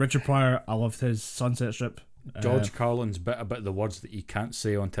 Yeah. Richard Pryor, I loved his Sunset Strip. George Carlin's bit about the words that you can't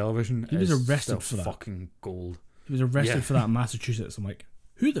say on television. He was arrested for that. Fucking gold. He was arrested for that in Massachusetts. I'm like,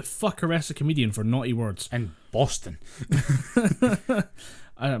 who the fuck arrests a comedian for naughty words? In Boston.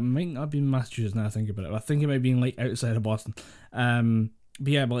 It might not be in Massachusetts now I think about it. I think it might be in like outside of Boston.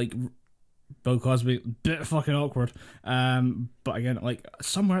 But like Bill Cosby, bit fucking awkward. But again, like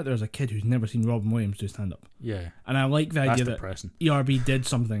somewhere there's a kid who's never seen Robin Williams do stand up. Yeah. And I like the idea depressing. that ERB did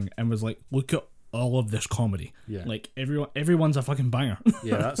something and was like, look at all of this comedy. Yeah. Like everyone's a fucking banger.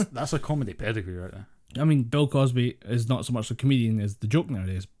 Yeah, that's a comedy pedigree right there. I mean, Bill Cosby is not so much a comedian as the joke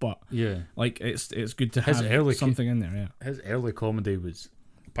nowadays, but yeah, like it's good to have something in there. Yeah, his early comedy was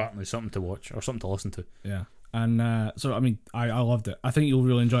apparently something to watch or something to listen to. Yeah, and so I mean, I loved it. I think you'll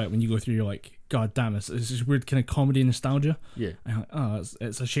really enjoy it when you go through. You're like, God damn, it's this weird kind of comedy nostalgia. Yeah, and like, oh,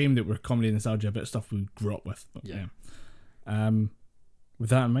 it's a shame that we're comedy nostalgia about stuff we grew up with. But, yeah. With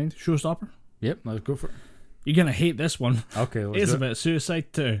that in mind, showstopper. Yep, let's go for it. You're gonna hate this one. Okay, it's about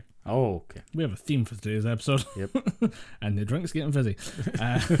suicide too. Oh, okay. We have a theme for today's episode. Yep. And the drink's getting fizzy.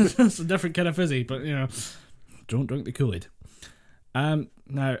 It's a different kind of fizzy, but you know, don't drink the Kool-Aid.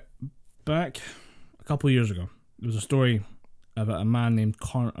 Now, back a couple of years ago, there was a story about a man named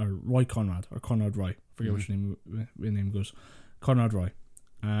Roy Conrad, or Conrad Roy. I forget which name goes. Conrad Roy.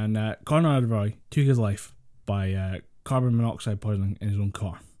 And Conrad Roy took his life by carbon monoxide poisoning in his own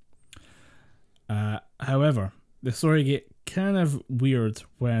car. However, the story get kind of weird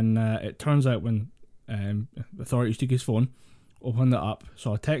when it turns out when authorities took his phone, opened it up,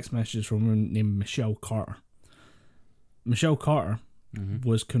 saw text messages from a woman named Michelle Carter. Michelle Carter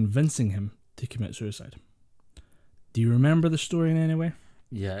was convincing him to commit suicide. Do you remember the story in any way?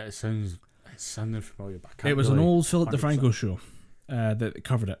 Yeah, it sounded familiar, but I can't. It was really an old Philip 100%. DeFranco show that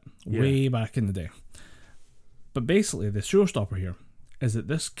covered it way back in the day. But basically, the showstopper here is that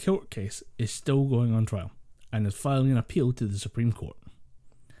this court case is still going on trial and is filing an appeal to the Supreme Court.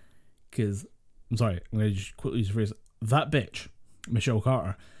 Because, I'm sorry, I'm going to just quickly use the phrase, that bitch, Michelle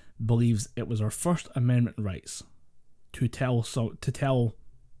Carter, believes it was her First Amendment rights to tell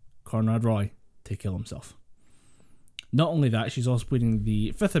Conrad Roy to kill himself. Not only that, she's also pleading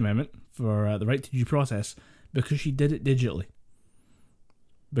the Fifth Amendment for the right to due process because she did it digitally.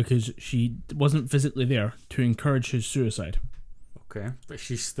 Because she wasn't physically there to encourage his suicide. Okay, but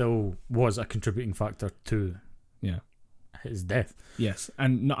she still was a contributing factor to his death. Yes,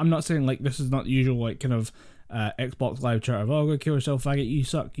 and no, I'm not saying like this is not the usual like kind of Xbox Live chat of go kill yourself, faggot, you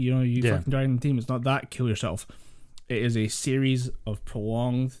suck, you know, you fucking dragging the team. It's not that kill yourself. It is a series of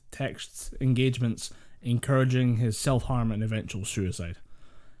prolonged text engagements encouraging his self-harm and eventual suicide.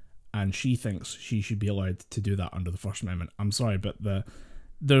 And she thinks she should be allowed to do that under the First Amendment. I'm sorry, but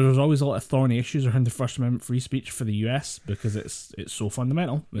there's always a lot of thorny issues around the First Amendment free speech for the US because it's so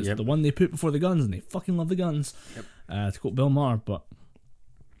fundamental. It's the one they put before the guns, and they fucking love the guns. To quote Bill Maher, but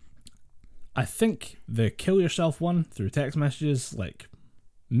I think the kill yourself one through text messages, like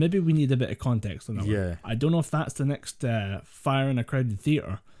maybe we need a bit of context on that one. I don't know if that's the next fire in a crowded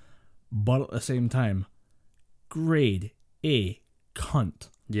theatre, but at the same time, grade A cunt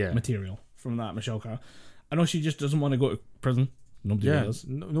material from that Michelle Carter. I know she just doesn't want to go to prison. Nobody does.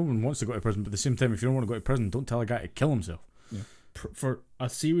 No one wants to go to prison, but at the same time, if you don't want to go to prison, don't tell a guy to kill himself. For a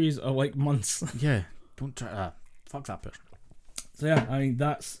series of like months. Don't try that. Fuck that person. So yeah, I mean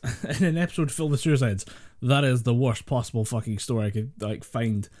that's in an episode filled with suicides. That is the worst possible fucking story I could like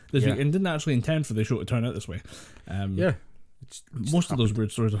find this week, and didn't actually intend for the show to turn out this way. Most of those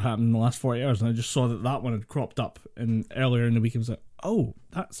weird stories have happened in the last 40 hours, and I just saw that one had cropped up earlier in the week. And was like, oh,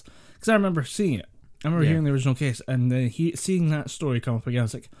 that's because I remember seeing it. I remember hearing the original case, and then seeing that story come up again. I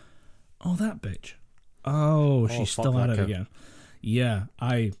was like, oh, that bitch. Oh, she's still at it again. Yeah,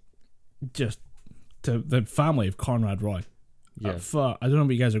 I just to the family of Conrad Roy. Yeah, I don't know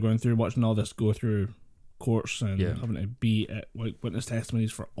what you guys are going through, watching all this go through courts and having to be at like witness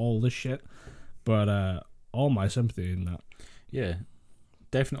testimonies for all this shit. But all my sympathy in that. Yeah,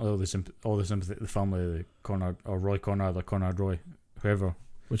 definitely all the sympathy to the family of the Conrad or Roy Conrad or Conrad Roy, whoever,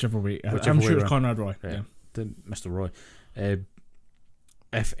 whichever way. I'm sure it's Conrad Roy. Yeah, Mr. Roy.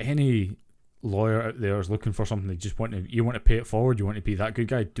 If any lawyer out there is looking for something, you want to pay it forward, you want to be that good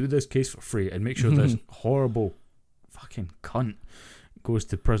guy, do this case for free and make sure this horrible fucking cunt goes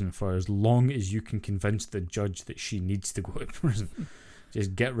to prison for as long as you can convince the judge that she needs to go to prison.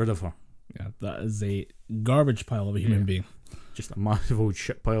 Just get rid of her. Yeah, that is a garbage pile of a human being. Just a massive old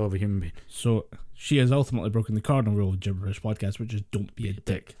shit pile of a human being. So she has ultimately broken the cardinal rule of Gibberish Podcast, which is don't be a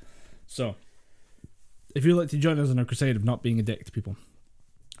dick. So if you'd like to join us in our crusade of not being a dick to people,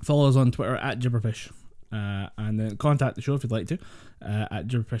 follow us on Twitter at Gibberpish, and then contact the show if you'd like to at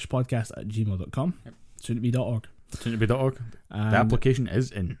gibberpishpodcast@gmail.com. Soon-to-be.org. Soon-to-be.org. The application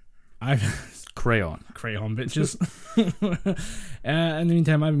is in. Crayon bitches. In the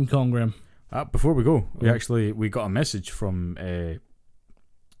meantime, I've been Colin Graham. Before we go, we got a message from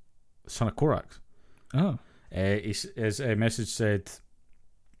Son of Korax. Oh. His message said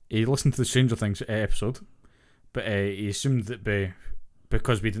he listened to the Stranger Things episode, but he assumed that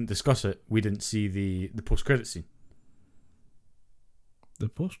because we didn't discuss it, we didn't see the post-credit scene. The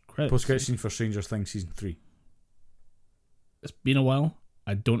post-credit scene for Stranger Things season 3. It's been a while.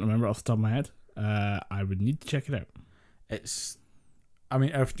 I don't remember off the top of my head. I would need to check it out. If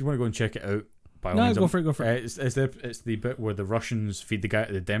you want to go and check it out, by all means, go for it. It's the bit where the Russians feed the guy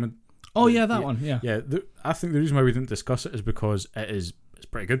to the demon. Oh yeah, that one. Yeah. Yeah. I think the reason why we didn't discuss it is because it's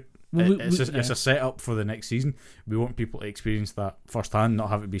pretty good. Well, it's a setup for the next season. We want people to experience that firsthand, not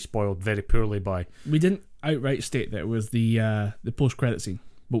have it be spoiled very poorly by. We didn't outright state that it was the post-credit scene,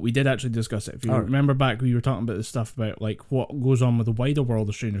 but we did actually discuss it. If you remember back, we were talking about the stuff about like what goes on with the wider world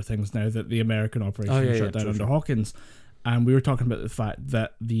of Stranger Things now that the American operation shut down under Hawkins, and we were talking about the fact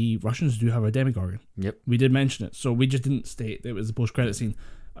that the Russians do have a Demogorgon. Yep, we did mention it, so we just didn't state that it was the post-credit scene.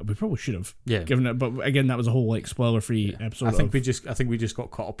 We probably should have, given it, but again, that was a whole like spoiler-free episode. I think we just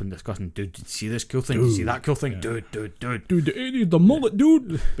got caught up in discussing. Dude, did you see this cool thing? Did you see that cool thing? Dude, the mullet,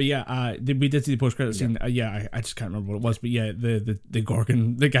 dude. But yeah, we did see the post-credit scene. I just can't remember what it was, but yeah, the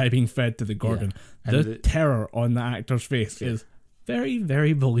Gorgon, the guy being fed to the Gorgon, the terror on the actor's face is very,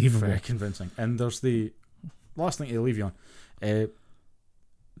 very believable, very convincing. And there's the last thing to leave you on.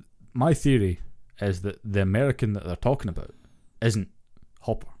 My theory is that the American that they're talking about isn't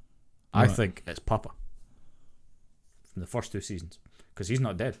Hopper. I think it's Papa from the first 2 seasons, because he's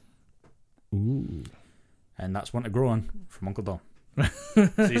not dead. Ooh. And that's one to grow on from Uncle Dom.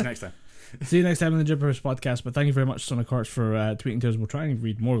 See you next time. See you next time in the Gibberish Podcast. But thank you very much, Son of Courts, for tweeting to us. We'll try and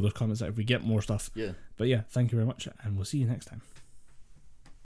read more of those comments out if we get more stuff. Yeah. But yeah, thank you very much, and we'll see you next time.